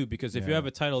thing too. Because if you Yeah. have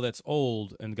a title that's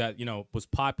old and got was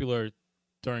popular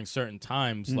during certain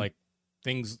times, like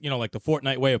things like the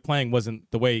Fortnite way of playing wasn't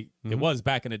the way it was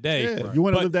back in the day. yeah, you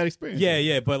want to But- live that experience.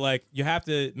 Yeah, but like you have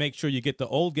to make sure you get the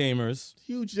old gamers,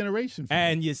 Huge generation.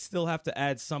 and you still have to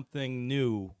add something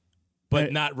new, but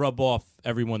And- not rub off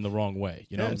everyone the wrong way.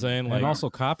 You know what I'm saying? Like and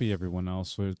also copy everyone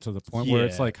else to the point where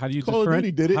it's Yeah. like, how do you Call of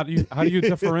Duty did it. How do you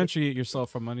differentiate yourself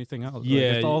from anything else? Like, Yeah.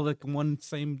 it's all like the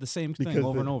same thing Because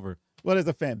over and the- over. Well, there's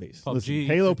a fan base. PUBG, Listen,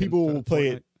 Halo freaking people will play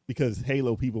Fortnite. it because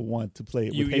Halo people want to play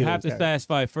it. you with Halo have to characters.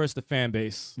 satisfy first the fan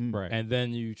base, Right. and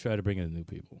then you try to bring in new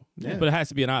people. Yeah. But it has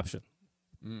to be an option.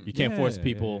 You can't force Yeah,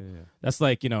 people. yeah. That's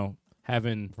like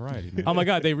having. Variety, man. Oh my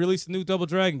God! They released a new Double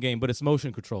Dragon game, but it's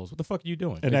motion controls. What the fuck are you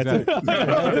doing? And that's it. It's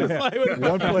like, what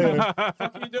One player, the fuck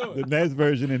are you doing? the NES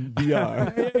version in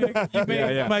VR. You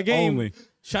made my game Only.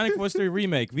 Shining Force 3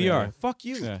 remake VR. Yeah. Fuck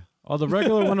you. Yeah. Oh, the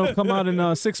regular one will come out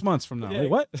in 6 months from now. Yeah. Wait,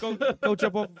 what? Go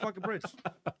jump off a fucking bridge.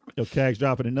 Yo, Cag's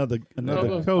dropping another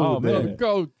Another- code. Oh, man. man.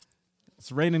 Go.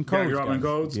 It's raining Yeah, codes. you're dropping guys.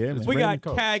 codes. Yeah, man. We raining got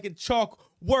codes. Tag and Chalk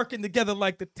working together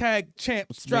like the tag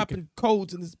champs, dropping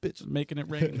codes in this bitch. Making it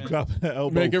rain, man. Dropping the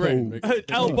elbow Make it rain. code. Make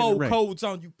it- Elbow Right. codes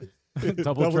on you.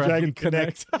 Double Dragon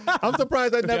Connect. I'm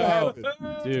surprised that never happened.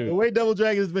 The Dude. way Double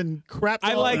Dragon has been crapped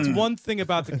I on. liked one thing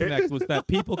about the Connect was that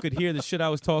people could hear the shit I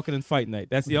was talking in Fight Night.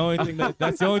 That's the only thing.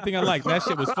 That's the only thing I liked. That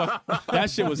shit was That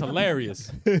shit was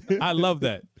hilarious. I love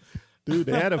that. Dude,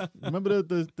 they had remember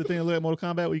the thing like Mortal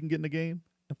Kombat where you can get in the game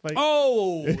fight?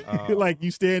 Oh, Like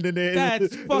you standing there. that's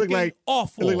it looked fucking like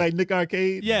awful. it looked like Nick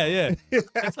Arcade. yeah.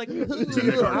 It's like I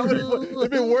would've-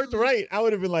 if it worked right, I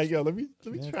would have been like, yo, let me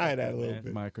try that a little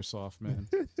bit. Microsoft, man.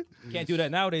 you can't do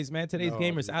that nowadays, man. Today's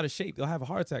gamers out of shape. They'll have a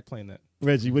heart attack playing that.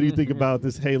 Reggie, what do you think about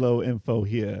this Halo info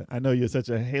here? I know you're such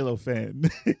a Halo fan.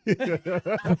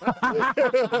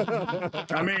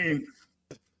 I mean,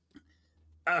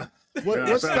 What's I don't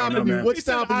know, stopping you? man. What's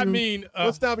stopping you? I mean,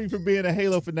 What's stopping you from being a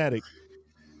Halo fanatic?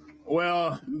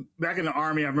 well, back in the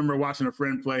Army, I remember watching a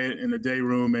friend play it in the day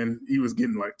room, and he was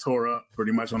getting like tore up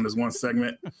pretty much on this one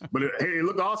segment. But it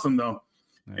looked awesome though.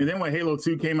 And then when Halo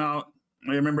 2 came out,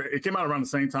 I remember it came out around the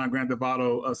same time Grand Theft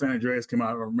Auto San Andreas came out,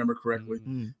 if I remember correctly.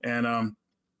 And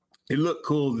it looked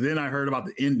cool. Then I heard about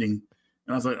the ending,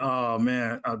 and I was like, oh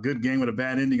man, a good game with a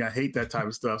bad ending. I hate that type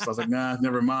of stuff. So I was like, nah,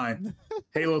 never mind.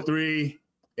 Halo 3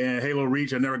 and Halo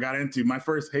Reach I never got into. My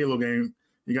first Halo game,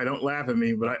 you guys don't laugh at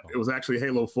me, but it was actually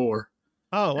Halo 4.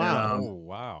 Oh wow, And, Oh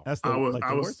wow. that's the, I was- like, the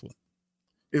I was- worst one.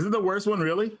 Is it the worst one,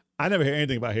 really? I never hear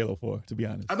anything about Halo 4, to be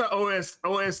honest. I thought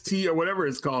OST or whatever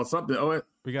it's called, something.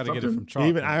 We got to get it something. from Chalk.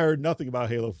 Even I heard nothing about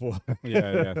Halo 4.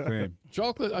 Yeah, same.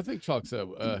 Chocolate. I think Chalk said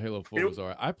Halo 4 It- was all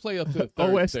right. I play up to the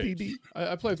third stage. OSTD.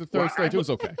 I played the third stage. It was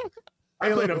okay.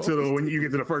 I played up to when you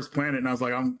get to the first planet, and I was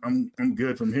like, I'm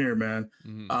good from here, man.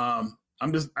 I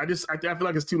feel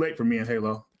like it's too late for me in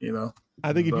Halo. You know,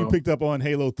 I think if you So- picked up on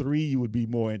Halo 3, you would be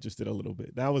more interested a little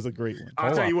bit. That was a great one.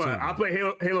 I'll tell you what, Co-op, too. I'll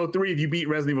play Halo 3 if you beat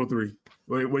Resident Evil 3.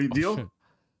 What do you deal? shit.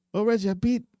 Oh, Reggie, I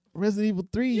beat Resident Evil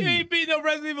 3. You ain't beat no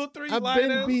Resident Evil 3. I've Linus.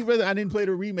 been beat Resident. I didn't play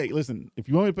the remake. Listen, if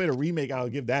you want me to play the remake, I'll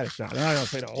give that a shot. I'm not gonna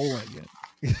play the old one again.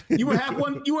 You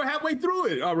were halfway through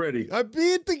it already. I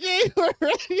beat the game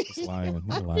already. lying.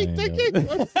 He's I lying, beat the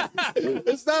game.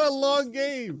 It's not a long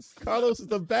game. Carlos is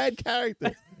a bad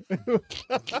character.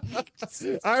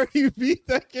 I already beat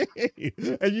that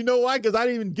game. And you know why? Because I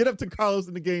didn't even get up to Carlos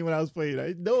in the game when I was playing.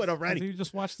 I know it I already. think you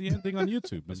just watched the ending on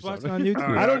YouTube. Just watch it on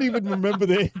YouTube. I don't even remember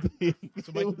the ending.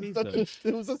 Mike Meese does.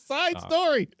 It was a side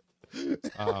story.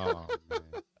 Oh,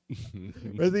 man.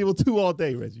 Resident Evil 2 all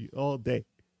day, Reggie. All day.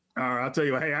 All right, I'll tell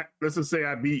you what. Hey, let's just say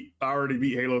I already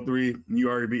beat Halo 3, and you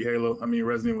already beat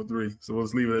Resident Evil 3. So we'll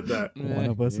just leave it at that. One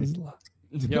of us is locked.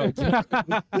 Yo,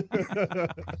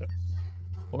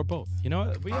 Or both. You know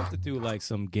what? We have to do like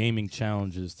some gaming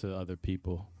challenges to other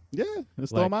people. Yeah,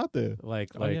 let's throw them out there. Like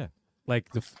Oh, yeah. like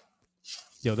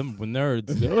yo, them nerds.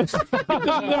 them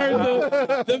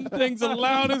nerds, them things are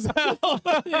loud as hell.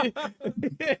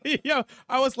 Yo,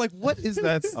 I was like, what is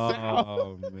that sound?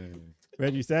 Oh, man.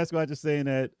 Reggie, Sasquatch is saying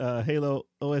that Halo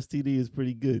OSTD is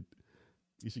pretty good.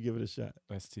 You should give it a shot.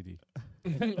 STD.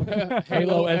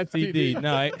 Halo STD.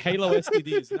 No, Halo STD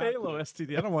is not. Halo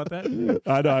STD. I don't want that.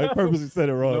 I know. I purposely said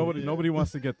it wrong. Nobody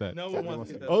wants to get that. No one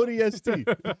wants to get that. ODST.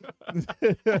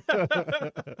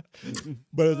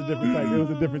 But it was a different type. It was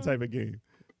a different type of game.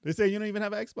 They say you don't even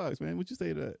have an Xbox, man. What you say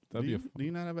to that? That'd be Do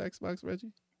you not have an Xbox,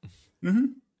 Reggie? Mm-hmm.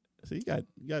 So you got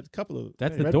a couple of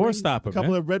That's the door stopper, A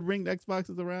couple man. of red ringed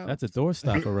Xboxes around. That's a door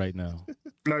stopper right now.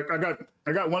 Like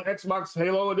I got one Xbox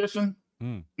Halo edition,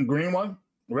 green one,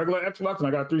 regular Xbox, and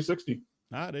I got 360.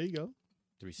 there you go.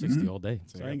 360 all day.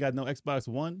 So you ain't got no Xbox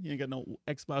One. You ain't got no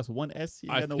Xbox One S. You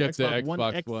ain't I got no skipped the Xbox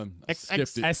Xbox X, One. X,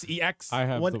 Skipped it. SEX. I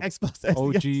have One the Xbox S.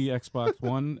 OG Xbox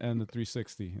One and the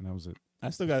 360, and that was it.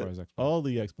 I still as got far as Xbox. all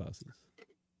the Xboxes.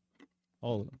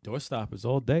 All of them. Door stoppers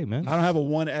all day, man. I don't have a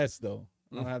 1S though.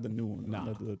 I don't have the new one.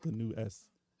 Nah. The new S.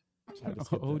 I had to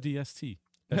skip that. ODST.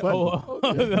 But-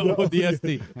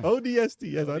 ODST.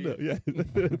 ODST, yes, I know. Yeah,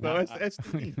 the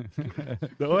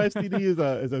OSTD. The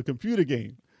OSTD is a computer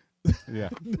game. Yeah.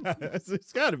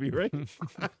 It's got to be right.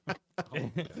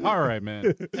 All right,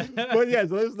 man. But yeah,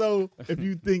 so let us know if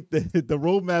you think that the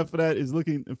roadmap for that is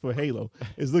looking for Halo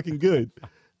is looking good,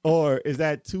 or is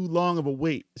that too long of a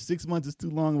wait? 6 months is too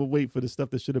long of a wait for the stuff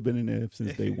that should have been in there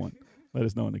since day one. Let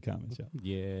us know in the comments, y'all.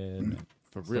 Yeah, man.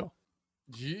 For real.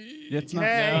 It's not.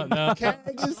 Kang, no. Kang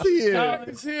is here.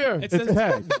 It's here. It says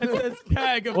Kang. It says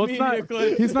Kang of Well, it's Media not,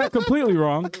 Glitch. he's not completely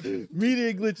wrong.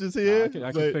 Media glitch is I here. can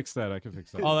but fix that. I can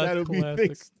fix that. Oh, that's that'll be classic.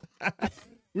 fixed.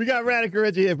 We got Radical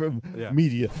Reggie here from Yeah.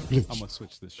 Media Glitch. I'm gonna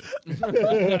switch this shit.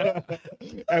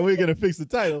 And we're gonna fix the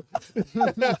title.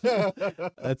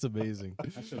 That's amazing.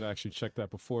 I should actually check that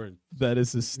before. That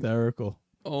is hysterical.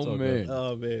 Oh, So man. good.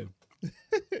 Oh man.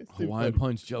 Hawaiian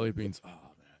Punch jelly beans. Oh, man.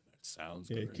 That sounds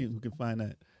Yeah, good. who can find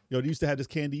that? Yo, they used to have this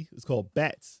candy. It's called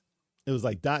Bats. It was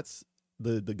like Dots,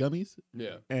 the gummies,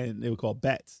 Yeah. and they were called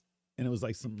Bats. And it was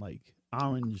like some like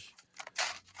orange.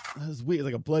 It was weird.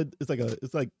 Like a blood. It's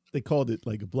like they called it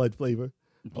like a blood flavor.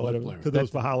 or whatever, Blood because it was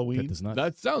for Halloween. That does not.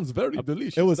 That sounds very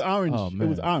delicious. It was orange. Oh, It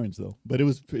was man. orange though, but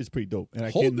it's pretty dope, and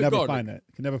I Hold can the never garlic. find that.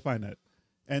 Can never find that.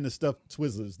 And the stuffed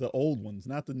Twizzlers, the old ones,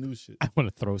 not the new shit. I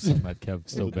want to throw some at Kev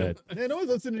so bad. Man, I was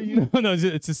listening to you. No,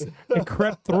 it's just it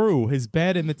crept through. His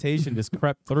bad imitation just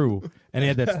crept through, and he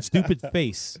had that stupid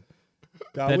face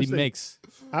I that he wish they- makes.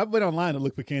 I went online to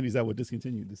look for candies that were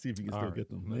discontinued to see if you can All still right, get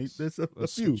them. let's- There's a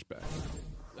Let's few, switch back.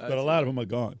 but a lot of them are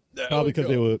gone. There Probably we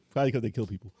because go. they kill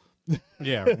people.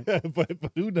 Yeah, right. but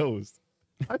who knows?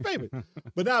 My favorite.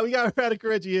 But now we got Radical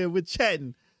Reggie here. We're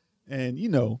chatting, and you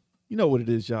know what it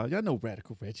is, y'all. Y'all know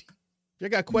Radical Reggie. If y'all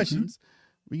got questions,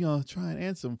 we gonna try and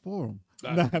answer them for him.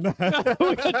 Nah.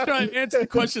 We're gonna try and answer the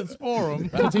questions for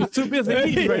him. He's too busy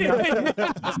eating right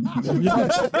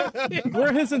now.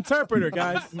 We're his interpreter,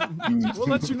 guys. We'll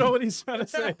let you know what he's trying to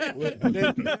say.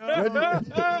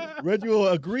 Reggie will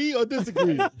agree or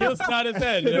disagree. He'll nod his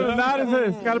head. It's not as if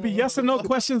it's got to be yes or no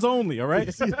questions only. All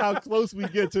right. See how close we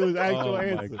get to his actual Oh my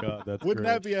answer. God, that's Wouldn't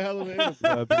great. that be a hell of an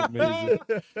answer? That'd be amazing.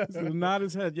 So nod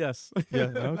his head. Yes. Yeah.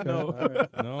 Okay. No.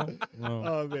 No.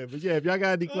 Oh man, but yeah, if y'all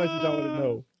got any questions, I want to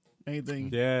know anything.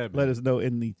 Yeah. Let us know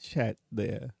in the chat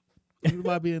there.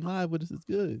 Everybody being live with us is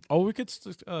good. Oh, we could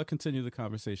continue the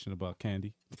conversation about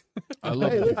candy. I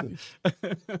love Hey, it.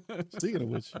 listen. Speaking of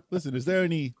which, listen, is there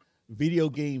any video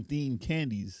game themed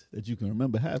candies that you can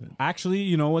remember having? Actually,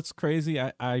 you know what's crazy?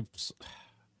 It's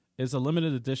a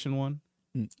limited edition one,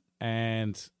 Hmm.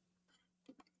 and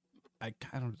I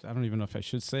don't even know if I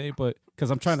should say, but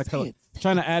because I'm trying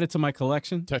to add it to my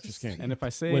collection. Tetris candy. And if I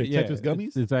say Wait, it, yeah, Tetris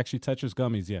gummies? it's actually Tetris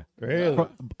gummies. Yeah, Really?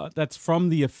 that's from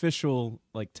the official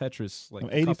like Tetris like From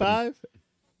company. 85?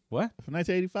 What? From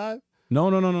 1985?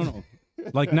 No.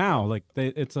 Like now, like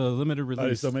it's a limited release. Oh,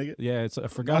 they still make it? Yeah, I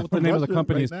forgot what the name of the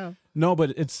company is. Right now. No,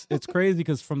 but it's crazy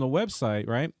because from the website,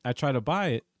 right? I try to buy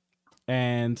it,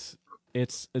 and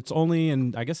it's only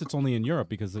in it's only in Europe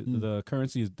because the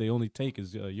currency they only take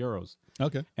is euros.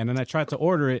 Okay. And then I tried to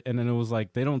order it, and then it was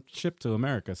like they don't ship to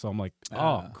America, so I'm like,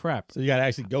 oh crap. So you got to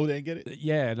actually go there and get it?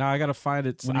 Yeah, now I gotta find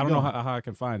it. When I you don't know going? how I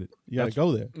can find it. You got to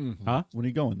go there. Huh? When are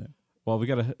you going there? Well, we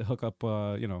gotta hook up.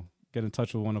 Get in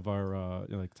touch with one of our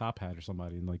like Top Hat or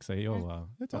somebody and like say, yo,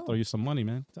 That's I'll all. throw you some money,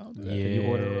 man. Don't do Can that. you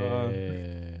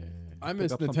order? I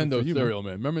miss up something Nintendo for you, cereal,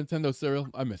 man. Remember Nintendo cereal?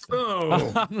 I miss that.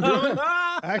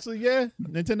 Oh, Actually, yeah.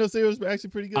 Nintendo cereals were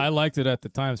actually pretty good. I liked it at the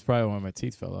time. It's probably when my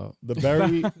teeth fell out.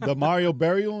 The Mario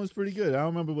Berry one was pretty good. I don't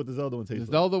remember what the Zelda one The tastes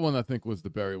like. Zelda one, I think, was the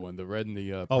berry one. The red and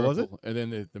the purple. Oh, was it? And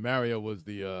then the Mario was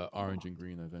the orange and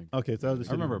green, I think. Okay, so that was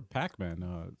the I shitty remember one. Pac-Man.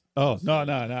 Oh, no.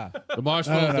 The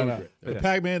marshmallows No. were great. The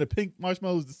Pac-Man, the pink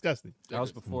marshmallow was disgusting. That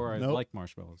was before I Nope. liked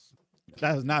marshmallows.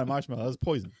 That was not a marshmallow. That was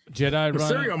poison. Jedi the Run.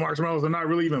 cereal marshmallows are not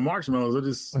really even marshmallows. They're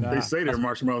just they say they're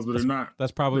marshmallows, but they're not.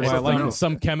 That's probably There's why I something like else. it.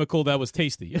 Some chemical that was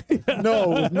tasty.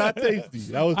 No, it was not tasty.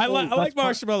 That was I poison. like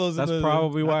marshmallows. That's in the,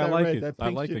 probably why I that like red, it. that I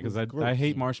pink like it shit because was I gross.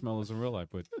 hate marshmallows in real life.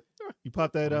 But You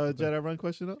popped that Jedi Run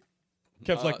question up?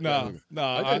 Kev's like, nah.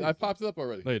 I popped it up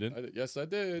already. No, you didn't? I did. Yes, I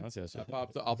did. Yes. I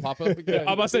popped it. I'll pop it up again.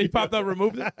 I'm about to say you popped up,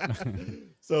 removed it.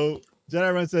 So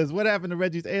Jedi Run says, what happened to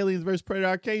Reggie's Aliens vs. Predator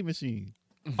arcade machine?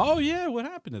 oh yeah, what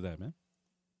happened to that, man?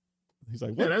 He's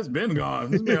like, Yeah, what? that's been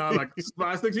gone. It's been on like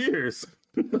 5-6 years.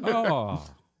 Oh,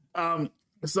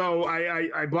 So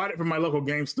I bought it from my local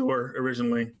game store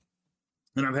originally,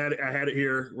 and I had it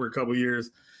here for a couple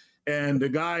years. And the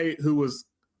guy who was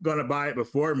gonna buy it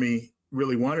before me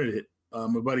really wanted it.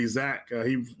 My buddy Zach,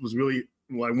 he was really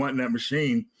like wanting that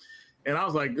machine, and I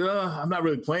was like, I'm not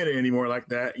really playing it anymore like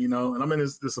that, And I'm in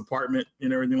this apartment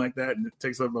and everything like that, and it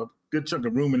takes up a good chunk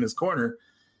of room in this corner.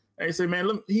 And he said, man,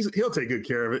 he'll take good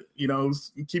care of it,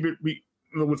 keep it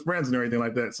with friends and everything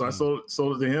like that. So I sold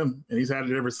it to him, and he's had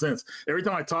it ever since. Every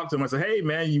time I talk to him, I say, hey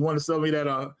man, you want to sell me that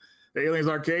the Aliens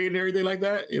arcade and everything like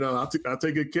that? I'll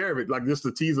take good care of it, like just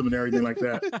to tease him and everything like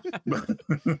that.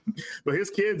 but his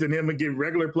kids and him would get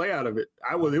regular play out of it.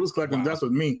 It was collecting dust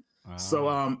with me.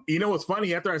 So you know what's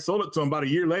funny? After I sold it to him, about a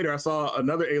year later, I saw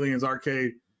another Aliens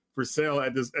arcade for sale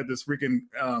at this freaking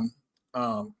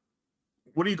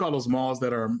what do you call those malls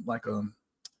that are like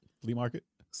Flea market?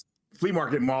 flea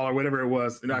market mall or whatever it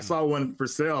was, and I saw one for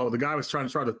sale. The guy was trying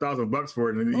to charge $1,000 for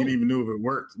it, and he didn't even know if it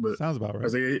worked. But Sounds about right.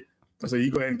 I said, you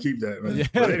go ahead and keep that, man.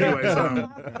 But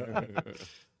anyways,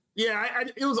 yeah,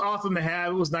 it was awesome to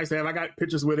have. It was nice to have. I got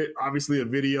pictures with it, obviously a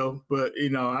video, but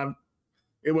it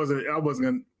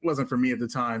wasn't for me at the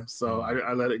time, so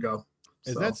I let it go.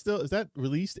 Is that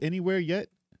released anywhere yet?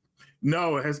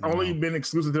 No, it has only been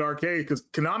exclusive to the arcade because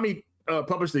Konami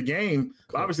published the game.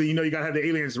 Obviously, you got to have the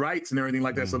Aliens rights and everything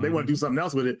like that. So if they want to do something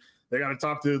else with it, they got to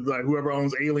talk to like whoever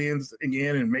owns Aliens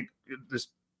again and make just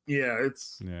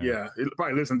it's Yeah. it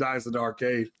probably lives and dies at the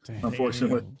arcade,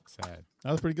 unfortunately. Sad.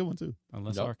 That was a pretty good one too.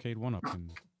 Unless Yup. Arcade 1-Up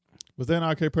can. Was there an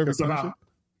Arcade Perfect Somehow-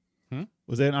 Punisher?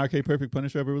 Was there an Arcade Perfect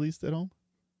Punisher ever released at home?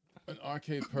 An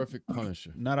Arcade Perfect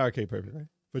Punisher. Not Arcade Perfect, right?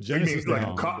 For You mean Genesis, like they a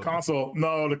had- console?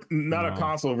 No, not No. a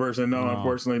console version. No, No.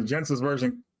 unfortunately, the Genesis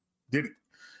version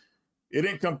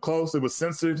didn't come close. It was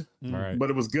censored, All right. but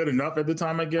it was good enough at the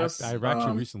time, I guess. I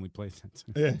actually recently played that.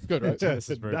 Yeah, It's good, right?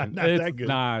 Genesis version. Not It's- that good.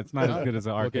 Nah, it's not as good as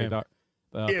an arcade. game? Yeah,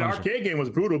 the Punisher. arcade game was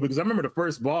brutal because I remember the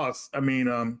first boss. I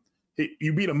mean,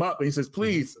 you beat him up and he says,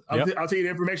 "Please, I'll Yep. tell you the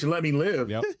information. Let me live."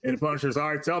 Yep. And the Punisher's, "All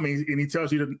right, tell me." And he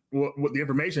tells you what the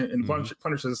information, and the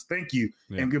Punisher says, "Thank you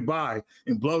Yeah. and goodbye,"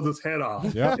 and blows his head off.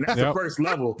 Yep. And that's Yep. the first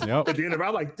level. Yep. At the end of it,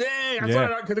 I'm like, "Dang!" I Yeah.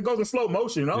 saw it because it goes in slow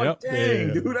motion. I'm like, Yep. "Dang,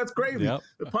 Yeah. dude, that's crazy." Yep.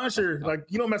 The Punisher, like,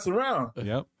 you don't mess around.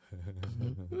 Yep.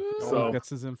 So That's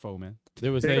his info, man.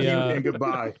 There was thank you and a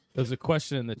goodbye. there was a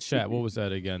question in the chat. What was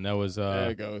that again? That was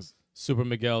There it goes. Super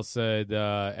Miguel said,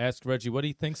 ask Reggie what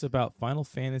he thinks about Final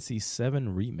Fantasy VII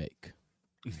Remake.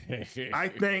 I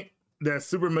think that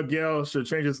Super Miguel should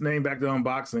change his name back to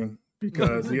unboxing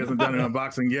because he hasn't done an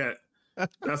unboxing yet.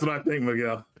 That's what I think,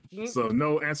 Miguel. So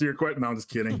no, answer your question. No, I'm just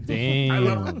kidding.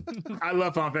 Damn. I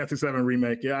love Final Fantasy VII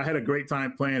Remake. Yeah, I had a great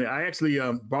time playing it. I actually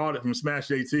borrowed it from Smash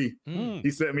JT. Mm. He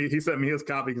sent me his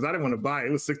copy because I didn't want to buy it.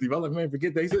 It was $60. I was like, man,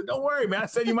 forget that. He said, don't worry, man. I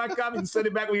send you my copy and send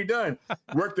it back when you're done.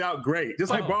 Worked out great.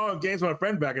 Just like borrowing games from a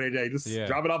friend back in the day. Just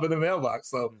drop it off in the mailbox.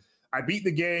 So I beat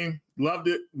the game, loved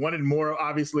it, wanted more,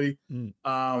 obviously.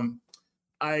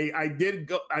 I did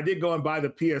go and buy the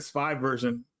PS5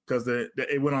 version because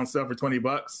it went on sale for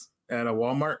 $20 at a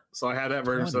Walmart. So I had that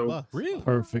version. So $20. Really?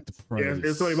 Perfect price. yeah,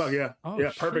 it's $20. Yeah, Oh, yeah,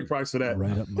 shoot. perfect price for that.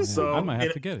 Right up my So I might have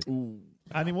and to get it.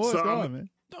 I need more. So It's gone, man.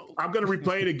 I'm gonna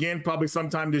replay it again probably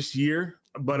sometime this year,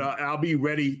 but I'll be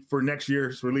ready for next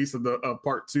year's release of the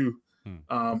part 2.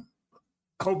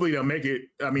 Hopefully they'll make it.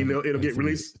 I mean, it'll get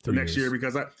released for next year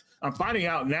because I'm finding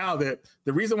out now that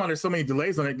the reason why there's so many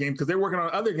delays on that game because they're working on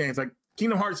other games like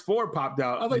Kingdom Hearts 4 popped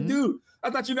out. I was like, dude, I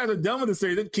thought you guys are done with the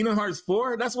series. Kingdom Hearts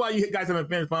 4? That's why you guys haven't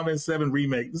finished Final Fantasy 7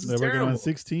 Remake. This is They're working terrible. on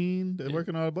 16. They're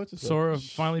working on a bunch of stuff. Sora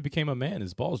finally became a man.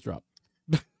 His balls dropped.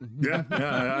 Yeah,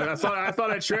 I saw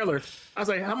that trailer. I was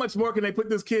like, how much more can they put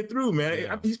this kid through, man?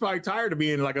 Yeah. He's probably tired of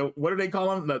being like what do they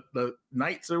call him? The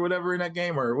knights or whatever in that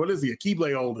game, or what is he? A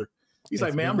Keyblade holder. He's It's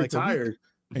like, man, I'm been like a week. retired.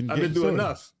 And I've been doing so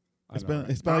enough. It's been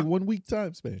like 1 week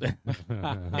time span.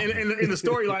 In the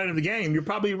storyline of the game, you're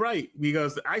probably right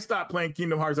because I stopped playing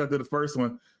Kingdom Hearts after the first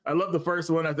one. I loved the first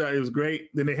one. I thought it was great.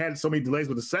 Then they had so many delays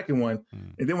with the second one,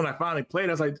 and then when I finally played,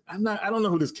 I was like, I don't know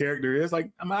who this character is.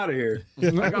 Like, I'm out of here. I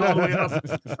got all the way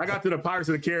up. I got to the Pirates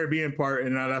of the Caribbean part,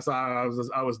 and that's how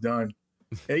I was done.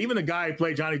 And even the guy who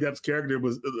played Johnny Depp's character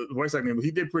was voice acting.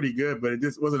 He did pretty good, but it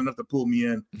just wasn't enough to pull me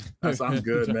in. I'm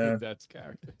good, man. That's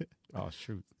character. Oh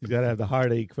shoot! He's got to have the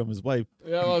heartache from his wife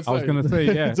Yeah, I was gonna say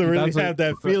yeah. to really that's have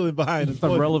that feeling behind It's it.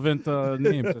 a relevant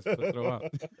name to throw out.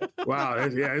 Wow,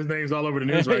 his name's all over the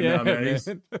news right now, man.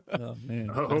 Oh, man.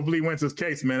 Hopefully he wins his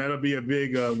case, man. That'll be a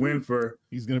big win for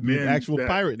He's going to be men an actual that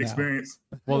pirate now. experience.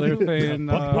 Well, they're saying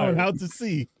Going out to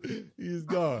sea. He's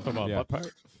gone. Come on, Yeah. butt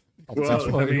pirate.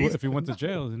 Well, I mean, if he went to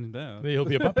jail, then down. He'll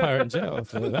be a butt pirate in jail.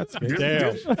 So that's great.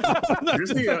 Damn.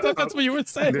 Disney, That's what you were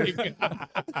saying.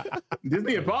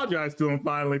 Disney apologized to him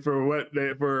finally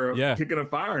for Yeah. kicking and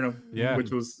firing him. Yeah.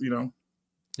 Which was, Yeah,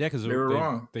 because They were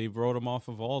wrong. They wrote him off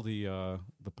of all the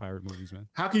pirate movies, man.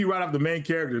 how can you write off the main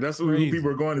character? That's who Crazy. people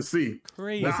are going to see.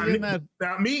 Crazy.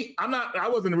 Now, me, I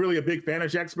wasn't really a big fan of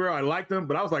Jack Sparrow. I liked him,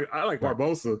 but I like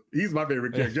Barbosa. He's my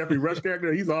favorite character. Jeffrey Rush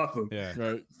character, he's awesome. Yeah.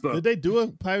 Right. So, Did they do a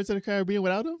Pirates of the Caribbean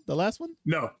without him? The last one?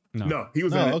 no, No. he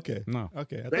was in Oh, it. okay. No.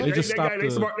 Okay. I They, thought- They just stopped they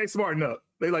the- smarten up.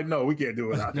 They like, no, we can't do it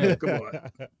without him. Come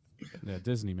on. Yeah,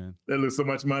 Disney, man. They lose so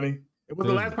much money. Was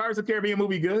the last Pirates of the Caribbean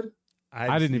movie good?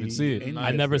 I didn't even see it. any I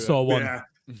of never it. saw one. Yeah.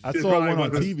 I It saw probably one on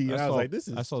wasn't- TV and I was like, this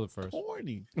is I saw the first.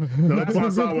 corny. The last one I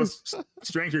saw was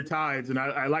Stranger Tides, and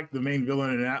I liked the main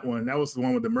villain in that one. That was the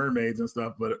one with the mermaids and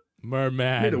stuff, but I need to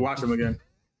Merman. watch them again.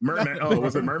 Merman. Oh,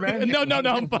 was it Merman? No,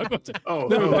 I'm fucking. Oh,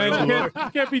 No, oh, man, oh, you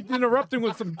can't be interrupting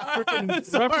with some freaking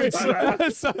Sorry,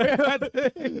 reference. sorry.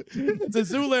 It's a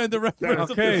Zoolander reference.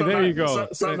 Okay, something there you I- go.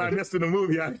 Something I missed in the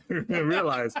movie. I didn't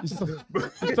realize.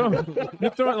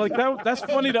 You're throwing, like that's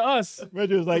funny to us.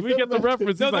 Reggie was like, We get the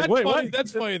reference. No, He's like, that's wait, funny. what?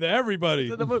 That's funny to everybody.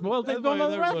 Well, they That's don't know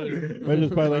funny the to reference. everybody. Reggie was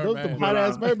probably like, those some hot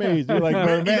ass mermaids. You're like,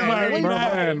 merman.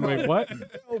 Man, wait, what?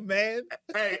 Oh, man.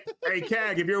 Hey,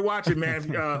 Cag, if you're watching,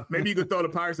 man, maybe you could throw the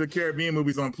Pirates of the Caribbean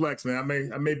movies on Plex,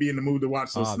 man. I may be in the mood to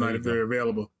watch those Ah, there tonight you if they're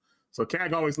available. So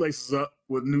Cag always laces up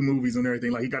with new movies and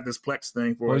everything. Like he got this Plex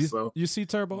thing for Well, us. you, So you see,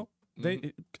 Turbo?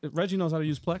 Reggie knows how to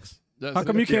use Plex. How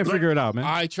come you can't figure it out, man?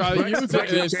 I try to use it, and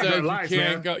it says you lives,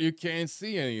 can't man. go, you can't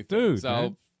see anything. Dude, so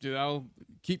man. you know,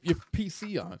 keep your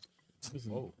PC on.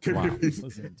 Whoa. Wow.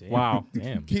 Damn. Wow.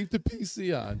 Damn. Keep the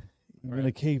PC on. Even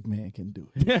a caveman can do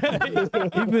it.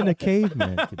 Even a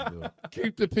caveman can do it.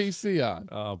 Keep the PC on.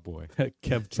 Oh boy.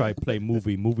 Kev try play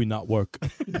movie not work.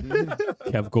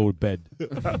 Kev go to bed.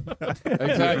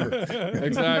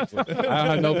 Exactly. I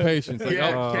have no patience. Like,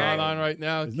 Yeah, what's Cat- going on right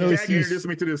now? no Jack excuse. introduced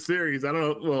me to this series. I don't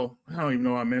know. Well, I don't even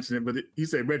know why I mentioned it, but he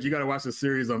said, "Brett, you got to watch the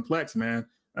series on Plex, man."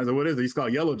 I said, "What is it?" He's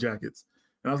called Yellow Jackets,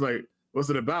 and I was like, "What's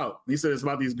it about?" He said, "It's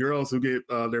about these girls who get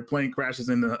their plane crashes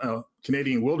in the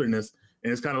Canadian wilderness,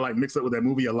 and it's kind of like mixed up with that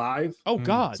movie Alive." Oh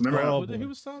God. So remember how- What he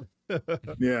was talking?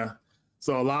 Yeah.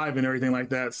 So Alive and everything like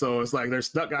that. So it's like they're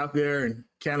stuck out there, and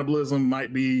cannibalism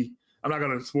might be. I'm not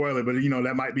going to spoil it, but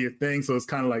that might be a thing. So it's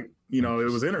kind of like it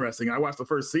was interesting. I watched the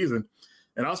first season.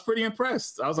 And I was pretty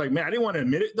impressed. I was like, man, I didn't want to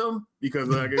admit it though, because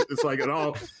it's like it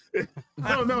all.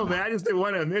 I don't know, man. I just didn't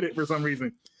want to admit it for some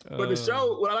reason. But the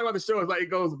show, what I like about the show is like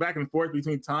it goes back and forth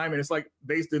between time, and it's like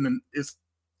based in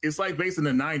it's like based in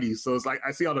the 90s. So it's like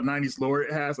I see all the 90s lore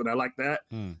it has, and I like that.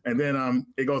 And then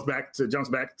it jumps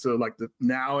back to like the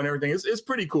now and everything. It's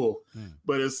pretty cool,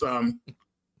 but it's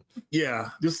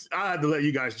just I had to let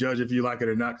you guys judge if you like it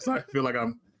or not, because I feel like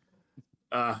I'm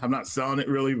not selling it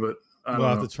really, but I We'll don't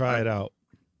have know. to try it out.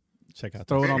 Check out.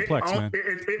 Throw it on It- Plex, it- man.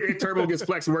 It Turbo gets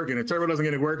Plex working. If Turbo doesn't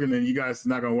get it working, then you guys are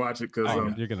not gonna watch it because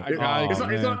You're gonna.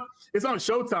 it's on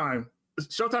Showtime.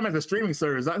 Showtime has a streaming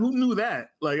service. Who knew that?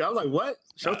 Like I was like, what?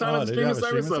 Showtime has a they streaming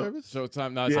have service.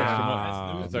 Showtime, not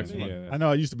Yeah. it's extra money. I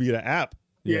know it used to be the app.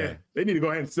 Yeah, they need to go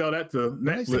ahead and sell that to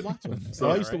I used to Netflix. watch on that. So,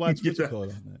 I used to watch Get what's it that.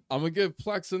 called on that. I'm gonna give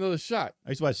Plex another shot. I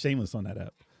used to watch Shameless on that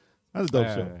app. That's a dope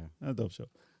Yeah, show. yeah. That's a dope show.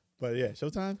 But yeah,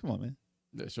 Showtime. Come on, man.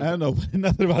 Yeah, I don't know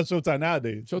nothing about Showtime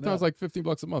nowadays. Showtime's like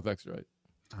 $15 a month extra, right?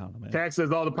 I don't know, man. Tag says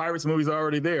all the Pirates movies are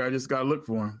already there. I just gotta look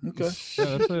for them. Okay.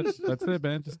 Yeah, that's it. That's it,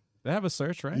 man. Just, they have a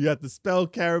search, right? You got to spell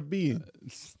Caribbean.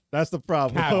 That's the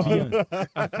problem.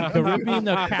 Caribbean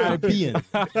or Caribbean?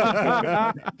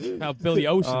 How Billy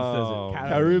Ocean Oh, says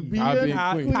it. Caribbean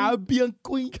Queen. Caribbean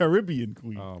Queen. Caribbean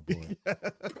Queen. Oh boy.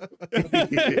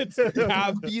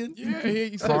 Caribbean. Yeah,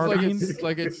 he says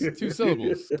like it's 2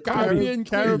 syllables. Caribbean,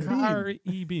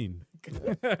 Caribbean.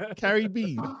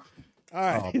 Caribbean. All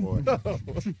right. Oh boy.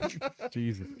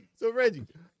 Jesus. So Reggie,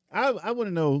 I want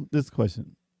to know this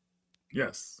question.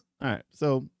 Yes. All right.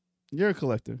 So you're a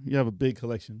collector. You have a big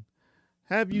collection.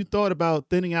 Have you thought about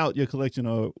thinning out your collection,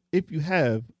 or if you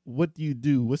have, what do you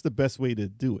do? What's the best way to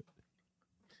do it?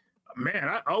 Man,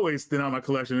 I always thin out my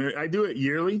collection. I do it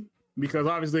yearly because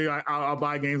obviously I'll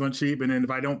buy games on cheap, and then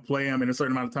if I don't play them in a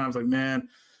certain amount of time, it's like, man,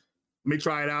 let me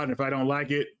try it out. And if I don't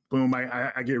like it, boom,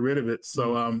 I get rid of it.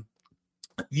 So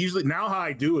usually now how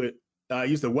I do it, I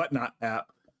use the Whatnot app.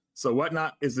 So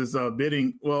Whatnot is this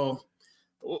bidding. Well,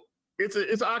 it's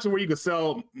an auction where you can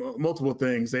sell multiple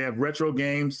things. They have retro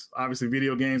games, obviously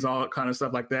video games, all kind of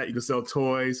stuff like that. You can sell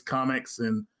toys, comics,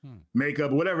 and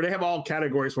makeup, whatever. They have all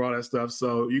categories for all that stuff.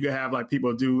 So you can have like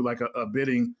people do like a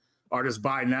bidding or just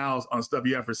buy now on stuff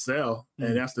you have for sale,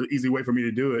 and that's the easy way for me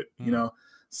to do it. You know,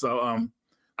 so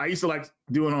I used to like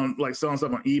doing on like selling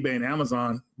stuff on eBay and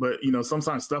Amazon, but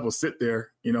sometimes stuff will sit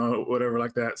there, whatever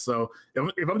like that. So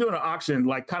if I'm doing an auction,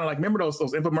 like kind of like remember those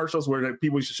infomercials where the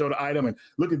people used to show the item and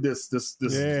look at this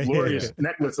glorious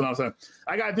necklace and all that.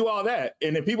 I got to do all that,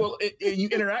 and then people you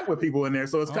interact with people in there,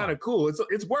 so it's kind of cool.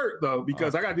 It's work though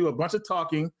because I got to do a bunch of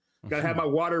talking. Got to have my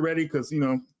water ready because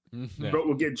throat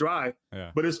will get dry.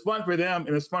 Yeah. But it's fun for them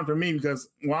and it's fun for me because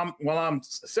while I'm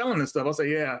selling this stuff, I'll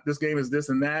say, yeah, this game is this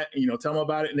and that. And, tell them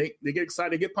about it, and they get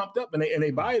excited, they get pumped up, and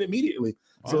they buy it immediately.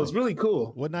 So it's really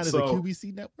cool. Whatnot is So- a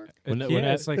QVC network?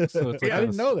 It's like so. It's like Yeah, I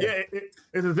didn't know that. Yeah,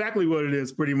 it's exactly what it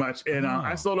is, pretty much. And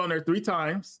I sold on there 3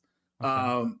 times.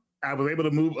 I was able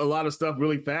to move a lot of stuff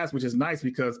really fast, which is nice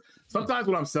because sometimes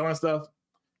when I'm selling stuff,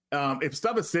 if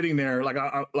stuff is sitting there, like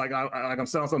I'm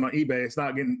selling something on eBay, it's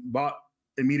not getting bought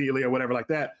immediately or whatever like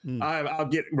that. I'll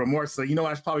get remorse. So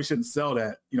I probably shouldn't sell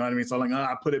that. You know what I mean? So I'm like,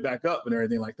 I put it back up and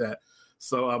everything like that.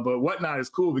 So, but Whatnot is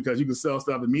cool because you can sell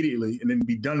stuff immediately and then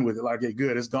be done with it. Like, okay,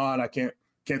 good, it's gone. I can't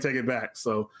take it back.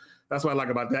 So that's what I like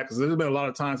about that because there's been a lot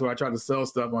of times where I tried to sell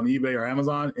stuff on eBay or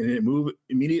Amazon and it didn't move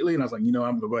immediately, and I was like, I'm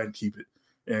gonna go ahead and keep it.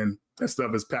 And that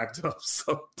stuff is packed up.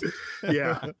 So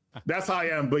yeah, that's how I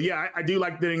am. But yeah, I do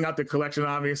like thinning out the collection.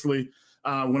 Obviously,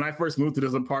 when I first moved to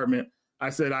this apartment, I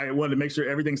said I wanted to make sure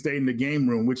everything stayed in the game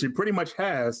room, which it pretty much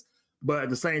has. But at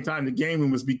the same time, the game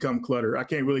room has become clutter. I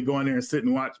can't really go in there and sit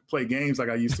and play games like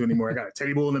I used to anymore. I got a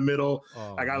table in the middle.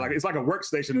 I got it's like a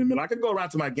workstation in the middle. I could go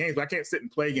around to my games, but I can't sit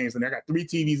and play games in there. I got 3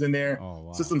 TVs in there,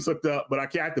 systems hooked up, but I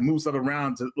have to move stuff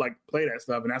around to like play that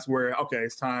stuff. And that's where, okay,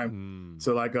 it's time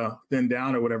to like thin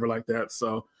down or whatever like that.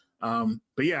 So,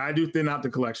 but yeah, I do thin out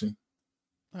the collection.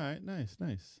 All right, nice.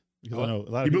 Because I know a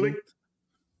lot of you people. believe?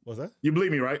 What's that? You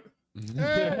believe me, right? He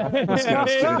said,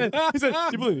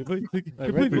 "You believe me?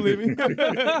 You believe me?"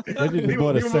 Reggie just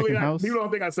bought a second house. People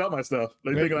don't think I sell my stuff.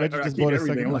 They think Reggie I just keep bought a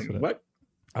everything. second I'm house like, for that. what?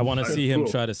 I want to That's see him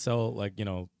cool. try to sell, like,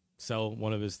 sell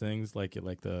one of his things, like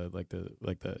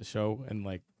the show, and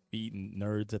like be eating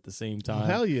nerds at the same time.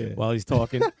 Hell yeah. While he's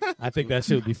talking, I think that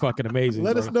should be fucking amazing.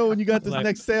 Let bro. us know when you got this Like-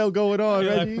 next sale going on,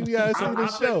 Reggie. You gotta see the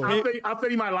show. I'll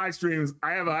send you my live streams.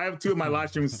 I have 2 of my live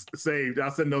streams saved.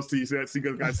 I'll send those to you so that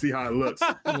you guys see how it looks.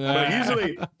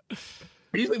 But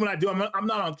usually when I do, I'm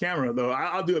not on camera though.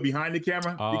 I'll do it behind the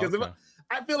camera because if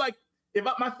I feel like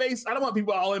my face, I don't want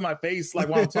people all in my face like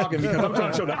while I'm talking because I'm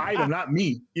trying to show the item, not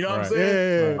me. You know what I'm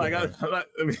saying?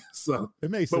 So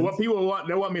it makes but sense. what people want,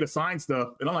 they want me to sign stuff,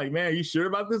 and I'm like, man, are you sure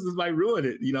about this? This might ruin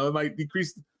it. You know, it might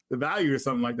decrease the value or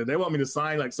something like that. They want me to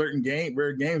sign like certain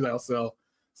rare games I'll sell.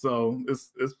 So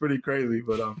it's pretty crazy,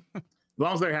 but as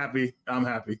long as they're happy, I'm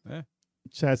happy.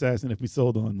 Chat's asking if we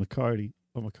sold on McCarty.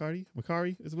 Oh,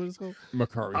 Macari is what it's called.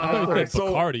 Macari.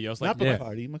 Bacardi. I was like, Not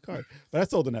Bacardi, Macari. But I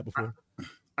sold on that before.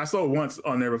 I sold once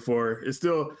on there before. It's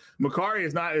still Macari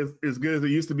is not as good as it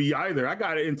used to be either. I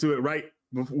got into it right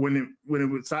when it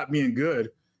would stop being good.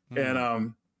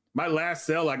 And my last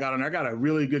sale I got on there, I got a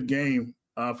really good game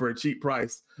for a cheap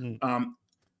price. Nintendo,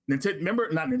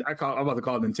 I'm about to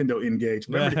call it Nintendo Engage.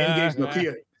 Remember the Engage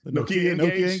Nokia? Nokia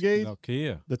Engage?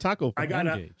 Nokia. The taco. I got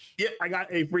a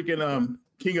freaking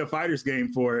King of Fighters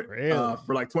game for it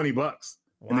for like $20.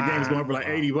 And the game's going for like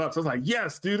 $80. I was like,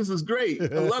 yes, dude, this is great. I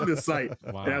love this site.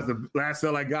 Wow. That's the last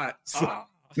sale I got. So.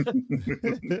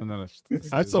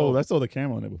 I sold the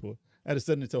camera on it before. I had to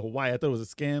send it to Hawaii. I thought it was a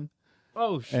scam.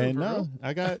 Oh shit! And no,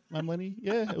 I got my money.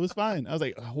 Yeah, it was fine. I was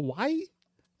like, Hawaii?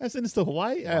 I sent this to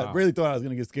Hawaii? Wow. I really thought I was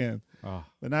gonna get scammed. Oh.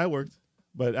 But now it worked.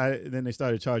 But then they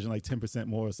started charging like 10%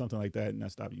 more or something like that, and I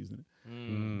stopped using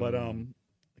it. But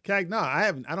CAG, no,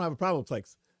 I don't have a problem with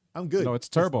Plex. I'm good. No, it's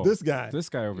Turbo. This guy. This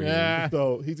guy over Yeah.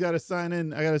 So he's got to sign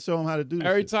in. I got to show him how to do this.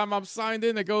 Every shit. time I'm signed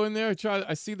in, I go in there,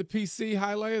 I see the PC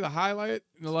highlight, and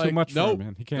they're like, Too much for nope, him,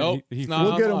 man. He can't. Nope, he it's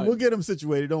not We'll online. get him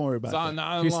situated. Don't worry about It's it.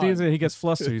 not he online. sees it. He gets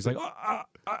flustered. He's like,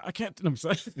 I can't. I'm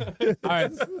sorry. All right,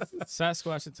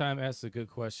 Sasquatch in Time asked a good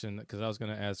question because I was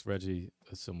going to ask Reggie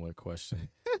a similar question.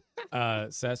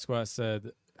 Sasquatch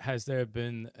said, "Has there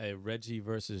been a Reggie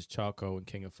versus Choco in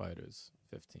King of Fighters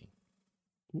 15?"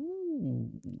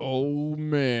 Oh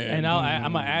man! And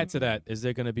I'm gonna add to that: is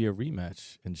there going to be a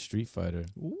rematch in Street Fighter?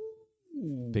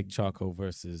 Big Choco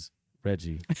versus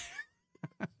Reggie.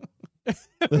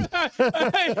 He's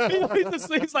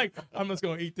like, I'm just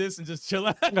gonna eat this and just chill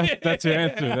out. That's your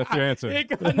answer. That's your answer. He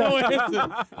ain't got no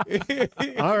answer.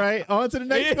 All right, on to the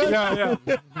next question.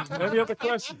 Yeah. Any other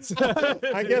questions?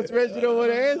 I guess Reggie don't want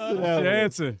to answer that. That's your one.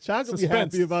 answer. Chuck will be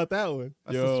Suspense. happy about that one.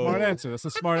 That's a smart answer. That's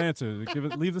a smart answer.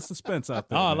 Leave the suspense out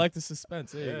there. Oh, I man. like the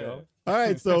suspense. There you go. All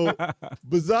right, so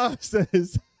Bizarre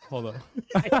says. Hold on.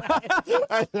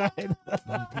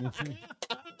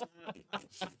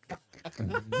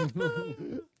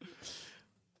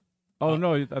 Oh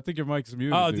no, I think your mic's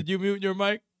muted. Oh, dude. did you mute your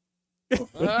mic?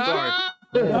 Sorry.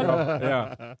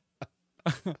 Yeah.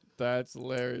 That's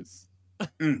hilarious.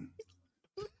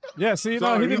 Yeah. See, no,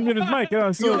 Sorry. he didn't mute his mic.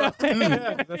 Yeah, so,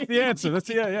 yeah, that's the answer. That's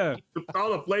yeah.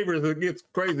 All the flavors, it gets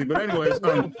crazy. But anyways,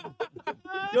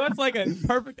 Yo, that's like a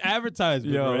perfect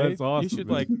advertisement. Yo, right? that's awesome. You should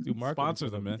man. like do marketing. Sponsor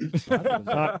them,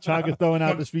 man. Chuck is throwing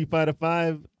out the Street Fighter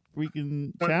 5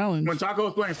 freaking challenge. when Chaco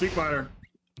was playing Street Fighter,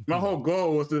 my whole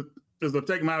goal was to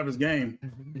take him out of his game.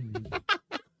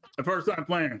 The first time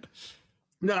playing.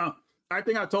 Now, I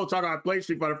think I told Chaco I played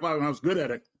Street Fighter 5 when I was good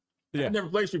at it. Yeah. I never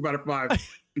played Street Fighter 5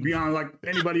 beyond like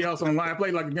anybody else online. I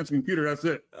played like against a computer. That's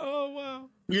it. Oh wow.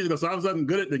 Years ago, so I wasn't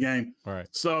good at the game. All right.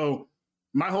 So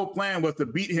my whole plan was to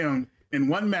beat him in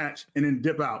one match and then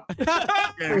dip out.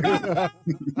 and,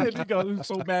 I'm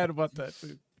so mad about that,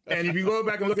 dude. and if you go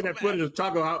back and look at that footage of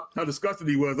Chaco, how disgusted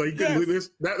he was, like he couldn't believe this.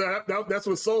 That's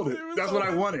what sold it. That's what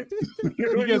I wanted. He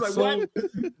was gets like, so what?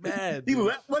 Mad. He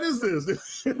left. What is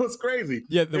this? It was crazy.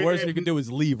 Yeah, the worst And- you can do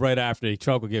is leave right after.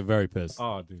 Chuck will get very pissed.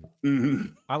 Oh, dude.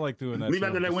 Mhm. I like doing that. Leave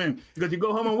after too. that win because you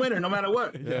go home a winner no matter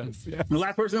what. Yes. Yeah. The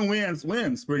last person wins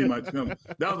pretty much. That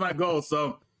was my goal.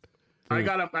 So I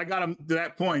got him to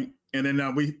that point, And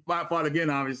then we fought again.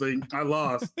 Obviously, I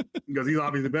lost because he's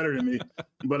obviously better than me.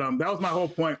 But that was my whole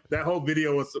point. That whole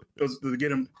video was to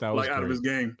get him That was like out of great. his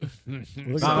game.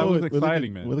 Nah, it was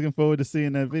exciting, man. We're looking forward to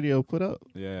seeing that video put up.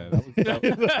 Yeah,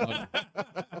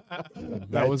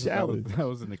 that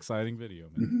was an exciting video,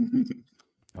 man.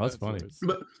 That was funny.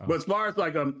 But as far as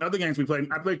like other games we played,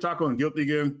 I played Choco and Guilty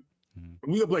Gear.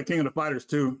 We could play King of the Fighters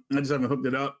too. I just haven't hooked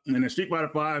it up. And then Street Fighter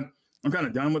 5, I'm kind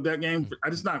of done with that game.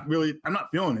 I'm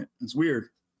not feeling it. It's weird.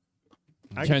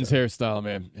 Ken's hairstyle,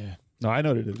 man. Yeah. No, I know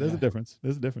what it is. There's a difference.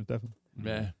 There's a difference, definitely.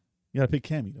 Man. You gotta pick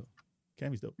Cammy though.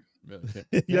 Cammy's dope. Yeah.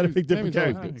 You gotta pick different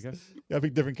Cammy's always characters. good. You gotta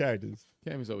pick different characters.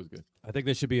 Cammy's always good. I think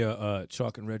there should be a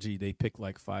Chalk and Reggie. They pick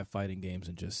like 5 fighting games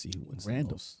and just see who wins the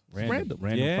Random. most. Random.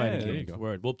 Yeah, fighting there you games. go.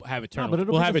 Word. We'll have eternal. but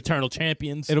it'll we'll be have the- eternal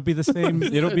champions. It'll be the same.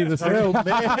 It'll be the same. Oh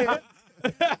man,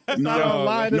 not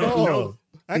online at all.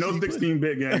 No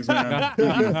 16-bit games, man.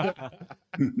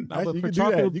 Nah, but You for can do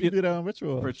Chalk, that. it'll You be- can do that on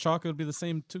Retro. for Chalk, it'll be the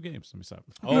same 2 games. Let me stop.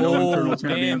 No eternal Oh, champions.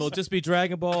 damn. It'll just be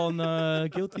Dragon Ball and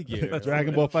Guilty Gear.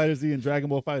 Dragon Ball Fighter Z and Dragon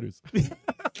Ball Fighters.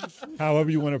 However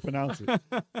you want to pronounce it.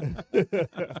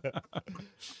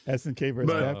 SNK versus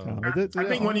But Capcom. I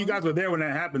think one of you guys were there when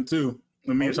that happened too.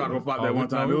 When me and Choco fought that one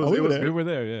time. we It was were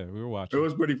there. Yeah, we were watching. it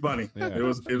was pretty funny. Yeah. It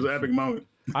was an epic moment.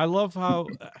 I love how.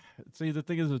 See, the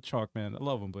thing is with Chalk, man, I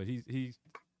love him, but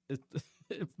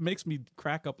it makes me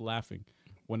crack up laughing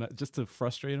when just to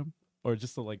frustrate him or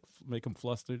just to like make him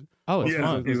flustered. Oh, it's Yeah,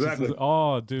 fun. It's just- exactly.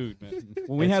 oh, dude, man.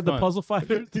 When we It's had the fun. puzzle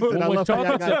fighter, He said, I when love how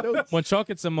y'all got jokes. When Chalk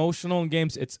gets emotional in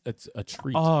games, it's a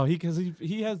treat. because he's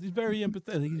very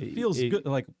empathetic. He feels It- good,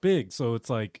 like big. So it's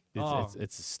like it's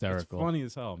it's hysterical. funny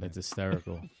as hell, man. It's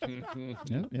hysterical.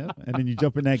 Yeah. And then you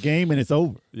jump in that game and it's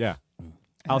over. Yeah,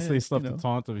 I'll say stuff you know. to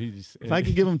taunt him. He just If I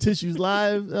could give him tissues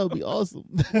live, that would be awesome.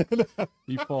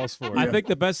 he falls for it. I think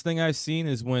the best thing I've seen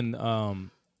is when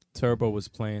Turbo was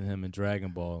playing him in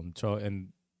Dragon Ball and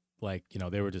like, you know,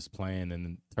 they were just playing and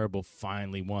then Turbo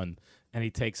finally won and he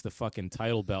takes the fucking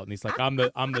title belt and he's like, I'm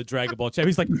the Dragon Ball champ.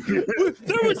 He's like,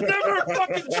 there was never a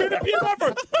fucking champion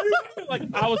ever. Like,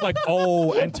 I was like,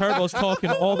 oh, and Turbo's talking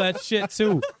all that shit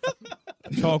too.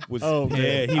 Chalk was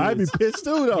man. he I'd was, be pissed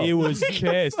too, though. he was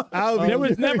pissed. I would be There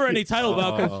was never very- any title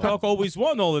belt because Chalk always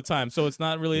won all the time, so it's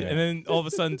not really. Yeah. And then all of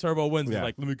a sudden, Turbo wins. Yeah. He's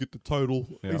like, "Let me get the title."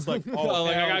 Yeah. He's like, Oh, "Oh,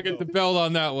 like, I gotta get the belt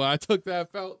on that one. I took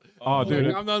that belt. Oh, dude,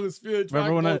 Like, I'm not the spirit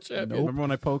Remember when I champion. remember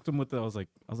when I poked him with the? I was like,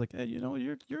 hey, you know,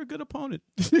 you're a good opponent.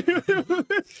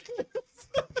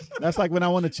 That's like when I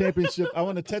won the championship. I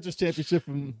won the Tetris championship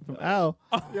from Al.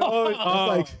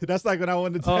 That's like when I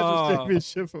won the Tetris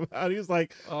championship from Al. He was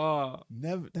like,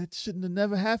 never. That shouldn't have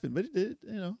never happened, but it did.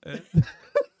 You know,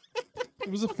 It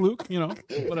was a fluke, you know,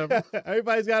 whatever.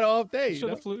 everybody's got an off day. You Should know?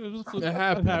 have fluke. It was a fluke. That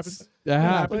happens. That That I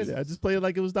happens. played it. I just played it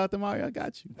like it was Dr. Mario. I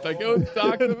got you. Like it was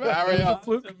Dr. Mario.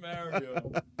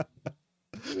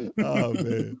 Oh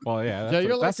man. Well, yeah, Yeah,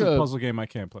 you're that's like a a- puzzle game I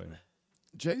can't play.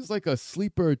 Jay's like a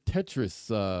sleeper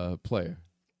Tetris player.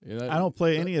 You know? I don't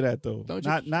play any of that though. Don't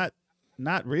you?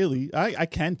 Not really. I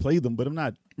can play them, but I'm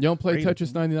not. You don't play Great.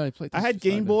 Tetris 99. You play I had Tetris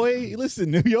Game 99. Boy.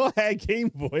 Listen, we all had Game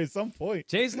Boy at some point.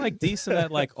 Jay's like decent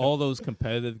at like all those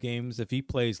competitive games. If he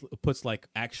puts like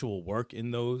actual work in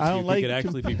those, I don't he like could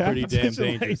actually be pretty damn competition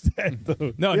like dangerous. that,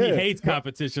 though. No, he Yeah. hates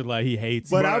competition. Like he hates.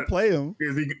 But But- I'll play them.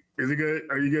 Is he good?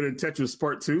 Are you good at Tetris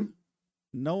Part 2?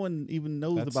 No one even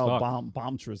knows That about sucked.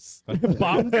 Bombtress.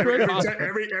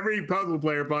 Every puzzle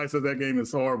player probably says that game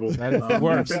is horrible. That is the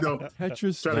worst. Nintendo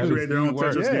Tetris. trying That to is create their the own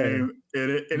worst. Tetris Yeah. game.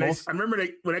 And I remember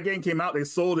when that game came out, they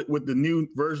sold it with the new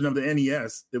version of the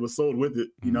NES. It was sold with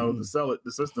it, you know, to sell it,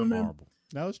 the system. And Horrible.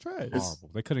 Now it's trash. Horrible.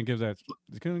 They couldn't give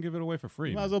it away for free.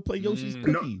 You might man. as well play Yoshi's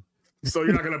No. Cookie. so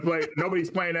you're not going to play, nobody's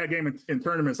playing that game in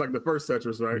tournaments like the first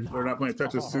Tetris, right? They're not playing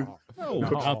Tetris 2. No. I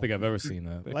don't think I've ever seen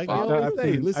that. Like I've they always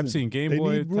say, seen- listen, I've seen Game they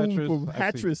Boy need room Tetris. for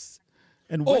I've seen- Hatris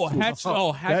and Oh,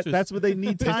 Wetris. Hatris. That's what they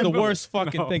need It's time the for. worst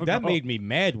fucking thing. That no. made me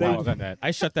mad watching that.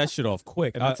 I shut that shit off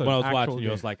quick. And that's When I was an watching actual you,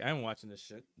 I was game. like, I'm watching this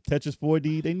shit. Tetris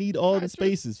 4D. They need all the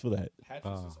spaces for that.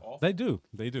 They do.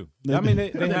 I mean,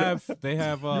 they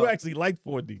have. You actually like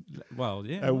 4D. Well,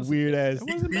 yeah. That weird ass.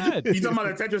 It wasn't You bad. talking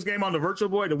about the Tetris game on the Virtual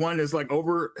Boy, the one that's like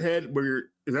overhead where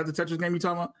is that the Tetris game you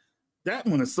talking about? That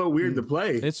one is so weird to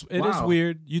play. It is Wow.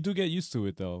 weird. You do get used to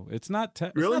it though. It's not.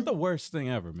 It's Really? not the worst thing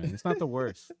ever, man. It's not the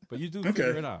worst, but you do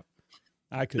figure it out.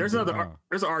 I could. There's an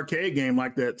arcade game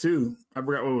like that too. I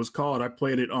forgot what it was called. I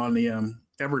played it on the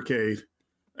Evercade,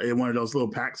 in one of those little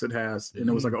packs it has, and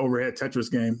it was like an overhead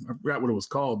Tetris game. I forgot what it was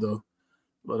called though.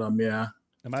 But yeah,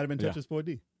 It might have been Yeah. Tetris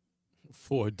 4D.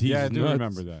 4D. Yeah, I do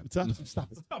remember that. Stop.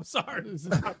 I'm sorry.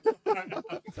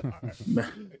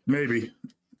 maybe.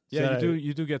 Yeah,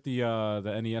 you do get the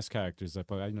NES characters. I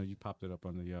know you popped it up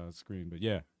on the screen, but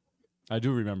yeah, I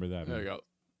do remember that. There man. you go.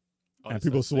 And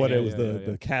people swore that it was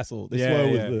the castle. They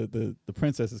swore it was the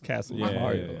princess's castle. Yeah,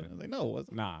 Mario. yeah. I was like, no, it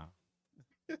wasn't. Nah.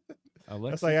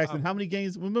 That's like asking how many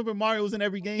games. Remember, Mario was in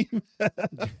every game.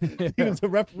 He was a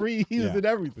referee. He was in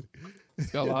everything. He's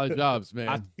got a lot of jobs,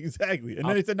 man. Exactly. And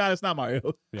then they said, "No, that's not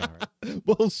Mario." Yeah, right.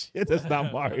 Bullshit. That's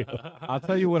not Mario. I'll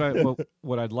tell you what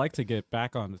I'd like to get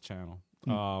back on the channel.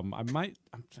 I'm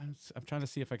trying to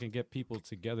see if I can get people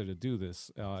together to do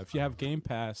this. If you have Game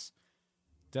Pass,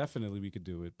 definitely we could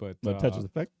do it. But Tetris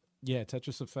Effect. Yeah,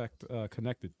 Tetris Effect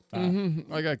connected.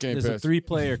 I got Game There's Pass a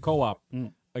 3-player co-op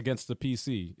against the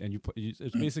PC, and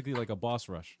it's basically like a boss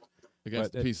rush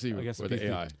against the but PC against with the the PC.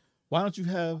 AI. Why don't you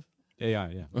have? AI.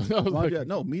 Yeah. I was Why don't like, you have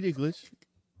no Media Glitch?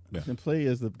 And play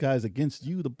as the guys against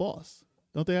you, the boss.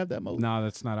 Don't they have that mode? No,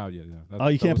 that's not out yet. Yeah. Oh,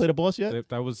 you can't play the boss yet?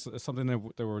 That was something that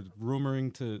they were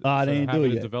rumoring to they didn't have do it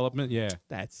in yet. development. Yeah,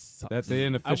 That's that they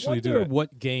didn't I officially do wonder that.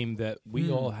 what game that we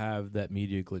all have that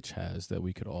Media Glitch has that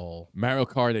we could all. Mario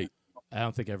Kart 8. I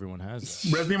don't think everyone has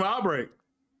that. Resident Evil Outbreak.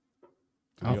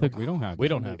 I don't think we don't have. We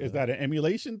don't have Is that. that an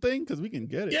emulation thing? Because we can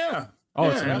get it. Yeah. Oh,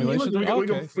 yeah, it's an I mean, emulation look, thing? we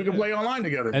can, Okay, we can yeah. play online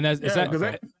together. And that's, is Yeah, that, 'cause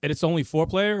and it's only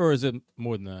 4-player, or is it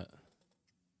more than that?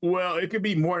 well, it could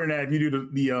be more than that if you do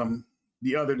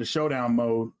the showdown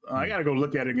mode. I got to go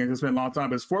look at it again. It's been a long time,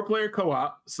 but it's 4-player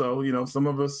co-op. So, some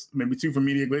of us, maybe 2 from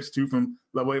Media Glitch, 2 from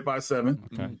Level 857.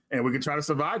 Okay. And we can try to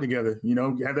survive together,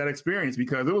 have that experience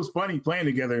because it was funny playing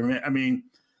together. Man. I mean,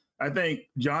 I think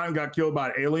John got killed by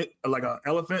an alien, like an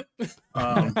elephant.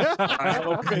 I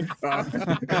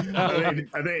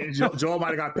think Joel might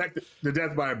have got pecked to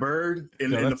death by a bird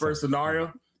in the first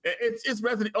scenario. It's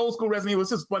old school Resident Evil.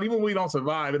 It's just fun. Even when we don't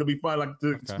survive, it'll be fun, like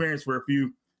to experience for a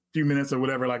few minutes or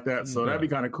whatever like that. So that'd be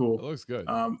kind of It cool. looks good.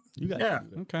 Yeah,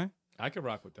 Okay. I could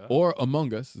rock with that. Or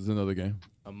Among Us is another game.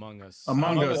 Among Us.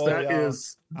 Among Us. Oh, That yeah.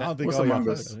 is. I don't think What's all y'all Among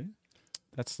played Us? it.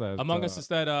 That's that. Among Us is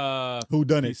that Who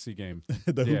done it? PC game.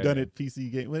 The Yeah, Who done it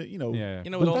PC game. Well, Yeah.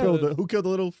 who killed the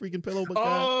little freaking pillow?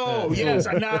 Oh yes,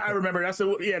 now I remember. That's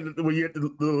when you had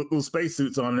the little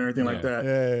spacesuits on and everything like that.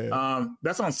 Yeah.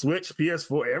 That's on Switch,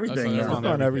 PS4, everything. That's now. It's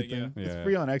on everything. Yeah. It's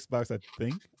free on Xbox, I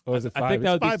think. Or is it 5? I think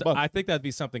that would It's $5. I think that'd be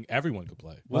something everyone could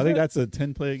play. I think that's a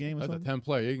 10-player game or That's a something. 10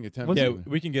 player. You can get 10 Yeah, people.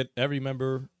 we can get every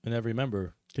member and every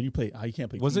member. Can you play? You can't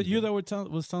play. Was it teams, you though. that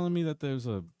was telling me that they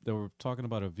were talking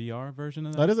about a VR version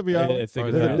of that? That is a VR. I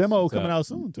figured There's that a out. demo It's coming out. out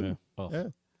soon too. Yeah. Oh, Yeah.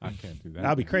 I can't do that.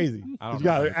 That'd be crazy. I don't You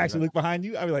know gotta if I can do actually that. look behind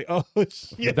you. I'd be like, oh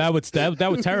shit. That would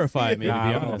terrify me. Nah,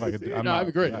 I To don't know be if I honest. could do. No, that'd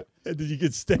be great. Did you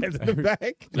get stabbed in the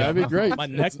back? That'd be great. My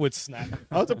neck would snap.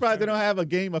 I'm surprised they don't have a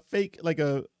game, a fake, like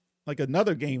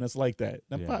another game that's like that.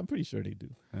 Yeah. I'm pretty sure they do.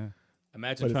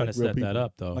 Imagine But it's trying like to real set that people.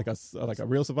 up though. Like a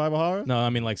real survival horror. No, I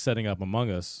mean like setting up Among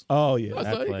Us. Oh yeah. That's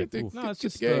That's all you like, can oof. do. No, it's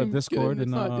Get just, the game, Discord it's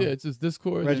and, not, yeah, it's just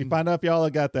Discord. Reggie, and- find out if y'all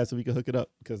got that so we can hook it up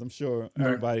because I'm sure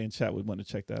everybody in chat would want to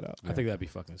check that out. I think that'd be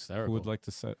fucking Who hysterical. would like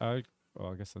to set? I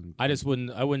guess I'm,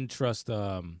 I wouldn't trust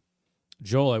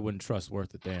Joel. I wouldn't trust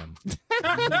worth a damn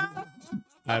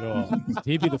at all.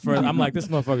 He'd be the first. I'm like, this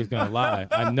motherfucker's gonna lie.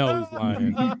 I know he's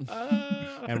lying.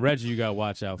 And Reggie, you gotta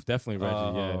watch out. Definitely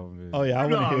Reggie. man. Oh yeah, I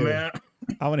want to No, hear. man.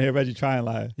 I want to hear Reggie try and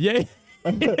lie. Yeah.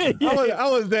 I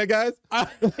was there, guys. I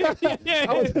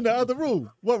Yeah. was in the other room.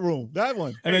 What room? That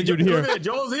one. And then Hey, you'd hear.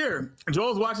 Joel's here.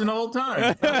 Joel's watching the whole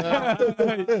time.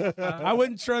 I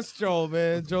wouldn't trust Joel,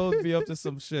 man. Joel would be up to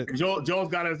some shit. Joel's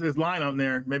got his line up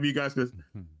there. Maybe you guys could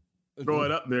throw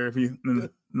it up there if you.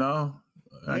 No.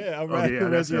 Yeah, I'm Okay, right. yeah,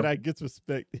 that's Reggie and him. I gets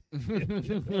respect.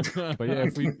 But yeah,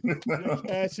 if we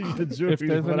Cashing the jury If is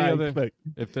there's what any I other- expect.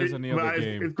 if there's any But other it's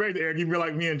game, crazy, Eric. You feel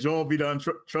like me and Joel be the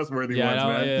untrustworthy Yeah,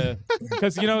 ones, man. yeah.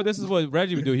 Because this is what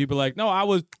Reggie would do. He'd be like, "No, I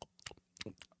was."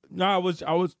 Yeah,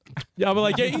 I'll be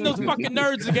like, yeah, he knows fucking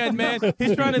nerds again, man.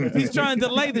 He's trying to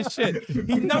delay this shit. You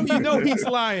know he's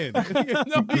lying. You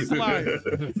know he's lying.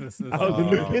 I was in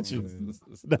the kitchen.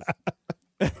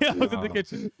 I was in the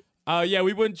kitchen. Yeah,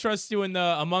 we wouldn't trust you in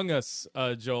Among Us,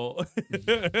 Joel.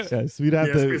 Yes, we'd have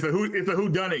Yeah, to. it's a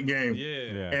whodunit game.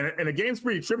 Yeah. And the game's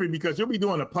pretty trippy because you'll be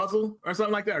doing a puzzle or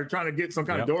something like that, or trying to get some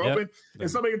kind of door open, and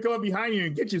somebody can come up behind you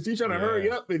and get you. So you're trying to hurry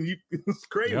up, and it's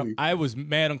crazy. I was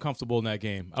mad uncomfortable in that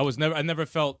game. I never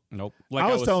felt like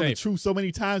I was telling safe. the truth so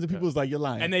many times, and people was like, "You're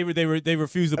lying." And they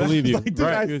refused to believe you. Like, dude,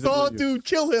 I Refused to saw a believe you. dude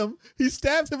kill him. He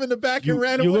stabbed him in the back and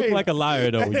ran You away. look like a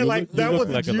liar, though. And You like look- you that look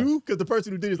wasn't like a li- you, because the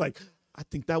person who did it is like, I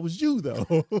think that was you though.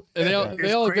 And they all It's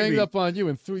ganged crazy. up on you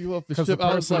and threw you off the because ship.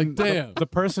 I was like, damn. the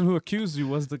person who accused you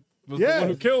was was Yeah. the one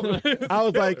who killed him. I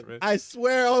was like, I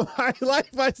swear on my life,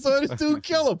 I saw this dude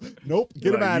kill him. Nope,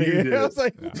 get him Like, out of you here. did. I was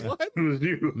like, what? It was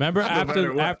you. Remember No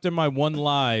matter what. after my one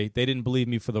lie, they didn't believe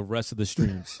me for the rest of the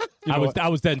streams. You I know was what? I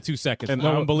was dead in 2 seconds. And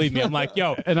No I- one believed me. I'm like,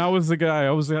 yo, And I was the guy.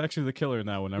 I was actually the killer in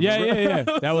that one. I yeah,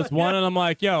 remember. yeah. That was one, and I'm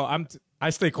like, yo, I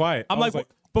stay quiet. I'm I was like,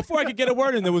 before I could get a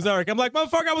word in, there was Eric. I'm like,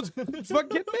 motherfucker, I was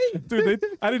fucking me. dude,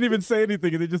 I didn't even say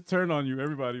anything, and they just turned on you.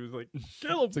 Everybody was like,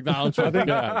 kill him. It's like, nah, I'm trying to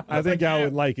get I think I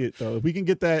would like it though. If we can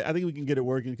get that, I think we can get it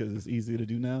working because it's easy to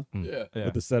do now Yeah. Yeah.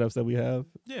 with the setups that we have.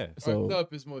 Yeah. So Our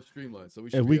stuff is more streamlined. So we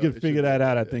should if we be able- could it figure should be that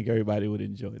out, I able to- think everybody would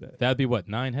enjoy that. That'd be what,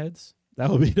 9 heads? That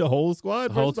would be the whole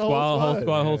squad. Whole versus the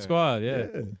squad, whole Yeah. squad. Yeah.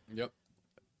 Yep.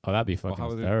 Oh, that'd be fucking how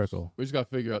would it- hysterical. We just got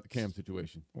to figure out the cam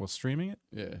situation. Well, streaming it?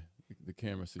 Yeah. The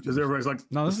camera Because situation. everybody's like,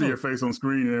 No, to this see is your face on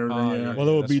screen and everything. Oh, yeah. yeah. Well,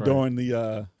 it would be That's right. during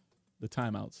the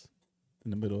timeouts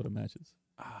in the middle of the matches.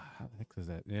 How the heck is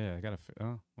that? Yeah, I gotta.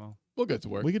 Oh well, We'll get to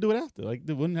work. We could do it after. Like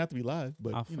it wouldn't have to be live,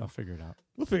 but I'll, you know, I'll figure it out.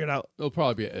 we'll figure it out. It'll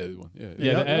probably be an edited one. Yeah.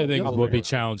 Yeah, Yep, the editing yep. would be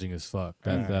challenging as fuck.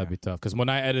 Yeah. That'd be tough. Because when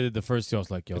I edited the first two, I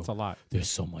was like, yo, It's a lot. there's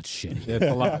so much shit. It's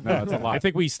a lot. No, it's a lot. I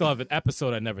think we still have an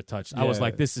episode I never touched. I was Yeah.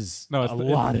 like, this is No, a it's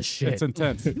lot of shit. It's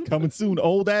intense. Coming soon,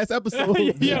 old ass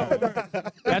episode. Yo,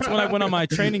 that's when I went on my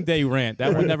training day rant.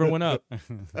 That one never went up.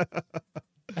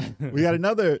 We got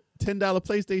another $10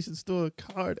 PlayStation Store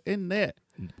card in there.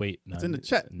 Wait, It's in the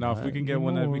chat. Now, if we can get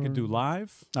one that we could do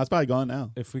live, That's probably gone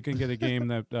now. if we can get a game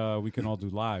that we can all do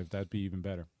live, that'd be even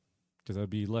better. Because that'd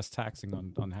be less taxing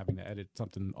on having to edit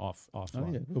something offline.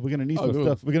 Oh yeah, but we're gonna need Oh, some dude.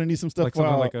 stuff. We're gonna need some stuff Like for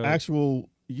something our like a- actual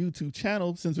YouTube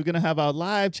channel since we're gonna have our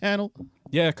live channel.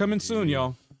 Yeah, coming soon,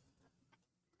 y'all.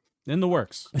 In the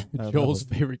works. Joel's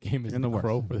favorite game is In the The works.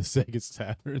 Crow for the Sega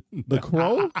Saturn. The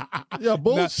Crow? Yeah,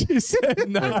 bullshit. He said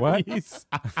what? nice.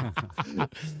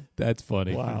 That's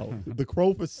funny. Wow, The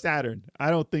Crow for Saturn.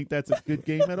 I don't think that's a good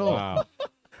game at all. Wow.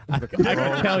 I can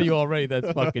tell you already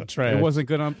that's fucking trash. It wasn't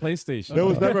good on PlayStation. There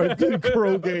was never a good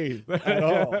Crow game at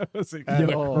all. It wasn't At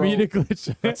good. all. Read a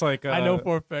glitch. That's like I know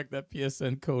for a fact that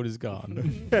PSN code is gone.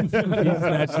 He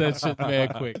snatched that shit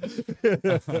mad quick.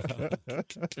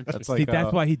 that's See, like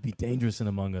that's why he'd be dangerous in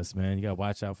Among Us, man. You gotta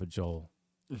watch out for Joel.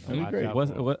 That'd be Watch great. out What,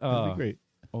 for him. what, That'd be great.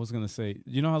 I was gonna say,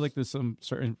 you know how like there's some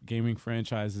certain gaming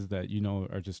franchises that you know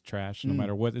are just trash, no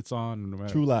matter what it's on, no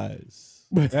matter. True Lies.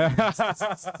 I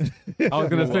was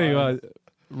gonna say,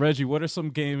 Reggie, what are some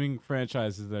gaming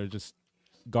franchises that are just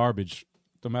garbage,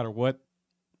 no matter what,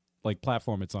 like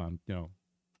platform it's on? You know,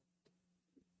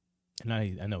 And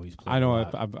I know he's. I know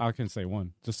playing a lot. I can say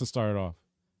one just to start it off.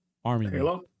 Army Man.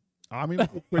 Halo? I mean,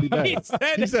 it's pretty bad. He said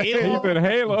He said Halo. Even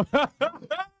Halo.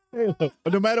 Halo.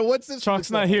 No matter what system. Chalk's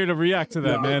it's not on. here to react to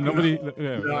that, No, man. no. Nobody.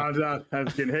 Yeah. No,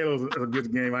 Halo's a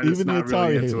good game. I'm just Even the not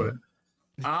really Atari into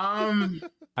Halo.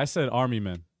 it. I said Army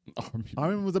Man. Army.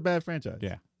 Army Man was a bad franchise.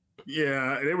 Yeah.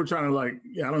 Yeah, they were trying to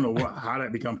I don't know how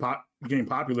that became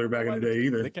popular back in the day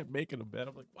either. They kept making them bad.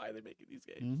 I'm like, why are they making these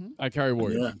games? Mhm. I carry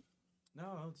Warriors. Yeah.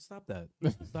 No, stop that.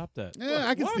 Stop that. Yeah,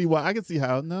 I can see why. I can see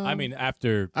how. No, I mean,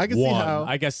 after I can see one, how.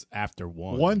 I guess after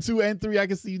one. 1, 2, and 3. I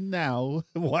can see now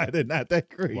why they're not that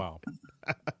great. Wow.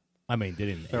 I mean, they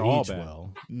didn't They're age all bad.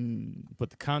 well, Mm. but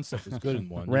the concept was good in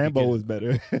one. You Rambo could was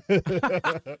better.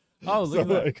 Oh,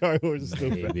 so, Car Wars is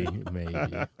still get- better. maybe.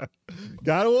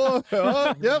 God of War.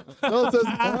 Oh, yep. No, it says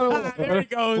God of War. There he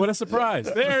goes. What a surprise.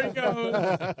 There he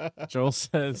goes. Joel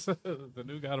says the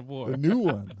new God of War The new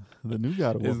one. The new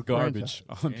God of War. is garbage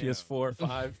on PS4,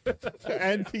 5,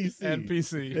 And PC. and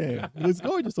PC. Damn. It's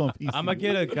gorgeous on PC. I'm gonna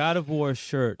get a God of War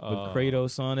shirt with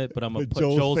Kratos on it, but I'm gonna With put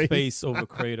Joel's Joel's face. face over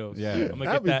Kratos. Yeah. I'm gonna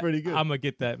That'd get be that. pretty good. I'm gonna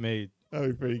get that made. That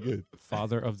would be pretty good.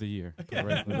 Father of the Year.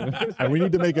 And we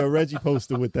need to make a Reggie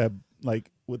poster with that,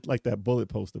 with that bullet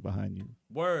poster behind you.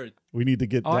 Word. We need to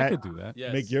get Oh, I that. could do that.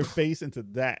 Yes. Make your face into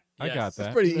that. I got Yes. that.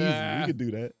 It's pretty easy. Yeah. We could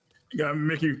do that. You got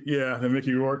Mickey, the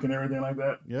Mickey Rourke and everything like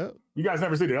that. Yep. You guys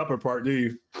never see the upper part, do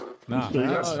you? Nah. So you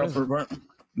guys see the upper part.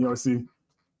 You always see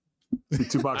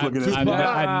Tupac looking at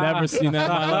I've never seen that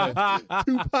in my life.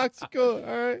 Tupac score.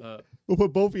 All right. We'll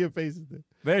put both of your faces there.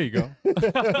 There you go.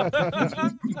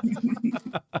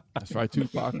 That's right,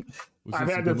 Tupac. I've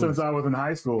had this since I was in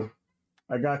high school.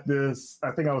 I got this.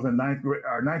 I think I was in ninth or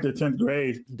 10th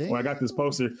grade when I got this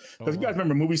poster. Because you guys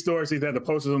remember movie stores? They had the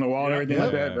posters on the wall and everything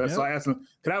like that. yeah. So I asked him,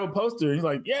 "Can I have a poster?" He's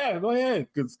like, "Yeah, go ahead."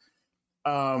 Because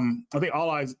I think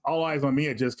All Eyes on Me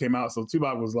had just came out, so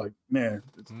Tupac was like, "Man,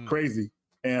 it's crazy."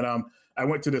 And I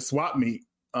went to the swap meet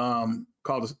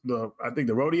called the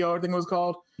rodeo, I think it was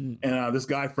called. And this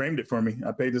guy framed it for me.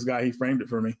 I paid this guy; he framed it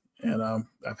for me, and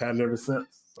I've had it ever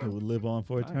since. It would live on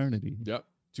for eternity. Yep.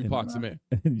 Tupac's a man.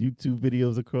 And YouTube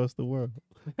videos across the world.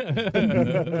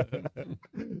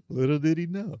 Little did he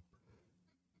know.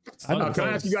 I know. Can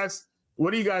I ask you guys,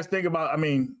 what do you guys think about? I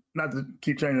mean, not to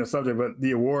keep changing the subject, but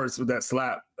the awards with that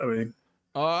slap. I mean,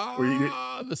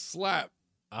 The slap.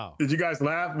 Oh, did you guys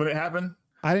laugh when it happened?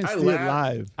 I didn't I see it laughed.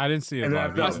 live. I didn't see it And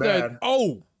live. I felt I said, bad.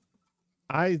 oh.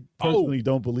 I personally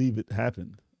don't believe it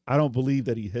happened. I don't believe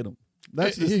that he hit him.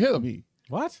 That's He just hit him. me.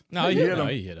 What? no, He he hit hit him.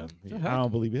 him. He hit him. I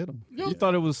don't believe he hit him. You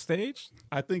thought it was staged?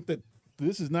 I think that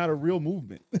this is not a real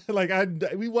movement.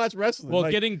 We watch wrestling. Well,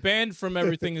 like, getting banned from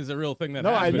everything is a real thing that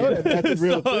no, I happened. know that that's a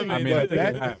real So, thing. I mean, I but think it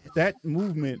that, happened. that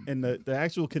movement and the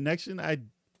actual connection, I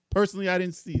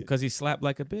didn't see it. because he slapped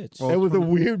like a bitch. It was a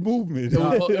weird movement. It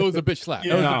was a bitch slap.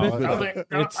 Yeah, No, I don't think,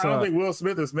 it's, I don't think Will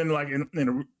Smith has been like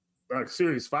in a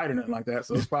serious fight or nothing like that.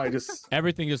 So it's probably just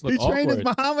Everything just He looked trained as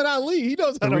awkward. Muhammad Ali. He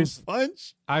knows how The to reason-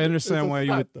 punch. I understand It's a why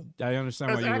you would. slap, I understand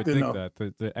That's why you would acting, think though.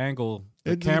 that the angle,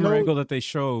 the It's, you camera know- angle that they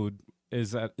showed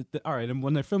is that all right. And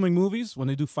when they're filming movies, when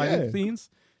they do fighting Yeah. scenes,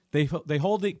 they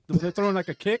hold it. They're throwing like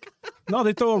a kick. No,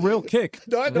 they throw a real kick.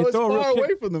 No, I know They it's throw a real far away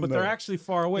kick, from them, but they're though. actually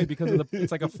far away because of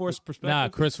it's like a forced perspective. Nah,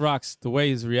 Chris Rock's the way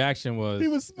his reaction was. He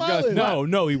was smiling.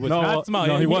 No, he was No, not smiling.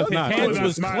 no, he was his not. hands He was not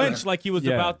was smiling. clenched like he was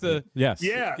Yeah. about to. Yes.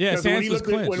 yeah. Yeah, his 'cause when hands he was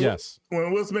looked at- clenched. when- Yes.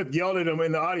 When Will Smith yelled at him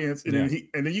in the audience, and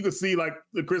then you could see like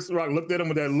the Chris Rock looked at him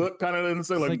with that look kind of and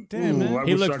said like, damn, "Ooh, man." I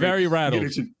He wish looked I could very get rattled.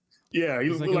 at you." Yeah, he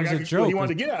It's looked like like, it was a joke. he wanted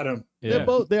to get at him. Yeah.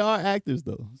 They are actors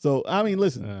though. So I mean,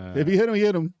 listen, if he hit him, he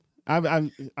hit him. I'm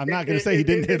not gonna say he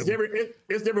didn't hit it's him. Different,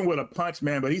 it's different with a punch,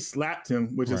 man, but he slapped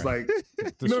him, which is Right. like,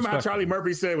 you remember how Charlie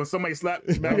Murphy said when somebody slapped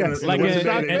back in the Like in the in-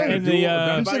 Western in- day, they had in a the, duel, a uh,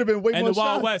 gun You should fight? have been way And more the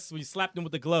Wild shocked. West, when he slapped him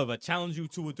with the glove, I challenge you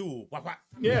to a duel. Wah, wah.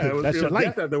 Yeah, it was, That's it your was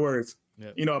life. death afterwards.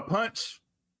 Yeah. You know, a punch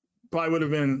probably would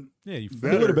have been Yeah, you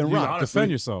better. would've been you know, rocked. honestly.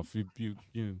 defend yourself.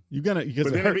 You. You're gonna because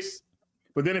But it then, if he, hurts.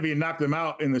 but then if he knocked him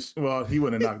out in the well, he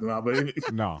wouldn't have knocked him out.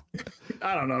 But No.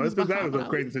 I don't know. That was a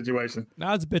crazy situation.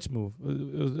 Nah, it's a bitch move.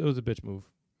 It was a bitch move.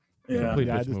 Yeah, Complete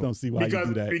Yeah, I bitch just move. don't see why because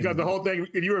you do that. because the whole thing.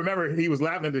 If you remember, he was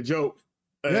laughing at the joke.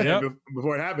 Yep.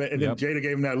 Before it happened, and Yep. then Jada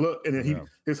gave him that look, and then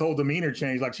his whole demeanor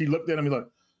changed. Like she looked at him, he's like,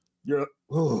 "You're."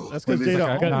 That's because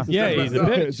Jada okay. owns this Yeah, man. he's a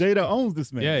bitch. Jada owns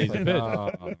this man. Yeah, he's a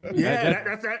bitch.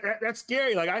 Yeah, that's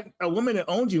scary. Like a woman that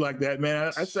owns you like that,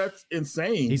 man. That's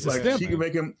insane. He's a like simp. she can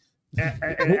make him.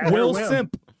 At her Will whim.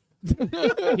 Simp.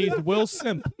 He's Will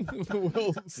Simp.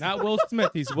 Not Will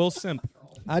Smith. He's Will Simp.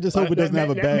 I just hope it doesn't have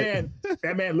a bad.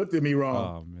 That man looked at me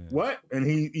wrong. Oh man. What? And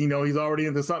he, he's already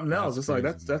into something else. It's like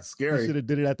that's You scary. should have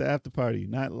did it at the after party,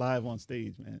 not live on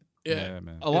stage, man. Yeah,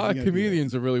 man. A lot If of you're gonna do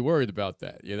comedians are really worried about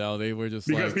that. You know, they were just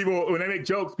Because like, people, when they make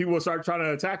jokes, people will start trying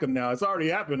to attack him now. It's already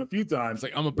happened a few times. it's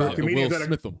like I'm about to Will comedians that are-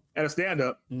 Smith them. At a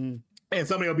stand-up, and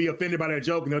somebody will be offended by that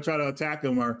joke, and they'll try to attack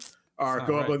him or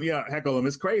go up and heckle him.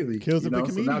 It's crazy. Kills you the know?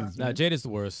 So now- comedians. Nah, Jada's the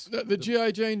worst. The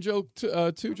G.I. Jane joke,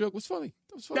 2 joke was funny.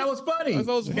 That was funny. That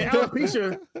was And funny.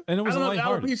 alopecia. And it was I don't know,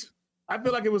 lighthearted. alopecia. I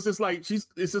feel like it was just like it's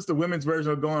just the women's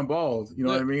version of going bald. You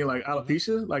know what I mean? Like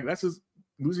alopecia, like that's just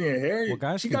losing your hair. Well,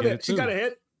 guys she can got get a it, she too. got a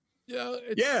head. Yeah,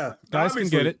 Yeah, Guys can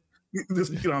get it.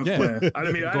 Just, I'm Yeah. playing. I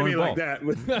didn't Going mean like bald.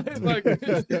 that. It's like,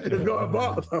 It's going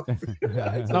bald. though.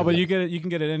 No, but you get it. You can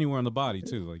get it anywhere in the body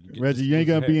too. Like you get Reggie, just you ain't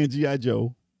lose gonna the be head. in GI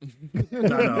Joe,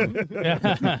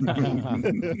 No.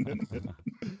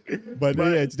 but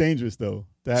yeah, it's dangerous though.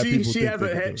 To have She people think has they a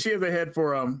can do head. it. She has a head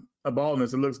for a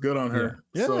baldness. It looks good on her.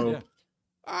 Yeah. So, Yeah.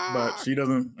 but she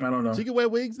doesn't. I don't know. She can wear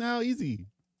wigs now, easy.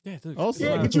 Yeah, dude. Also-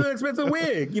 Yeah, get you an expensive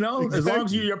wig. You know, as long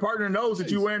as your partner knows that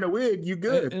you're wearing a wig, you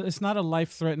good. It's not a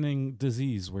life-threatening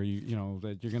disease where you know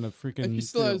that you're gonna freaking And he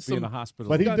still has be in some- a hospital.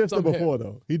 But he got dissed her some hair. before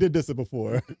though. He did diss her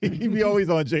before. he be always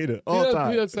on Jada all the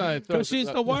time. Because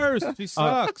she's the worst. She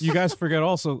sucks. you guys forget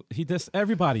also he dissed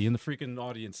everybody in the freaking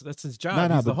audience. That's his job.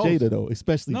 No, He's the but host. Jada though,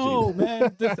 especially No, Jada. man,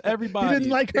 dissed everybody. He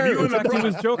didn't like If you her. in the In fact, he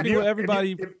was front- joking if you- with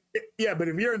everybody. Yeah, but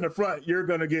if you're in the front, you're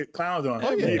gonna get clowns on.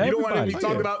 Oh, yeah. If you don't want to Everybody. be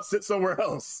talked about, sit somewhere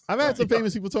else. I've had some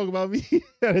famous people talk about me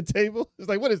at a table. It's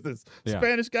like, what is this? Yeah.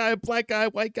 Spanish guy, black guy,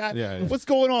 white guy. Yeah, yeah. What's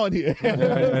going on here?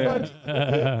 Yeah.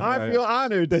 I feel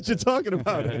honored that you're talking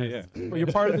about it. Yeah. Well, you're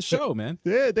part of the show, man.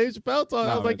 Yeah, Dave Chappelle talking.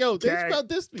 I was like, yo, Dave Cag- Chappelle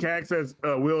dissed me. Cag says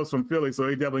Will's from Philly, so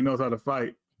he definitely knows how to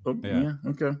fight. Oh, Yeah. yeah.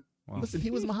 Okay. Well, Listen,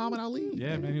 he was Muhammad Ali.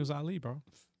 yeah, man, he was Ali, bro.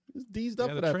 He was deezed He up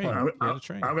had for to that train. part. He had to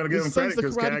train. I'm gonna give him His credit son's the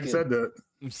because Karate Cag Kid. said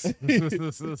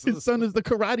that. His son is the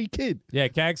Karate Kid. Yeah,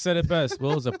 Cag said it best.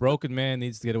 Will is a broken man,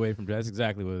 needs to get away from. That's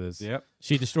exactly what it is. Yep.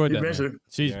 She destroyed You that man. mentioned-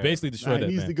 She's basically Nah, destroyed he that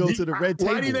needs man. to go to the red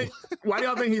table. Why do you think? Why do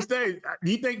y'all think he stayed?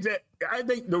 Do you think that?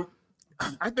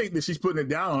 I think that she's putting it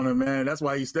down on him, man. That's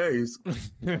why he stays.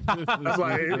 That's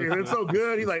why it's so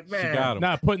good. He's like, man, got him.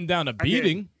 Not putting down a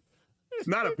beating.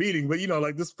 not a beating, but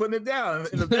like just putting it down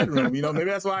in the bedroom. Maybe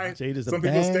that's why Jade is a some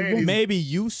people bad stay. woman. Maybe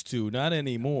used to, not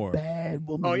anymore. Bad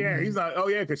woman. Oh yeah, he's not. Oh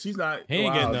yeah, because she's not. He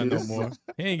ain't wow, getting nothing dude. no more.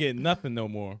 He ain't getting nothing no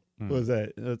more. What was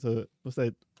that? What's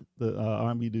that? The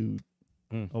R&B dude.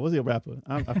 Mm. Oh, was he a rapper?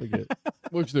 I forget.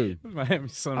 Which dude? Miami I don't know.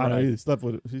 Sunrise. He slept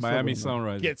with. He slept Miami with him.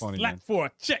 Sunrise. is Get funny, slapped man. for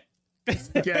a check.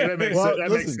 Yeah, that makes Well, sense. That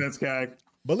makes listen. sense, Kag.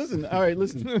 But listen, all right,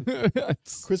 listen.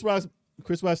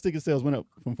 Chris Rock's ticket sales went up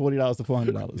from $40 to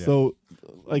 $400. Yeah. So,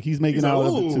 like, he's making He's out like,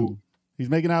 of it ooh. too. He's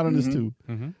making out on this too.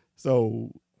 Mhm.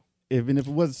 So, even if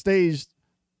it wasn't staged,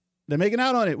 they're making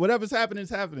out on it. Whatever's happening is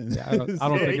happening. I don't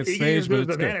Yeah, think it's he staged, but his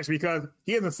it's good. advantage because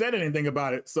he hasn't said anything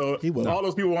about it. So He will. all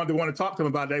those people want to talk to him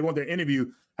about that. They want their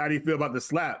interview. How do you feel about the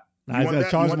slap? Nah, he's gonna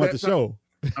charge him at the show.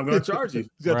 I'm going to charge you.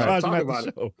 He's gonna Right. charge Talk him about at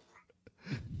it. the show.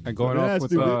 And going So off that's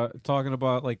with stupid. talking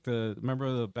about like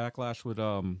remember the backlash with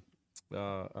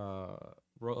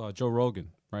Joe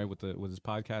Rogan, right? With his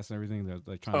podcast and everything, they're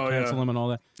like trying Oh, to yeah. cancel him and all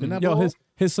that. Isn't that Yo, bull?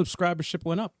 his subscribership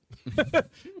went up.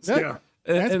 Yeah.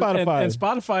 And Spotify. and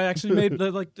Spotify actually made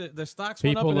the stocks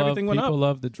went up and everything went up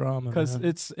love the drama because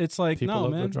man. it's like People no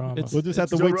love the man, drama. it's, We'll just have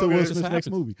to Joe wait till Rogan Will just Smith's next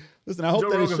happens. movie. Listen, I hope Joe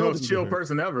that his Rogan's show the most doesn't chill get hurt.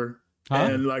 person ever. Huh?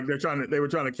 And like they were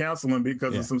trying to cancel him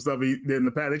because of some stuff he did in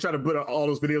the past. They tried to put all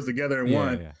those videos together in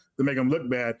one yeah. to make him look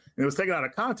bad. And it was taken out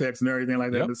of context and everything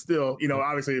like that. Yep. But still,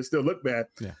 obviously it still looked bad.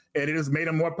 Yeah. And it just made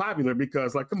him more popular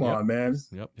because like, come Yep. on, man.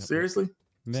 Yep. Seriously?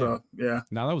 Man. So yeah.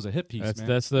 Now that was a hit piece, That's man.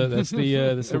 that's the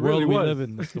It world really we was. live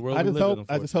in. That's the world I we just live hope.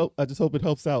 in. I just hope it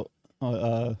helps out.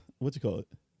 What you call it?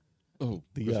 Oh,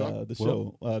 The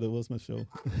show, the Will Smith show,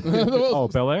 Oh,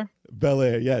 Bel Air. Bel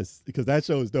Air. Yes, because that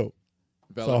show is dope.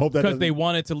 So I hope that Because doesn't- they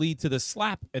want it to lead to the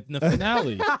slap at the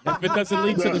finale. If it doesn't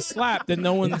lead to the slap, then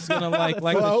no one's gonna like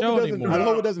Well, I the hope show it doesn't- anymore. I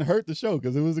hope it doesn't hurt the show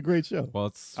because it was a great show. Well,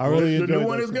 it's I really The enjoyed new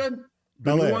one that is show. good? The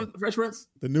Bel new Air. one, Fresh Prince?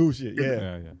 The new shit.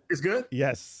 Yeah. yeah. It's good?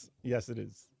 Yes, it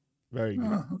is. Very good.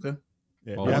 Oh, okay.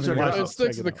 Yeah. Well, If you haven't check it watched out. It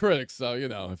sticks to check the out. critics, so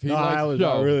if he No, likes I the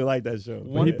show, really like that show.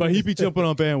 But he be jumping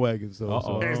on bandwagons. So,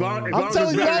 Uh-oh. As long I'm as telling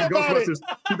it's you better all than about it. Ghostbusters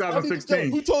Who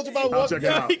 2016, told you about I'll check it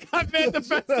out. he got mad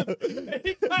defensive.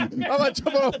 I'm not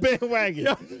jumping on a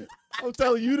bandwagon. I'm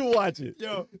telling you to watch it.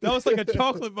 Yo, that was like a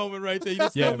chocolate moment right there. You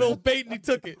just Yeah, threw a little bait and he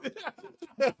took it.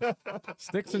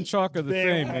 Sticks and chalk are the Damn.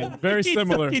 same, man. Very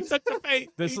similar. He took the bait.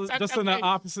 This He is took just the in the bait.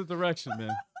 opposite direction,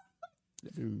 man.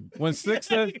 Dude. When Sticks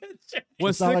said, when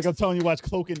It's not like Sticks, I'm telling you to watch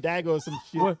Cloak and Dagger or some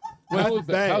shit. What- That's How was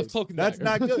that? bad. How's Cloak and That's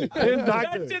Dagger? not good. It's It's not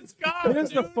That good. shit's gone. Here's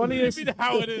the dude. funniest- Maybe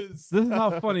how it is. this is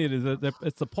how funny it is.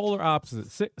 It's the polar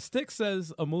opposite. Sticks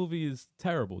says a movie is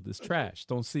terrible. It's trash.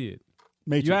 Don't see it.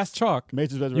 Matrix. You asked Chalk.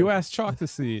 Matrix Resurrection. You asked Chalk to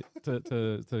see it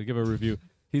to give a review.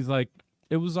 He's like,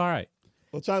 it was all right.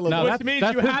 Well, try to look Now, up. Which means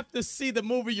that's you his- have to see the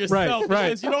movie yourself. right.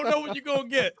 Because you don't know what you're going to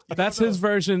get. That's his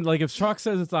version. Like if Chalk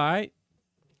says it's all right,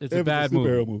 it's It a was bad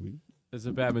superhero movie. movie. It's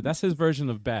a bad movie. That's his version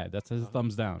of bad. That's his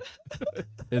thumbs down.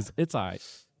 It's all right.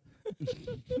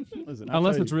 Listen, I'll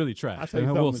Unless tell it's you- really I'll trash. tell you And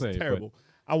something we'll that's say it, but- terrible.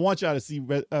 I want y'all to see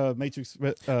Matrix.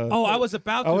 Oh, I was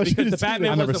about I to want you because to the see that.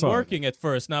 Batman I never wasn't saw it. working at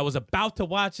first, and I was about to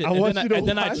watch it, I and want then, you to and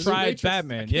then I watch the tried Matrix.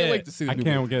 Batman. I can't Yeah, wait to see the I new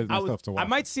can't movie. get I, myself to watch. I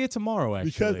might see it tomorrow.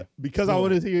 Actually, because I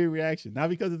want to hear your reaction, not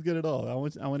because it's good at all. I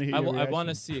want to hear. I your want to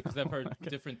reaction. see it because I've heard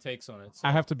different takes on it. So.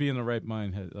 I have to be in the right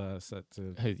mind set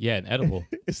to. Yeah, an edible.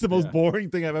 It's the most Yeah. boring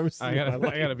thing I've ever seen. I in my gotta,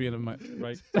 life. I gotta be in the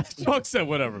right. Chalk said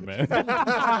whatever, man.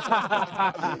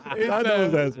 I know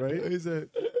that's right. He said,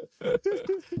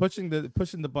 pushing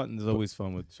the button is always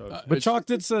fun with Chalk. but Chalk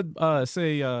did say to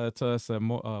us,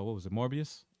 what was it?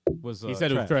 Morbius was. He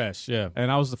said it was trash. Yeah,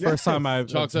 and I was the first time I.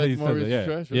 Chalk said he Morbius it, is yeah.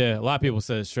 trash. yeah. A lot of people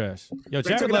said it's trash. Yo, They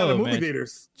Jared took it out Leto, of movie man.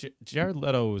 theaters. Jared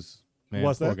Leto was man.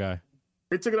 What's poor that? guy.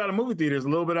 They took it out of movie theaters a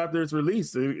little bit after its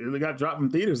release. It got dropped from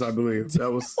theaters, I believe.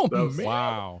 That was, Oh, that was man.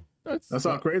 Wow. that's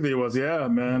how crazy it was. Yeah,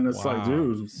 man. It's like, Wow.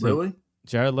 dude, really?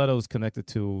 Jared Leto is connected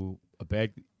to a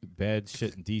bad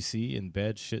shit in DC and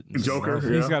bad shit in Joker.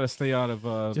 He's Yeah. got to stay out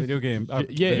of video game. yeah,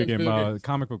 video game. video games.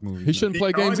 Comic book movies. He shouldn't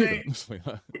play The only games thing-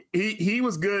 either. He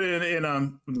was good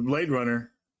in Blade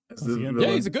Runner. As the Yeah, villain.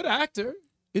 Yeah, he's a good actor.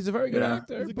 He's a very good Yeah.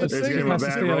 actor. He's a but good They singer. gave He him has to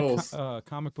bad stay out roles. of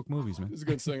comic book movies, man. He's a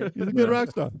good singer. He's a good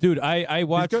rock star. Dude, I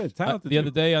watched good, talented the other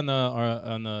dude. day on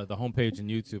the homepage on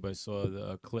YouTube. I saw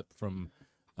a clip from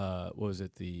what was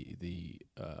it the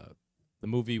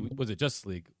movie, was it Justice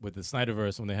League with the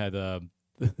Snyderverse when they had the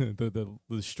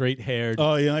straight haired.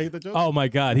 Oh, you like the joke? Oh my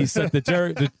God! He said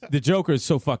the Joker is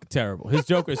so fucking terrible. His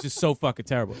Joker is just so fucking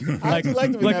terrible. Like, actually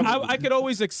liked him in like that movie. I could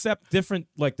always accept different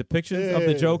like depictions Yeah, of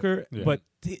the yeah, Joker, yeah. but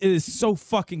it is so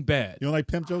fucking bad. You don't like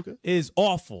Pimp Joker? It is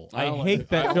awful. I I don't hate like-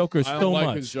 that I- Joker I don't so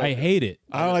like his much. I Joker. hate it.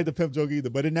 I don't like the Pimp Joker either,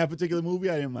 but in that particular movie,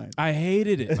 I didn't mind. I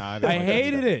hated it. Nah, I didn't I like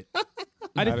hated it.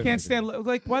 I just didn't can't stand.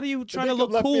 Like, why are you trying to think look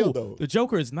of left cool? field, though. The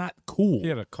Joker is not cool. He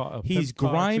had a He's pimp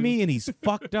car, grimy too. and he's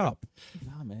fucked up.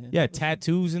 Nah, man. Yeah,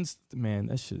 tattoos and man,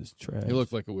 that shit is trash. He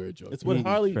looks like a weird Joker. It's what He's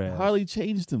Harley trash.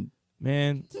 changed him.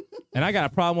 man, and I got a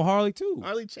problem with Harley too.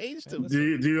 Harley changed him. Do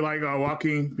you like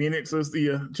Joaquin Phoenix as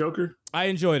the Joker? I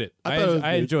enjoyed it. I thought it was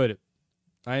I good. enjoyed it.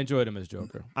 I enjoyed him as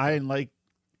Joker. I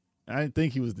didn't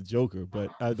think he was the Joker,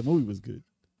 but the movie was good.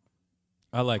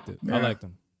 I liked it. Yeah. I liked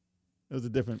him. It was a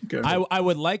different. Okay. I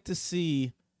would like to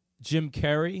see Jim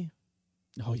Carrey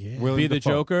Oh yeah. be the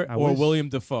Joker I or wish. William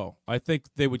Dafoe. I think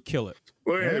they would kill it.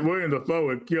 William Dafoe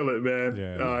would kill it, man.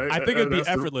 Yeah. I think it'd be that's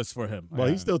the- effortless for him. Well,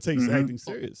 he still takes Mhm. acting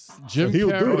serious. Jim He'll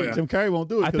do Carrey- it. Yeah. Jim Carrey won't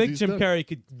do it. I 'cause think he's Jim done. Carrey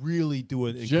could really do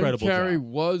an Jim incredible Carrey job.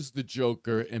 was the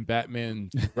Joker in Batman.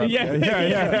 Yeah,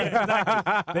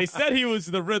 exactly. They said he was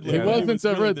the Riddler. He but wasn't was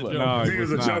the really Riddler. Joker. No, He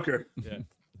was a not. Joker. Yeah.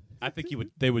 I think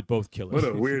they would both kill What a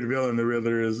it. weird villain the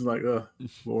Riddler is. Like,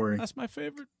 boring. That's my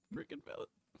favorite freaking villain.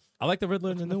 I like the Riddler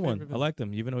in the new one. I liked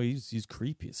him, even though he's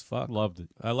creepy as fuck. Loved it.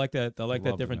 I like that. I like that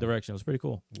Loved it, different man. direction. It was pretty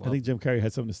cool. I think Jim Carrey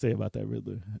had something to say about that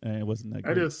Riddler, and it wasn't that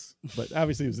I great. just But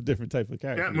obviously, it was a different type of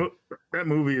character. that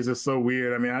movie is just so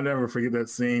weird. I mean, I never forget that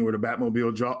scene where the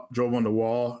Batmobile drove on the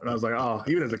wall, and I was like, oh,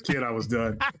 even as a kid, I was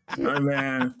done. Oh,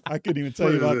 man, I couldn't even tell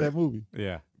What you is about it? that movie.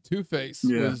 Yeah. Two-Face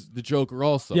Yeah. was the Joker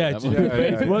also. Yeah, That Jim movie-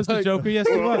 Carrey was the Joker. Yes,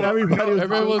 he was. Everybody was-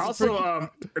 everyone was also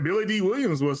Billy D.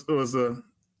 Williams was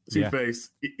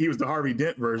Two-Face. He was the Harvey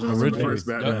Dent version of the Originally, first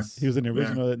Batman. yes. He was in the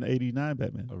original in '89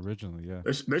 Batman. Originally, yeah.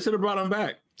 They should have brought him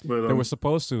back. But They were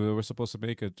supposed to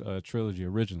make a trilogy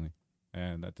originally,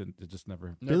 and that didn't. It just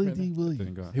never Billy Never- D. didn't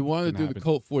Williams. go. He wanted to didn't do the happen.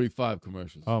 Colt 45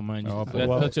 commercials. Oh man, Oh, that's boy.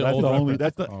 Well, such an that's old the only.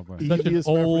 reference. That's the Oh, boy. Such an easiest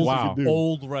old, reference you could do.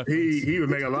 old reference. he would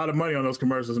make a lot of money on those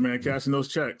commercials, man, cashing those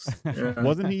checks. Yeah.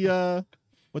 Wasn't he?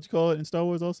 What you call it in Star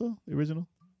Wars? Also, the original.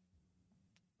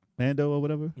 Mando or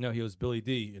whatever. No, he was Billy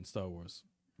D in Star Wars.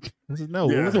 No,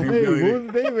 Yeah, what was his he name? really What was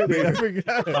his name? in it?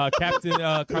 I forgot. Captain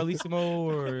Carlissimo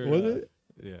or Was it?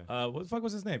 Yeah. what the fuck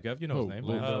was his name, Gav? You know Oh, his name.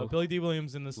 Lando. Billy D.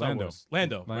 Williams in the Star Lando. Wars.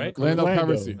 Lando, right? Lando Lando.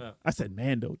 Calrissian. I said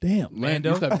Mando. Damn.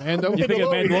 Lando? You said Mando? You think of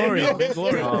Mandalorian? Yeah.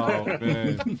 Mandalorian. Oh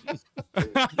man.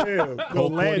 Damn.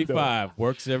 Colt Lando. 45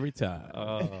 works every time.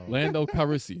 Lando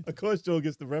Calrissian. Of course, Joe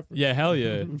gets the reference. Yeah, hell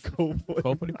yeah. Colt 45.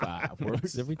 Colt 45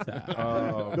 works every time.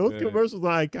 Oh, Those man. commercials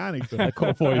are iconic. Though. That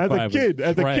Colt As 45 a was kid,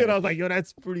 trash. I was like, yo,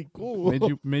 that's pretty cool.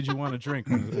 made you want to drink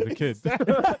as a kid.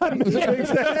 Exactly.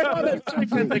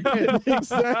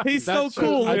 He's so That's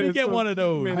cool. Let me it's get so- one of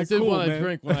those. Man, I it's did cool, want to man.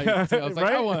 drink when I was like,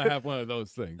 Right? I want to have one of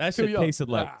those things. That Too shit young. tasted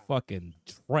like fucking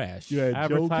trash. You had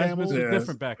Joe Advertisements Camel. were Yeah.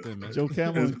 different back then, man. Joe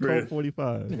Camel It's and great. Colt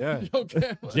 45. Yeah.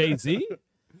 Okay. Jay Z?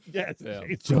 Yes. Yeah.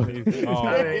 Joe,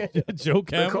 Hey, Joe the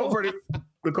Camel?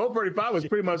 Colt 45 was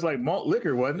pretty much like malt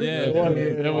liquor, wasn't it? Yeah. I mean,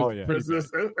 It was Oh, yeah. pretty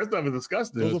that stuff is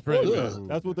disgusting. Those are pretty 40 good. ounce.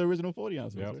 That's what the original 40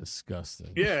 ounce was. Yep. right?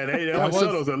 Disgusting. Yeah, they That always was-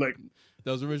 sell those at like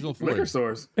That was original liquor 40.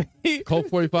 stores. Colt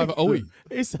 45 OE.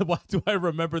 He said, why do I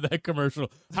remember that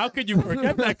commercial? How could you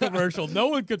forget that commercial? No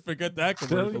one could forget that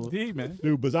Billy commercial. D, man.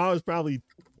 Dude, Bizarre was probably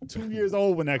 2 years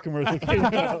old when that commercial came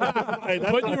out. Like,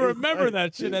 that's But how you it's remember like-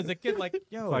 that shit as a kid, like,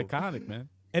 yo, It's iconic, man.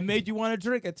 it made you want to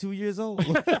drink at 2 years old.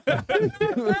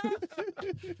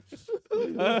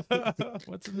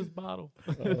 What's in this bottle?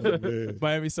 Oh, man.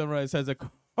 Miami Sunrise has a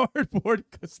cardboard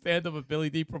stand of a Billy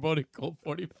D promoting Colt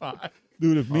 45.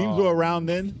 Dude, if memes were around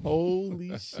then,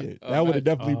 holy shit. That would have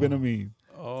definitely been a meme.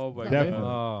 Oh my Definitely.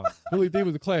 god. Oh, Billy D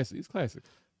was a classic. He's classic.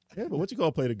 Yeah, but what you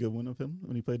call played a good one of him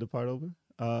when he played the part over?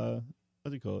 What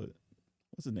do you call it?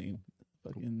 What's his name?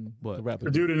 Fucking What? the rapper.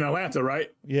 The dude in Atlanta, right?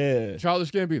 Yeah.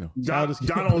 Childish Gambino. Donald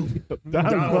Donald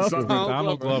Donald Glover. something.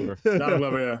 Donald Glover.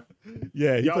 Glover, yeah.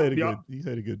 Yeah, he Y'all- played a y'all- good. He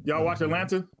played a good. Y'all watch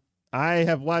Atlanta? I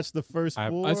have watched the first I-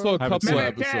 four. I saw a haven't couple seen of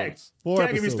Man, Cag, episodes. Four Cag,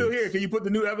 if you're episodes. still here, can you put the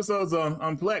new episodes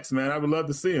on Plex, man? I would love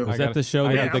to see them. Was I that gotta- the show?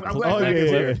 I that gotta- the I'm clip? glad Oh Cag yeah,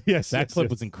 is yeah, here. yes. That yes, clip yes.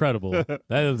 was incredible. That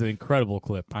was an incredible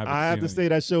clip. I have to say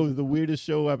that show is the weirdest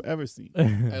show I've ever seen.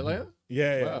 Atlanta?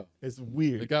 Yeah, yeah. Wow. It's It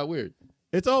weird. got weird.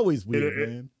 It's always weird, It-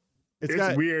 man. It's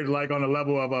got weird, like on the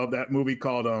level of that movie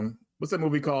called what's that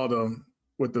movie called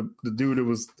with the dude that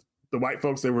was the white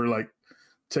folks that were like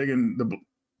taking the.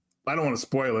 I don't want to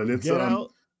spoil it. It's Get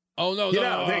Out. Oh, no, Get no.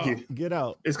 Out. Thank you. Get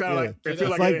Out. It's kind of Yeah. like it It's feels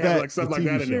like, like it has that, like stuff the like TV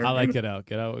that in show. there. I like Get Out.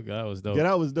 Get Out. That was dope. Get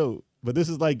Out was dope. But this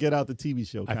is like Get Out, the TV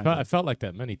show. I felt like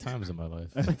that many times in my life.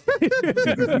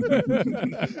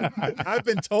 I've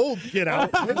been told Get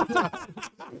Out.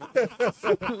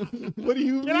 What do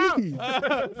you mean?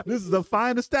 This is a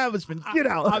fine establishment. Get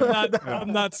out.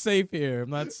 I'm not safe here. I'm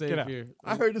not safe out. here.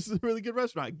 I heard this is a really good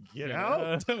restaurant. Get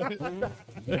out.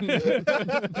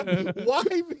 Why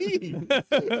me?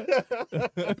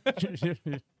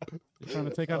 You're trying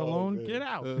to take out a loan? man. Get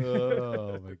out.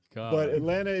 Oh my god. But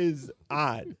Atlanta is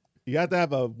odd. You have to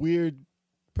have a weird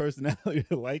personality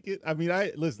to like it. I mean,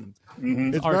 listen.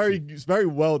 Mhm. It's very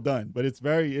well done, but it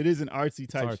is an artsy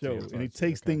type artsy, show, it's and it artsy,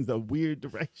 takes okay. things a weird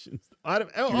directions all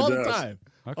the does. time,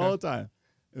 Okay. all the time.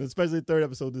 And especially the third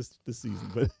episode this season.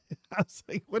 But I was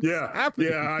like, what's happening?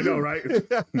 Yeah, I know, right?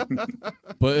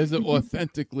 But is it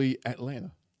authentically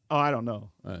Atlanta? Oh, I don't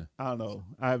know. Right. I don't know.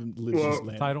 I haven't lived Well, in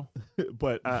Atlanta, Title?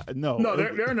 but no, No,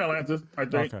 they're in Atlanta, I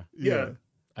think. Okay. Yeah.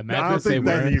 I Imagine don't if they think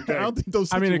were. in the UK. I don't think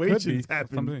those I mean, it could be. situations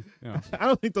happen. Something, yeah. I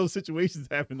don't think those situations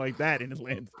happen like that in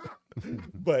Atlanta.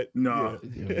 But No.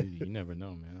 yeah. You never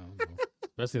know, man. I don't know.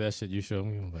 Especially that shit you showed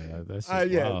me. I'm like, that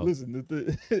shit's Yeah, wild. listen,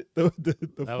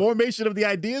 the formation of the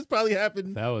ideas probably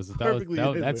happened. Perfectly in that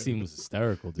Atlanta. scene was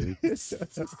hysterical, dude. It's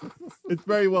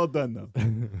very well done, though.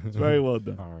 It's very well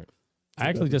done. All right. I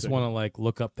actually just want to like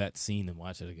lock up that scene and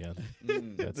watch it again.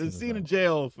 That The scene scene in was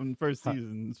jail from the first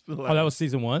season. wild. Oh, that was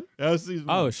season 1? that was season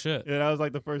Oh one. shit. Yeah, that was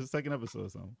like the second episode or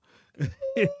something.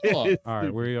 Oh,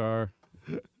 All right.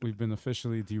 We've been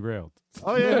officially derailed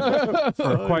Oh yeah.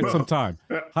 for quite some time.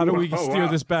 How do we Oh, steer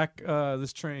wow. this back,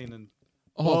 this train, and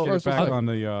oh, get it first back of all, on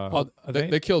the?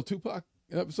 they killed Tupac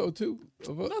in episode 2.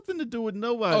 Nothing to do with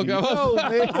nobody. Okay. No,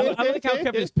 man. I like how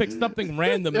Kevin just picked something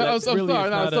random. Yeah, that I'm sorry. really is No,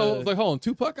 not so I a- was like, hold on,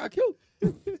 Tupac got killed.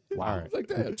 All right. Like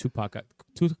that.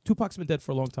 Tupac's been dead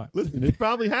for a long time. Listen, it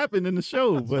probably happened in the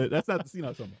show, but that's not the scene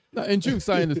I'm talking about. No, in Juice,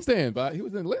 I understand, but he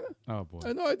was in Atlanta. Oh boy. I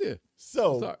had no idea.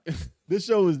 So Sorry. this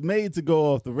show is made to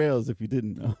go off the rails. If you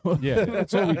didn't know, Yeah,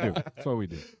 that's what we do. That's what we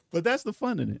do. but that's the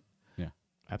fun in it.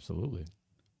 Absolutely.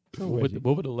 So, What Reggie,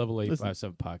 would a level Listen.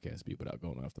 857 podcast be without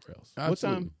going off the rails?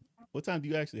 Absolutely. what time do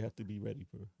you actually have to be ready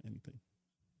for anything?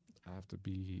 I have to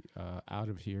be out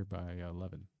of here by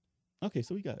 11. Okay,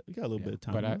 so we got a little bit of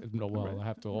time. But I Alright.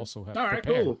 have to also have All right,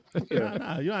 prepare. cool.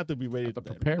 Nah, you don't have to be ready To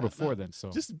prepare before then.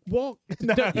 So Just walk.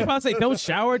 You're about to say, don't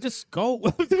shower, just go.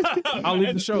 I'll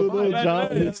leave the show. Do a little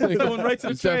jog. It's going right to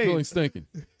the It's definitely train. stinking.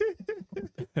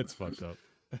 That's fucked up.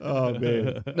 Oh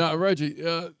man. Now, Reggie,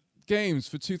 games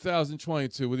for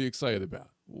 2022. What are you excited about?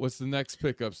 What's the next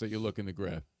pickups that you're looking to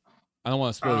grab? I don't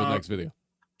want to spoil the next video.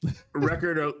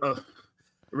 Record of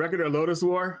Lotus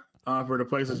War for the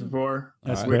PlayStation 4.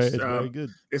 That's which, very, it's very good.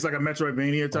 It's like a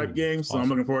Metroidvania type game, so I'm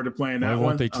looking forward to playing that Why one.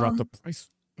 won't they drop the price?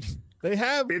 They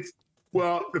have It's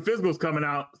well, the physical's coming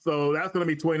out, so that's going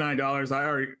to be $29. I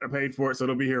already paid for it, so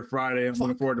it'll be here Friday. I'm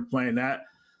looking forward to playing that.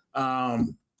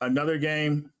 Another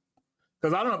game,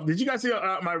 because I don't know. Did you guys see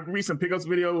my recent pickups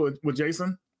video with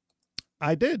Jason?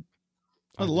 I did.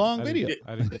 A long video.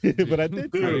 I didn't, But I did. I see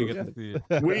didn't it, get yeah. to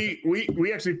see it.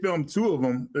 We actually filmed 2 of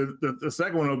them. The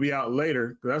second one will be out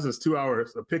later because that's just 2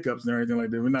 hours of pickups and everything like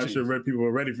that. We're not sure if people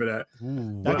are ready for that.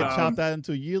 I But, could chop that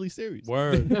into a yearly series.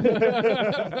 Word.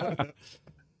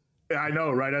 I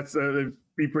know, right? That's it'd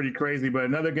be pretty crazy. But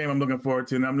another game I'm looking forward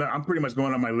to, and I'm pretty much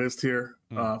going on my list here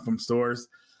from stores.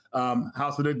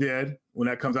 House of the Dead when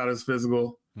that comes out as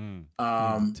physical.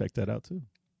 Check that out too.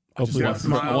 I just Yeah, want,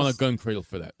 Smiles. I want a gun cradle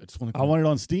for that. I just want. I want it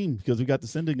on Steam because we got the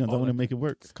sending guns. I want to make it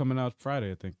work. It's coming out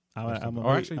Friday, I think. I'm Or gonna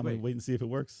actually, wait. wait and see if it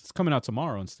works. It's coming out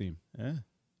tomorrow on Steam. Yeah.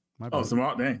 My Oh, bad.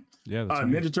 tomorrow, dang. Yeah. that's right.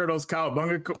 Ninja Turtles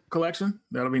Cowabunga collection.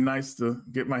 That'll be nice to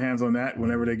get my hands on that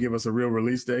whenever they give us a real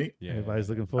release date. Yeah. Everybody's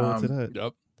looking forward to that.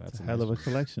 Yep. That's It's a hell of a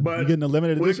collection. But you getting a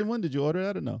limited what- edition one? Did you order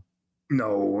that or no?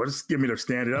 No, just give me the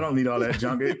standard. I don't need all that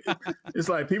junk. It's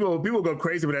like people go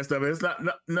crazy with that stuff. It's not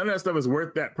none of that stuff is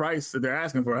worth that price that they're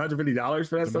asking for $150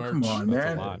 for that The stuff. Come merch. on, That's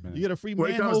man. a lot, man. You get a free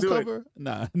When it manhole comes to it- cover?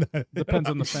 Nah. Depends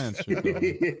on the fans.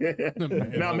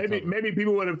 Sure. Now maybe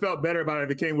people would have felt better about it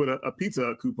if it came with a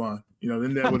pizza coupon.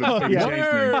 Then that would have yeah.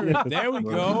 changed things. There we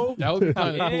go. That would be kind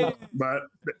of Yeah. cool. But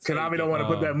Konami don't want to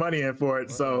put that money in for it.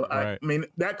 So Right. I mean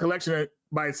that collection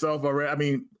by itself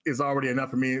already, is already enough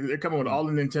for me. They're coming with all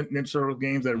the Ninja Turtles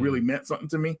games that really meant something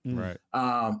to me. Right.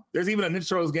 There's even a Ninja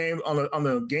Turtles game on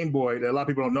the Game Boy that a lot of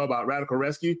people don't know about. Radical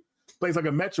Rescue plays like a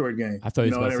Metroid game. I thought you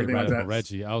was about to say and everything like Radical that.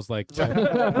 Reggie. I was like,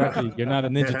 Reggie, you're not a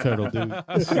Ninja Turtle, dude.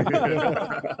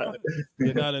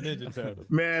 You're not a Ninja Turtle.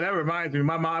 Man, that reminds me. I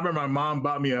remember my mom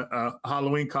bought me a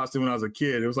Halloween costume when I was a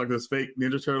kid. It was like this fake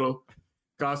Ninja Turtle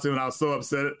costume, and I was so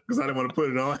upset because I didn't want to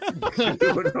put it on.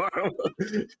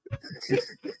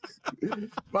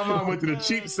 My mom went to the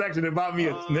cheap section and bought me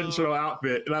a Ninja Turtle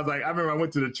outfit, and I was like, I remember I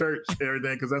went to the church and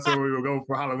everything because that's where we would go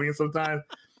for Halloween sometimes.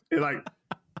 And like,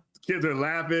 kids are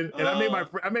laughing, and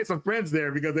I made some friends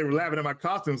there because they were laughing at my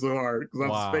costume so hard because I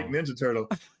was a fake Ninja Turtle.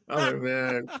 I was like,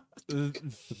 man, the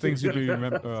things you do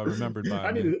remembered by.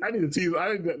 I need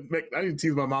to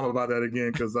tease my mom about that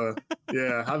again because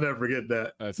yeah, I'll never forget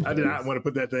that. I did not want to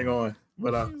put that thing on,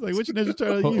 but He's like, which Ninja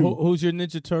Turtle are you? Who's your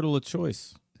Ninja Turtle of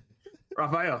choice?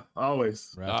 Raphael,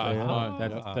 always.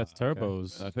 That's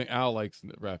Turbo's. I think Al likes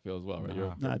Raphael as well,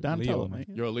 right? Nah, Donatello, man.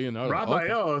 You're a Leonardo.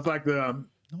 Raphael is like the.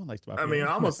 No one likes Raphael. I mean,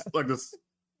 almost like this,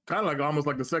 kind of like almost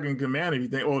like the second command, if you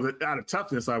think, or out of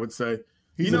toughness, I would say.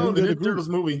 He's you know, the leader of Ninja Turtles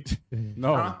movie.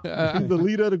 No. Huh? He's the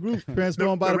leader of the group,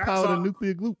 transformed by the rap power of the song.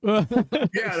 nuclear group.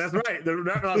 Yeah, that's right. The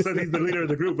rap song said he's the leader of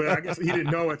the group, but I guess he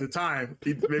didn't know at the time.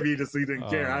 Maybe he didn't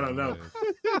care. I don't know.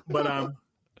 But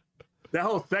that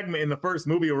whole segment in the first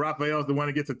movie where Raphael's the one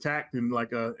that gets attacked and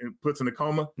like and puts in a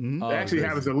coma. Mhm. That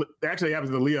actually happens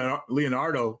to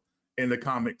Leonardo in the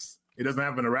comics. It doesn't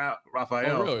happen to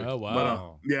Raphael. Oh, really? Oh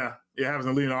But yeah, it happens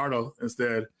to Leonardo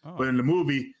instead. Oh. But in the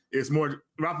movie, it's more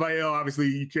Raphael. Obviously,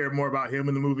 you care more about him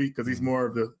in the movie because he's more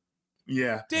of the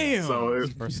Damn. So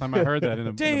First time I heard that in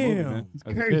a movie, man. As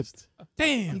a kid. Cursed.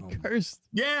 Damn. Cursed.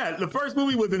 yeah, the first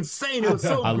movie was insane. It was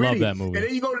so I love gritty. that movie. And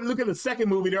then you go to look at the second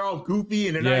movie, they're all goofy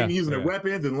and they're not even using their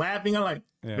weapons and laughing. I'm like,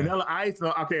 Yeah. Vanilla Ice.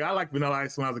 No, okay, I liked Vanilla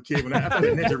Ice when I was a kid. When I thought the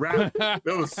Ninja Rap,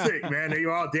 that was sick, man. They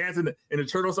were all dancing, and the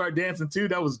turtles started dancing too.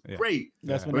 That was great.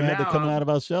 That's when But they had to now, come out of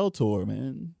our shell tour,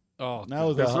 man. Oh, That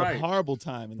was That's a right. horrible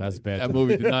time. That's bad. that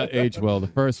movie did not age well. The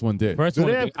first one did. First Do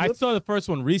one, they have I clips? saw the first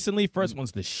one recently. First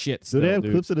one's the shit. Do Still, they have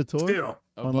dude. clips of the tour? Still.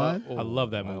 Online? I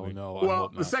love that movie. No, Well,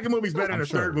 the second movie's better than the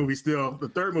third movie still. The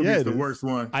third movie Yeah, is it the is. worst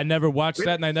one. I never watched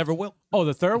that, and I never will. Oh,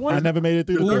 the third one? I never made it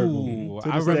through the third movie. Ooh, To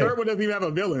I this The day. third one doesn't even have a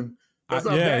villain. That's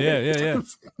how bad yeah, it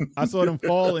is. yeah. I saw them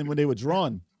fall, and when they were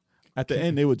drawn, at the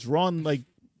end, they were drawn like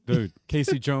Dude,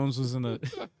 Casey Jones was in a.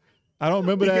 I don't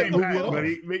remember He that came movie back, at all. but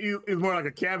he was more like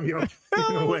a cameo in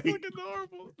a way.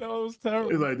 horrible. That was terrible.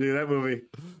 He's like, dude, that movie.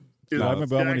 No, I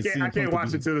remember I wanted to see him I can't come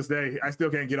watch to it to this day. I still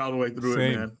can't get all the way through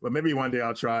Same. it, man. But maybe one day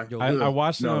I'll try. I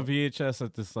watched it No. on VHS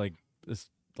at this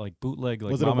bootleg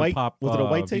like Was it a mom white- and pop. was it a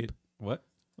white tape? What?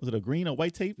 Was it a green or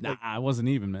white tape? Nah, it wasn't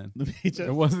even, man. The VHS?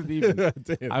 It wasn't even.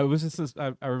 Damn. I was just.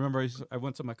 I remember. I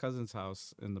went to my cousin's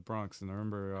house in the Bronx, and I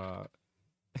remember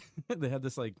they had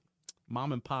this like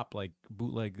mom and pop like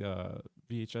bootleg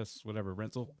VHS whatever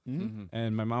rental, Mm-hmm.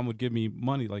 and my mom would give me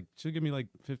money. Like she'd give me like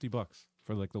 $50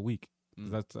 for like the week. 'Cause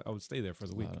that's I would stay there for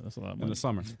the week Wow, that's a lot of in money. the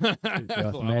summer.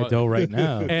 Mad dough right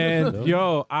now. And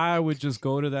yo, I would just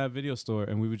go to that video store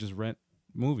and we would just rent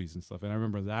movies and stuff. And I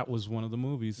remember that was one of the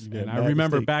movies. Yeah, and I bad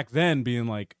remember mistake. back then being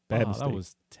like, Bad oh, mistake. that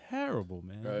was terrible,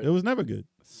 man. Right. It was never good.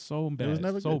 So bad. was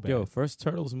never so good. bad. Yo, first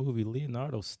Turtles movie,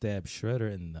 Leonardo stabbed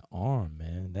Shredder in the arm,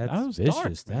 man. That's That was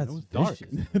vicious. dark, man. That's It was dark.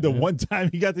 vicious. The one time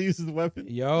he got to use his weapon.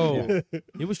 Yo,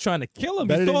 he was trying to kill him.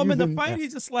 Better You saw than him in the using- fight.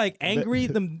 He's just like angry.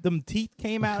 Them teeth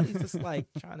came out. He's just like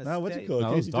trying to. Nah, what stay. you call it?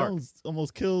 No, it was Casey dark. Jones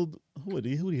almost killed who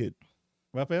did he hit?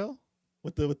 Raphael?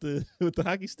 With the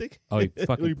hockey stick? Oh, he When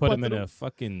fucking put him punted in a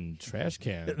fucking trash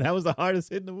can. That was the hardest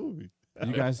hit in the movie.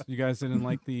 You guys didn't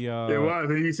like the It was.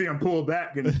 And you see him pull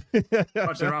back and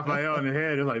punching Raphael in the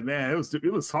head. It was like, man,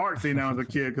 it was hard seeing that as a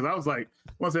kid because I was like,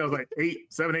 once I was like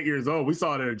 7, 8 years old, we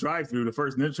saw it at a drive-through, the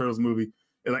first Ninja Turtles movie.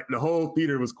 And like the whole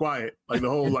theater was quiet. Like the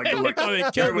whole like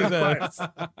they killed his ass.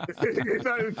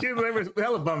 the kids were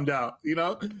hella bummed out, you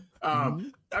know? I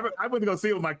went to go see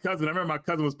it with my cousin. I remember my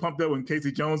cousin was pumped up when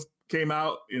Casey Jones came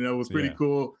out. You know, it was pretty Yeah.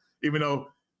 cool. Even though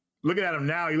looking at him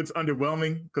now, he looks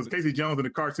underwhelming because Casey Jones in the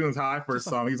cartoons, how I first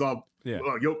saw him, he's all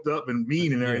yoked up and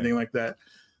mean and everything like that.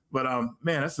 But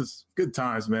man, that's just good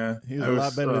times, man. He was That a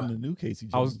lot better than the new Casey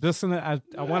Jones. I was just I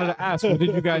wanted to ask, what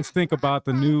did you guys think about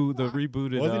the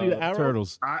rebooted Wasn't he the Arrow?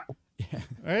 Turtles?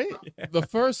 right? The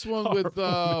first one with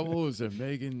what was it?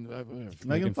 Megan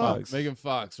Fox. Megan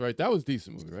Fox, right? That was a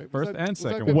decent movie, right? Was First that- and was that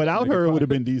second good? one. Without her, it would have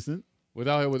been decent.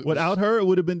 Without her, Without her, it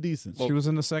would have been decent. She was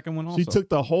in the second one also. She took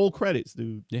the whole credits,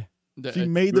 dude. the- She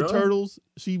made the Really? Turtles.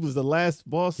 She was the last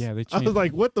boss. Yeah, they I was changed-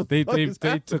 like, what the They fuck is they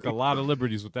happening? took a lot of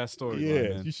liberties with that story. Yeah,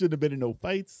 man. she shouldn't have been in no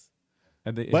fights.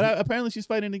 And they, But apparently, she's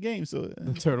fighting the game. So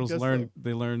the Turtles guess learned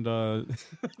they learned their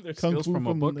kung skills fu from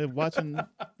a book. watching.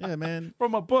 Yeah, man.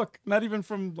 From a book, not even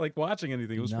from like watching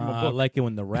anything. It was from a Nah, I book. like it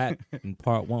when the rat in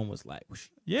part 1 was like, whoosh,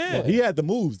 Yeah, He had the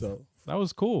moves though. that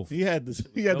was cool. He had the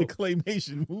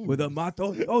claymation moves. with a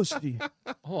mato yoshi.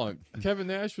 Hold on, Kevin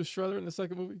Nash was Shredder in the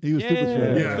second movie. He was Yeah. super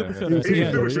Shredder. Yeah, He was he's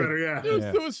super Super Shredder. Shredder, yeah. He was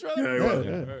Yeah. still Shredder. Yeah, he was.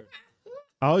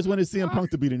 Yeah. I always wanted CM Punk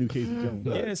to be the new Casey Jones.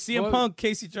 Yeah, CM Punk,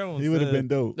 Casey Jones. He would have been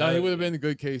dope. No, he would have been a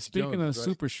good case. Speaking Jones, of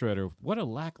right? Super Shredder, what a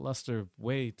lackluster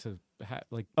way to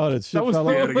like. Oh, that shit That was fell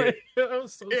so, off. Yeah, that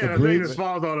was so Yeah, the thing bridge. just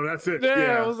falls on him. That's it. Yeah,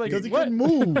 Yeah. I was like, Because he what? couldn't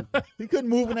move. He couldn't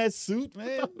move in that suit,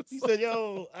 man. He said,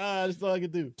 "Yo, that's all I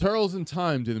could do." Turtles in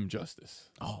Time did him justice.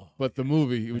 Oh, but the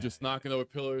movie, he was just knocking over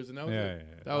pillars, and that was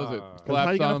it. That was it. 'Cause how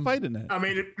Collapsed you gonna on him. fight in that? I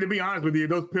mean, to be honest with you, if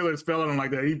those pillars fell on him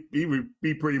like that, he would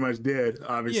be pretty much dead,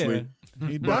 obviously.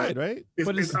 He died, right? It's,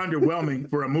 But it's underwhelming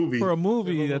for a movie. For a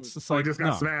movie, that's just So like he just got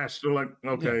no. smashed. So like,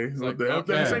 okay. it's So like, the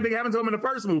okay. same thing happened to him in the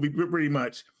first movie, pretty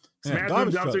much. Yeah, Smashed in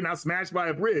garbage a dumpster, truck. now smashed by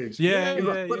a bridge. Yeah, He's yeah,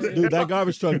 like, what yeah. the Dude, that hell?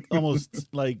 garbage truck almost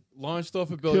like Launched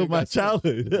off a building. killed my got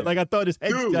childhood. Like I thought his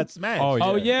head Dude. got smashed. Oh,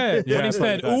 Oh yeah, Yeah, when he I said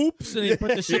like that. "oops" and he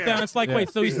put the shit Yeah. down, it's like, Yeah. wait,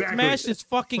 so he Exactly. smashed his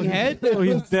fucking head? So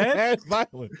he's dead. That's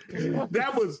violent.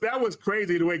 That was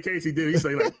crazy the way Casey did it. He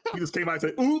said like he just came out and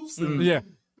said, "Oops." And Yeah.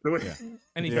 the way,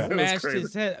 And he Yeah. That was smashed crazy.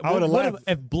 his head. I would've What laughed.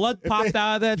 if blood popped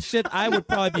out of that shit? I would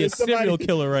probably be a If somebody- serial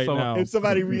killer right so- now. If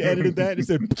somebody re-edited that, it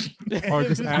said, Or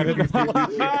just added.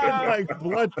 like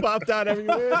blood popped out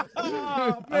everywhere.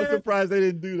 I'm surprised they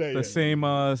didn't do that. The yet. same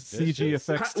CG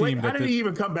effects team how that did did. he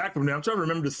even come back from there? I'm trying to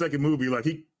remember the second movie. Like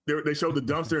they showed the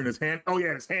dumpster in his hand. Oh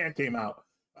yeah, his hand came out.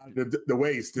 The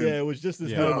waist. And, Yeah, it was just his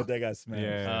Yeah. helmet that got smashed.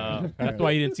 Yeah. That's why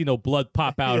you didn't see no blood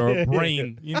pop out or a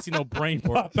brain. You didn't see no brain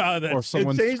pop out of that. Or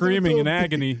someone changed him screaming to in a-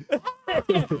 agony.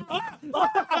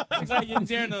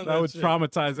 That would shit.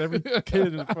 traumatize every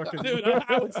kid in fucking. Dude,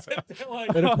 I would sit there like,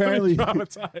 And apparently,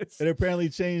 traumatized. it apparently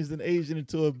changed an Asian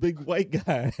into a big white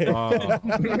guy. Oh,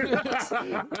 That's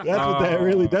what that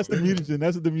really. That's the mutagen.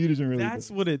 That's what the mutagen really.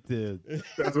 that's what it did.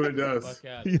 That's what it does.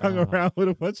 Fuck He hung around with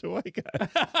a bunch of white guys,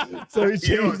 so he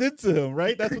You know, changed into him.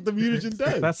 Right? That's what the mutagen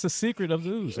does. that's the secret of the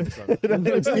ooze.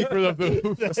 the secret of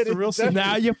the That's the real secret.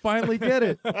 Now you finally get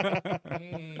it.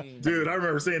 Dude, I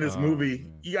remember seeing this movie.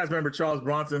 You guys remember Charles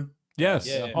Bronson? Yes.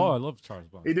 Yeah. Oh, I love Charles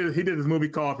Bond. He did this movie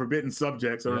called Forbidden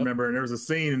Subjects, I remember, and there was a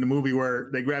scene in the movie where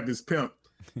they grabbed this pimp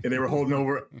and they were holding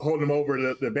him over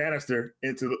the banister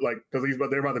into the, like, because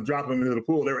they're about to drop him into the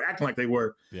pool. They were acting like they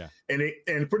were. Yeah.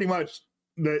 And pretty much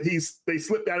they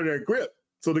slipped out of their grip.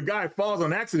 So the guy falls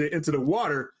on accident into the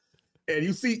water, and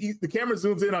you see the camera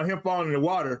zooms in on him falling in the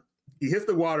water. He hits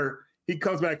the water, he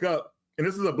comes back up. And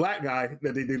this is a black guy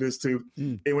that they did this to.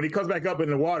 And when he comes back up in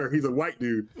the water, he's a white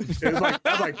dude. And it's like,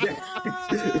 I was like,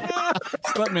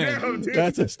 Stuntman. damn, dude.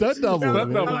 That's a stunt double. Stunt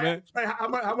man. double. I'm man. like,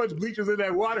 how much bleach was in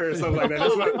that water or something like that?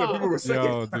 That's what people were saying.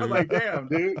 Yo, I was dude. like, damn,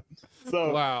 dude.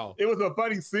 So Wow. it was a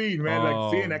funny scene, man, Oh,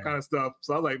 like seeing that kind of stuff.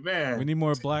 So I was like, We man. need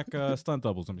more black stunt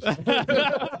doubles. I'm just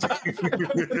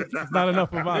not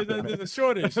enough of mine. There's a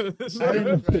shortage. I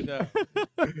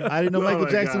didn't know Oh Michael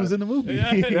my Jackson God. was in the movie.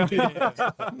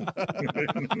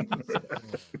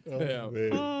 Damn.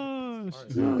 Man.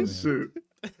 Shoot.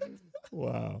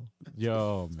 Wow.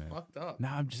 Yo, man. Fucked up.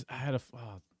 Now I had a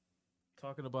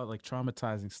talking about like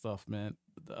traumatizing stuff, man.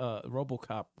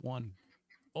 RoboCop 1.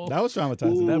 Oh, That was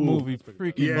traumatizing. that Ooh. movie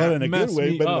freaking Yeah. But in a good messed way,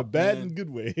 me but in a up, bad man. and good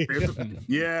way.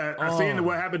 Yeah, I seen Oh.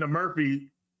 what happened to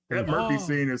Murphy. That Murphy Oh.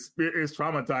 scene is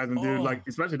traumatizing, dude. Oh. Like,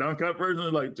 especially the uncut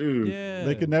version. Like, dude. Yeah.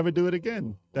 They could never do it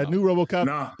again. That new RoboCop,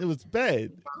 Nah. it was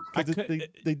bad. 'Cause I could-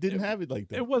 they didn't have it like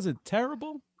that. It wasn't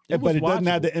terrible. Yeah, but was it doesn't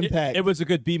have the watchable. impact. It was a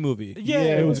good B movie.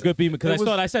 Yeah, it was a good B movie because It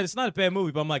I was- said it's not a bad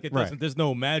movie, but I'm like, it Right. doesn't. There's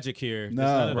no magic here. There's No.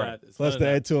 none of Right. that. It's Plus none the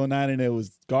of Ed 209 in there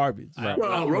was garbage. Right.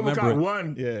 Well, I don't remember RoboCop it.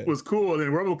 1 Yeah. was cool, and then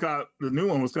RoboCop, the new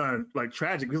one, was kind of like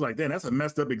tragic. He was like, damn, that's a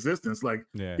messed up existence. Like,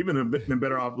 Yeah. he been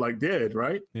better off like dead,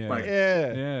 right? Yeah. Like,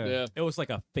 Yeah. Yeah. Yeah. It was like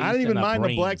a face. I didn't even and a mind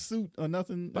brain. the black suit or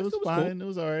nothing. Black It was suit was cool. fine. It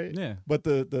was all right. Yeah. But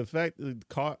the fact the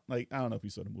car, like, I don't know if you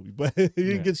saw the movie, but he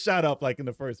didn't Yeah. get shot up like in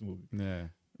the first movie. Yeah.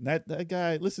 And that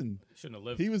guy, listen, Shouldn't have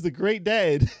lived. he was the great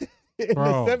dad in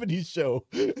Bro. the 70s show.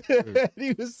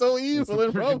 He was so evil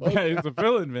in Robo. He's a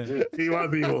villain, man. he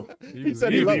was evil. He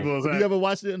said he he was loved evil as it. heck. You ever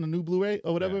watched it on the new Blu-ray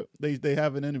or whatever? They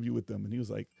have an interview with them, and he was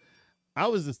like, I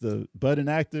was just a budding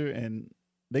actor, and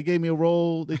they gave me a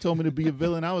role. They told me to be a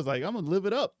villain. I was like, I'm gonna live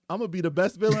it up. I'm gonna be the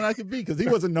best villain I could be, because he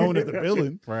wasn't known as a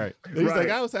villain. Right. But he's like, Right.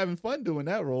 I was having fun doing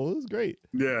that role. It was great,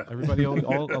 Yeah. Everybody, a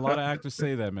lot of actors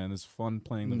say that, man. It's fun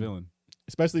playing the villain.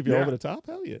 especially if you're Yeah. over the top.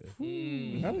 Hell yeah,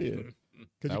 Mm. hell yeah, because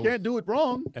That you can't do it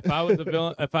wrong. If I was a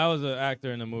villain, if I was an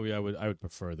actor in a movie, I would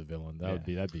prefer the villain. That'd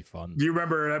be fun. Do you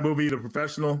remember that movie, The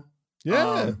Professional?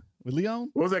 Yeah, with Leon.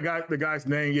 What was that guy? The guy's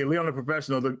name? Yeah, Leon the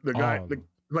Professional. The guy, Oh.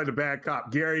 like the bad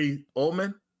cop, Gary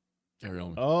Oldman. Carry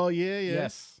on. Oh yeah, yeah.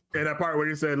 Yes. And that part where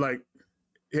he said, like,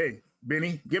 "Hey,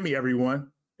 Benny, give me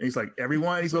everyone," And he's like,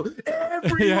 everyone? He's like,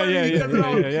 everyone. Yeah. He does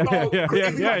it all- all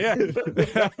crazy.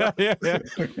 Yeah.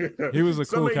 He was a cool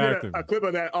Somebody character. did a clip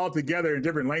of that all together in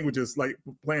different languages, like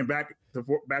playing back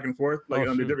and forth, like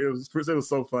Oh, under shoot. different. It was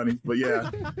so funny, but yeah,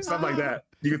 stuff like that.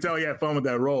 You can tell he had fun with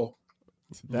that role.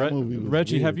 That movie was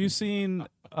Reggie, weird. have you seen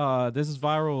this is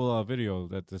viral video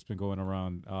that's been going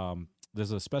around?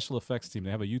 There's a special effects team.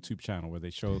 They have a YouTube channel where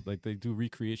they show like they do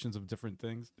recreations of different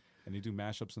things and they do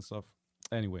mashups and stuff.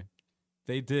 Anyway,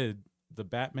 they did the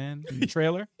Batman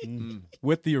trailer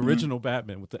with the original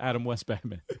Batman, with the Adam West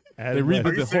Batman. Adam They redid West. Are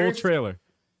you the whole serious? trailer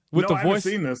with No, the I haven't voice.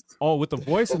 seen this. Oh, with the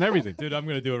voice and everything. Dude, I'm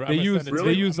gonna do it. They use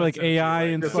they use like AI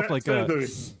and Yeah, stuff like send it that. to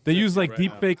me. They use like right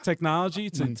deep now. fake technology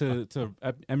to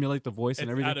emulate the voice It's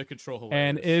and everything. out of control.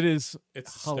 And hilarious. it is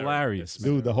It's hysterical. hilarious,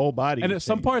 man. Dude, the whole body. And is at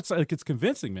some changed. parts, like it's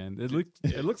convincing, man. It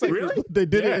looks like Really? they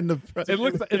did Yeah. it in the. it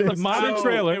looks like in the modern So-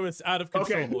 trailer. It was out of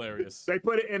control. Okay. Hilarious. They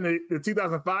put it in the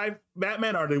 2005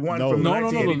 Batman or the one No. from No, The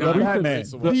 1989? Batman.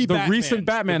 The Batman. recent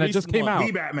Batman The that just recent came one. out.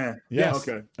 The Batman. Yes.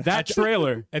 Okay. That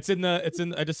trailer. It's in. I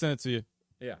just sent it to you.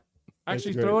 Yeah. That's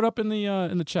Actually, great. throw it up in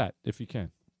the chat if you can.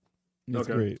 It's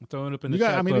Okay. great. Throw it up in the You got.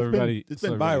 chat I mean, for it's everybody. been so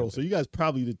everybody viral, gets so it. you guys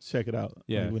probably need to check it out.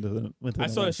 Yeah. I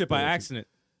saw that shit by accident.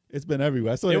 It's been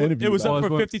everywhere. I saw the interview. It was about up it.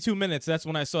 for 52 minutes. That's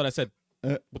when I saw it. I said,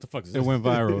 Uh, "What the fuck is It this? went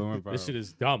viral. It went viral. This shit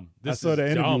is dumb. I This saw is the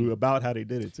interview dumb." about how they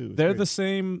did it too. It's They're great. the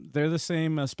same. They're the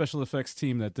same special effects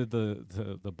team that did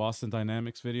the Boston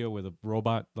Dynamics video where the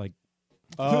robot like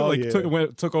Oh, yeah.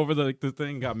 took over the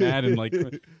thing, got mad, and like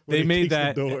When they he made kicks the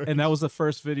that, door. and that was the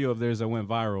first video of theirs that went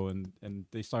viral, and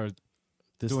they started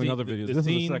doing other videos. This is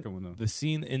the second one though. The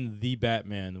scene in The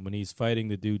Batman when he's fighting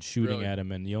the dude shooting Really? at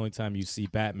him, and the only time you see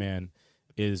Batman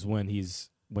is when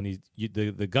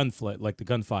the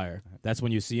gunfire. That's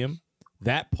when you see him.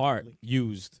 That part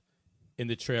used in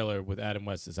the trailer with Adam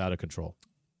West is out of control.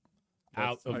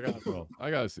 Out I of gotta, control,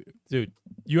 I gotta see it. dude.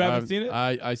 You haven't seen it?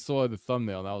 I saw the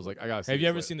thumbnail and I was like, I gotta see it. Have you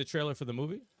ever seen the trailer for the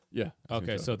movie? Yeah. I've seen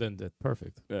Okay, it. so then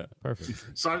perfect. Yeah. Perfect.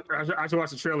 So I should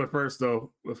watch the trailer first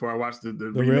though before I watch the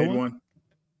real remade one? one.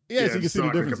 Yeah, so Yeah, you can see so the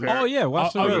I can difference. compare. Oh yeah,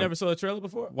 watch the You real. never saw the trailer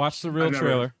before? Watch the real never-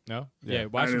 trailer. No. Yeah. Yeah.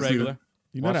 Watch I the didn't see regular.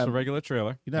 You know Watch that the regular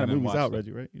trailer. you know that and then movie's watch out, the-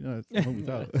 Reggie, right? You know that movie's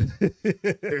out.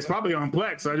 It's probably on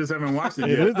Plex. I just haven't watched it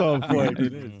It yet. is on point.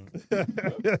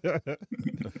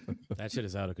 That shit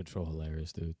is out of control.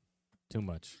 Hilarious, dude. Too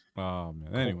much. Oh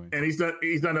man. Anyway, And he's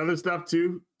done other stuff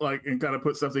too, like and kind of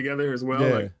put stuff together as well.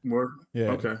 Yeah. Like more.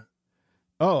 Yeah. Okay.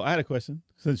 Oh, I had a question.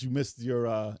 Since you missed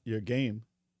your game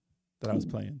that I was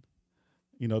playing,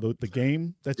 you know the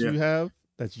game that you Yeah. have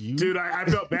that's you. Dude, I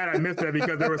felt bad I missed that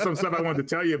because there was some stuff I wanted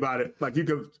to tell you about it. Like you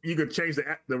could change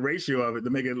the ratio of it to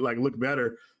make it like look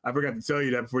better. I forgot to tell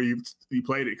you that before you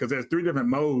played it because there's 3 different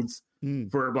modes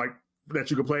for like that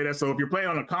you could play that. So if you're playing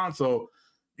on a console,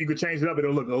 you could change it up.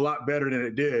 It'll look a lot better than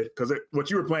it did because what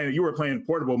you were playing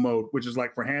portable mode, which is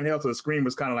like for handheld. So the screen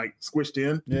was kind of like squished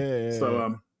in. Yeah.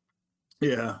 So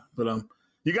yeah, but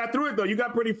you got through it though. You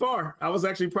got pretty far. I was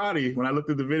actually proud of you when I looked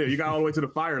at the video. You got all the way to the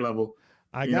fire level.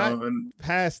 I you got know, and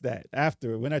past that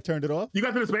after when I turned it off. you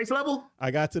got to the space level.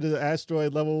 I got to the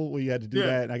asteroid level where you had to do Yeah.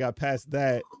 that, and I got past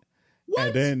that, What?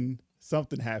 and then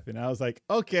something happened. I was like,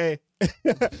 okay,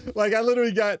 like I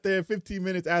literally got there 15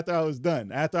 minutes after I was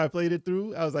done. After I played it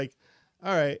through, I was like,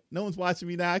 all right, no one's watching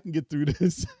me now. I can get through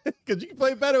this because you can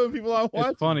play better when people aren't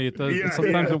watching. it's funny. It does. Yeah,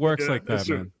 Sometimes yeah, it works yeah, like that's that,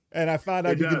 true. man. And I found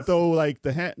out It you can does. throw like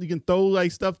you can throw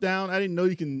like stuff down. I didn't know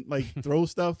you can like throw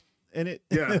stuff in it.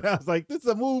 Yeah. And I was like, this is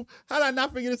a move. How did I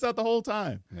not figure this out the whole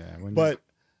time? Yeah. When But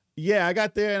yeah, I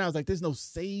got there and I was like, there's no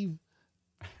save.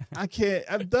 I can't.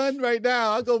 I'm done right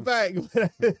now. I'll go back.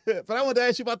 But I wanted to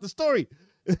ask you about the story.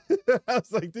 I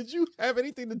was like, did you have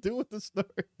anything to do with the story?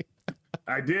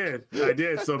 I did.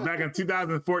 So back in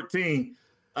 2014,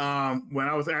 when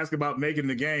I was asked about making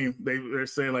the game, they're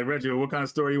saying like, Reggie, what kind of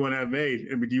story you want to have made?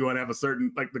 And do you want to have a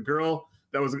certain, like the girl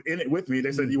that was in it with me,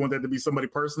 they said, you want that to be somebody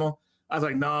personal? I was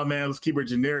like, nah, man, let's keep her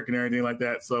generic and everything like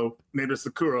that. So named her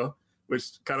Sakura,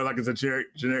 which kind of like is a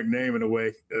generic name in a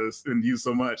way. It's been used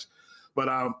so much. But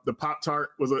the Pop-Tart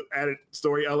was an added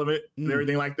story element and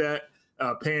everything like that.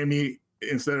 Paying me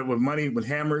instead of with money, with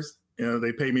hammers. You know,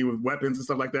 they pay me with weapons and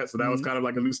stuff like that. So that was kind of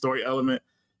like a new story element.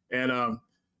 And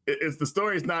it's the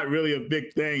story is not really a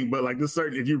big thing, but like there's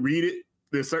certain, if you read it,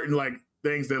 there's certain like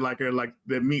things that like are like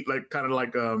that meet like kind of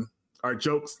like are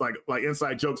jokes, like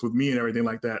inside jokes with me and everything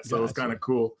like that. So it's kind of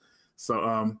cool.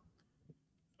 So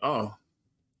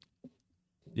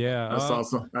yeah. I saw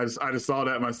some. I just saw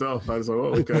that myself. I was like,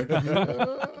 oh, okay.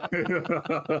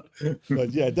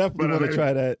 But yeah, definitely But, want to I-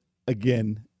 try that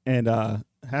again and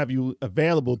have you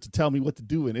available to tell me what to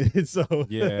do in it. So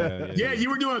Yeah, you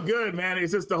were doing good, man.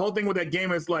 It's just the whole thing with that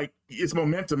game is like it's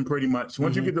momentum pretty much.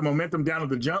 Once you get the momentum down to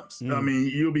the jumps, I mean,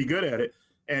 you'll be good at it.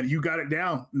 And you got it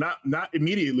down, not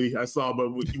immediately, I saw, but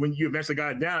when you eventually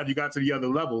got it down, you got to the other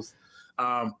levels.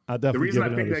 The reason I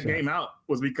picked that game out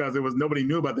was because nobody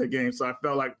knew about that game. So I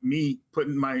felt like me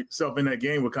putting myself in that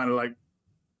game would kind of like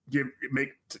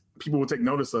people would take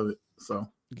notice of it. So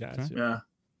gotcha. Yeah.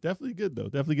 Definitely good though.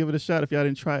 Definitely give it a shot if y'all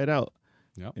didn't try it out.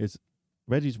 Yep. It's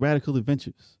Reggie's Radical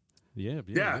Adventures. Yeah.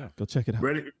 Go check it out.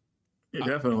 Yeah,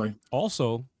 definitely.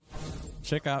 Also,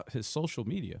 check out his social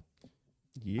media.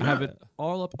 Yeah. I have it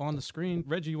all up on the screen.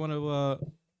 Reggie, you want to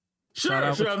Sure.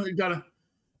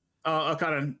 I'll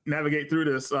kind of navigate through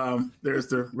this. There's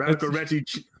the Radical Reggie.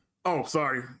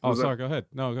 Sorry. Sorry. Go ahead.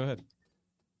 No, go ahead.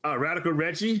 Radical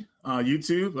Reggie on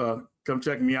YouTube. Come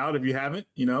check me out if you haven't,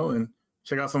 and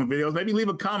check out some videos. Maybe leave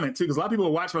a comment too, because a lot of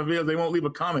people watch my videos. They won't leave a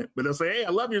comment, but they'll say, "Hey, I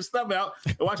love your stuff out.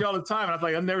 I watch you all the time." And I was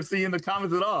like, "I've never seen you in the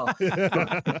comments at all."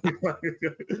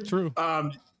 True.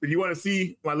 If you want to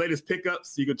see my latest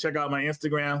pickups, you can check out my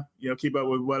Instagram. Keep up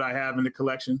with what I have in the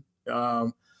collection.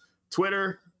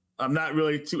 Twitter, I'm not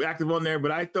really too active on there,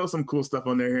 but I throw some cool stuff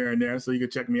on there here and there, so you can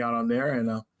check me out on there.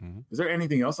 And is there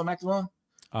anything else I'm active on?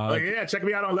 Check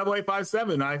me out on Level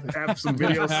 857. I have some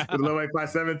videos with the Level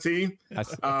 857 team.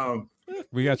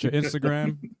 We got your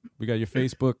Instagram, we got your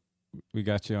Facebook, we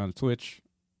got you on Twitch,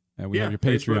 and we have your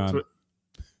Patreon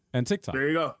and TikTok. There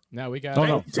you go. Now we got.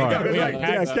 No, sorry. We got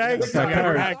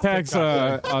Tags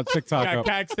on TikTok. got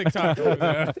Cags TikTok.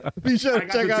 Be sure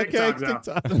to I got check the out Kag's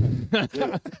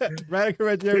TikTok. Radical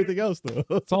Reggie, everything else though.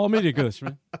 It's all Media Glitch,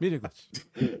 man. Media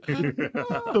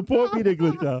Glitch. Support Media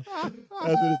Glitch, y'all. That's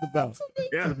what it's about.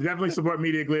 Yeah, definitely support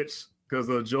Media Glitch because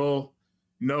Joel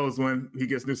knows when he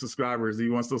gets new subscribers. He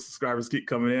wants those subscribers to keep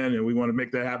coming in, and we want to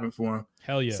make that happen for him.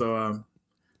 Hell yeah. So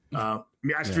I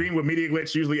stream with Media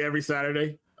Glitch usually every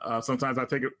Saturday. Sometimes I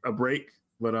take a break,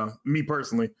 but me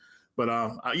personally.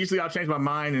 But usually I'll change my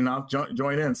mind and I'll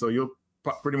join in. So you'll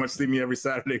pretty much see me every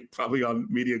Saturday, probably on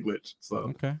Media Glitch. So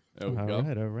Okay. There we go.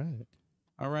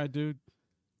 All right. Dude.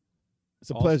 It's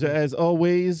a pleasure as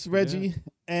always, Reggie. Yeah.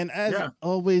 And as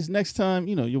always, next time,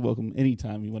 you're welcome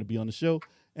anytime you want to be on the show.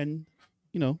 And,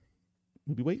 we'll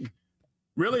be waiting.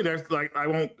 Really, there's like I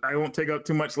won't take up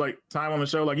too much time on the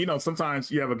show.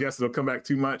 Sometimes you have a guest that'll come back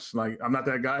too much. Like I'm not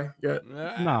that guy yet.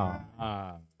 No.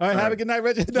 All right, have a good night,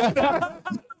 Reggie. I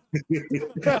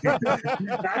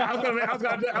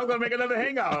was gonna make another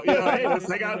hangout. Hey, let's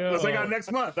hang out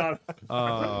next month.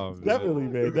 Definitely,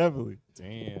 man, definitely.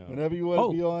 Damn. Whenever you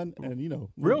want to be on, and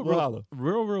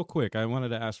real quick, I wanted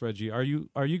to ask Reggie, are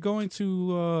you going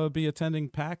to be attending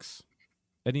PAX?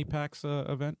 Any PAX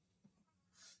event?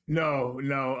 No.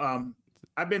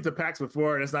 I've been to PAX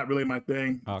before. That's not really my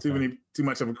thing. Okay. Too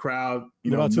much of a crowd.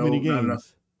 What about too many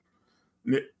games?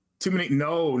 Too many?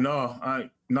 No. Nuh-uh.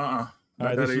 All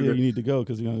right, this year you need to go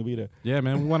because you're going to be there. Yeah,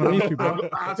 man. We want to meet you, bro.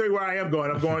 I'll tell you where I am going.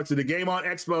 I'm going to the Game On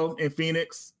Expo in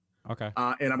Phoenix. Okay.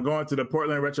 And I'm going to the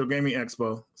Portland Retro Gaming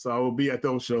Expo. So I will be at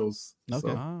those shows. Okay.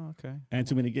 So. Okay. And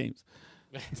too many games.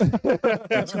 I'm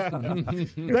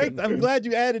glad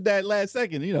you added that last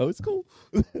second. It's cool.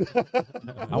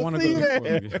 I want to go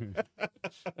there.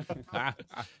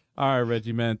 All right,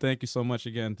 Reggie, man. Thank you so much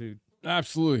again, dude.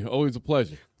 Absolutely. Always a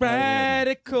pleasure.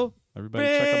 Radical. Everybody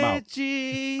check him out.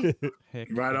 Reggie.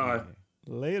 Right on.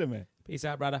 Later, man. Peace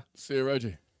out, brother. See you,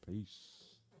 Reggie. Peace.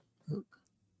 And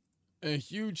a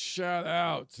huge shout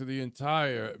out to the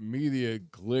entire Media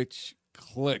Glitch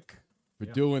clique for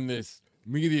doing this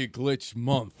Media Glitch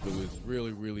month. It was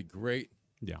really, really great.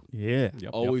 Yeah. Yep,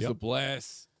 Always a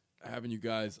blast having you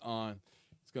guys on.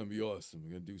 It's going to be awesome.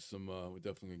 We're going to do some, we're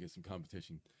definitely going to get some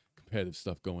competitive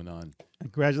stuff going on.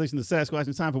 Congratulations to Sasquatch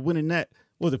in time for winning that.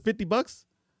 What was it, $50?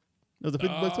 Was it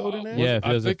 $50 holding that? Yeah,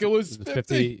 I think it was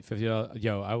 50.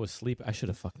 Yo, I was sleeping. I should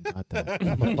have fucking got that.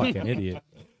 I'm a fucking idiot.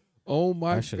 Oh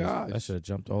my I gosh. should have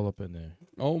jumped all up in there.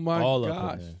 Oh my All gosh.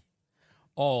 up in there.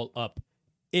 All up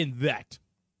in that.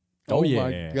 Oh yeah.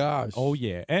 my gosh. Oh,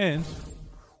 yeah. And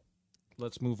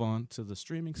let's move on to the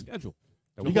streaming schedule.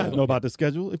 You got to know about the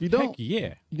schedule. If you don't, Heck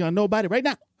yeah. you got to know about it right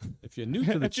now. If you're new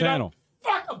to the If you don't, channel.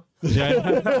 fuck 'em.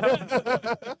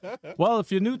 Yeah. Well,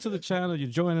 if you're new to the channel, you're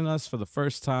joining us for the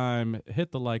first time,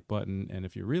 hit the like button. And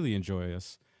if you really enjoy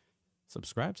us,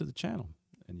 subscribe to the channel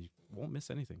and you won't miss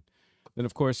anything. Then,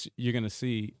 of course, you're going to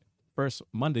see first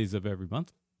Mondays of every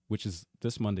month, which is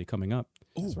this Monday coming up.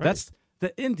 Ooh, That's the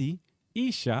Indie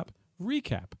eShop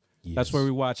Recap. That's where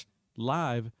we watch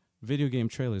live video game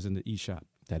trailers in the eShop.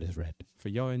 That is red. For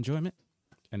your enjoyment,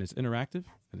 and it's interactive,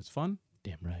 and it's fun,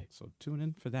 Damn right. So tune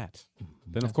in for that.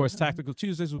 Then, of course, Tactical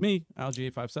Tuesdays with me,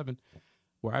 Algie857,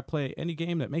 where I play any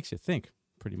game that makes you think.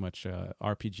 Pretty much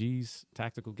RPGs,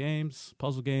 tactical games,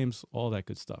 puzzle games, all that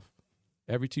good stuff.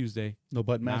 Every Tuesday, No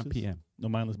button 9 matches. p.m. No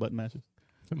mindless button matches.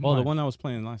 Oh, the one I was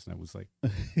playing last night was like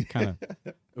kind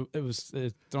of, it was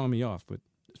throwing me off, but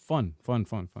fun.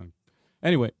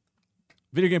 Anyway,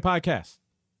 Video Game Podcast.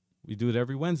 We do it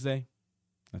every Wednesday.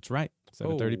 That's right.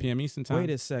 7:30 p.m. Eastern time. Wait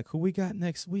a sec. Who we got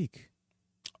next week?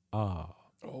 Oh.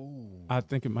 I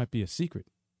think it might be a secret.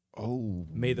 Oh.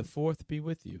 May the 4th be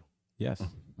with you. Yes.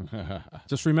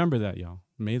 Just remember that, y'all.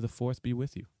 May the 4th be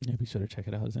with you. Yeah, be sure to check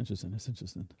it out. It's interesting.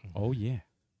 Oh, yeah.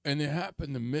 And you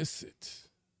happen to miss it,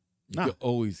 you Nah. can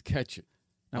always catch it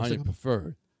Nah, on check your it out.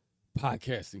 preferred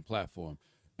podcasting platform.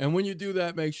 And when you do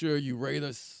that, make sure you rate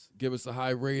us, give us a high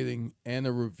rating and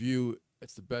a review.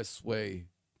 It's the best way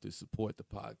to support the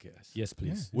podcast. Yes,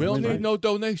 please. We don't need no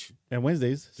donation. And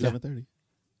Wednesdays, 7:30.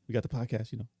 We got the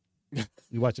podcast,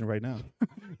 You're watching it right now.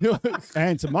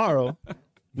 And tomorrow,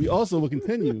 we also will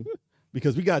continue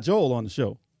because we got Joel on the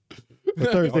show for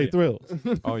Thursday Thrills,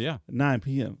 Oh, yeah. 9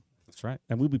 p.m. That's right.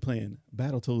 And we'll be playing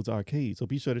Battletoads Arcade. So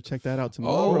be sure to check that out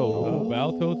tomorrow. Oh,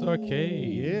 Battletoads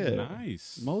Arcade. Yeah.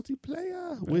 Nice.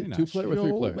 Multiplayer Very with nice. Two player or three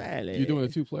Joel player? Valley. You're doing a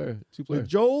two player. With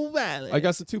Joel Valley. I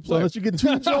got the two So player. unless you get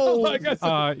two Joel I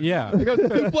got Yeah. I got the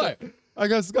two player. I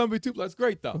guess it's gonna be two player. That's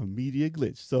great though. Media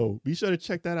Glitch. So be sure to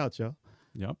check that out, y'all.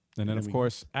 Yep. And then, then of we-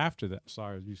 course, after that,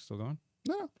 sorry, are you still going?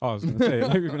 No. Oh, I was going to say,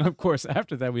 and of course,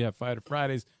 after that, we have Fighter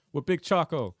Fridays with Big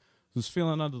Choco, who's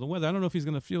feeling under the weather. I don't know if he's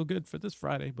going to feel good for this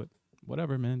Friday, but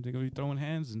whatever, man. They're going to be throwing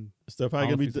hands and Still probably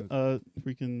I gonna don't be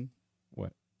freaking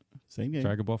what? same game.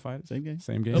 Dragon Ball Fighters? Same game.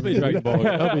 Same game. It'll be Dragon Ball.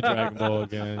 It'll be Dragon Ball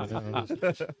again.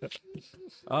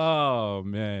 Oh,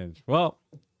 man. Well,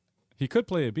 he could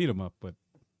play a beat 'em up, but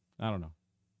I don't know.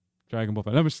 Dragon Ball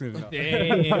Fighters. I'm just kidding.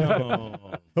 Damn.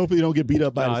 Hopefully you don't get beat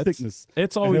up by No, the it's- sickness.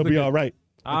 It's And always he'll a be good- all right.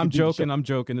 I'm do the show. joking. I'm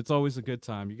joking. It's always a good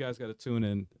time. You guys got to tune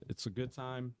in. It's a good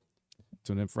time.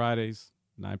 Tune in Fridays,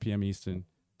 9 p.m. Eastern.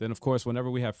 Then, of course, whenever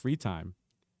we have free time,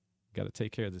 got to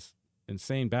take care of this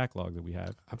insane backlog that we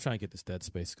have. I'm trying to get this Dead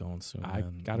Space going soon. I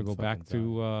man. got to I'm go back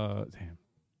fucking dying. to,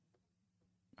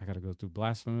 I got to go through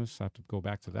Blasphemous. I have to go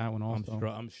back to that one also.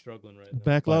 I'm struggling right now.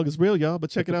 Backlog is real, y'all,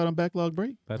 but check it out on Backlog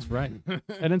Break. That's right.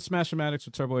 And then Smash-O-Matics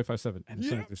with Turbo 857. And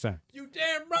Yeah. Sonic You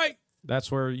damn right.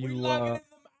 That's where We you, logging in them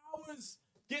hours,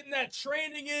 getting that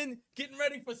training in, getting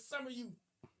ready for summer. You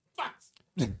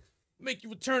fucks. Make you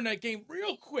return that game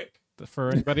real quick. for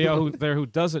anybody out there who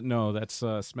doesn't know, that's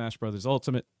Smash Brothers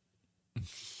Ultimate.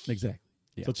 Exactly.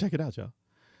 Yeah. So check it out, y'all.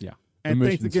 Yeah. And The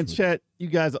thanks mission's again, free. chat. You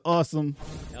guys are awesome.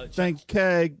 Thank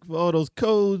CAG for all those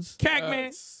codes. Cag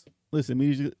man. Listen,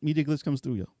 Media Glitch comes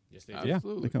through, y'all. Yes, they Yeah. do.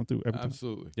 Absolutely. They come through every time.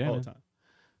 Absolutely. Yeah, all man. the time.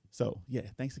 So, yeah,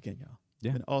 thanks again, y'all.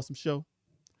 Yeah. Been an awesome show.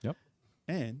 Yep.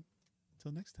 And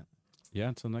until next time. Yeah,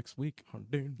 until next week.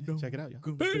 Check it out,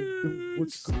 y'all.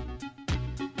 What's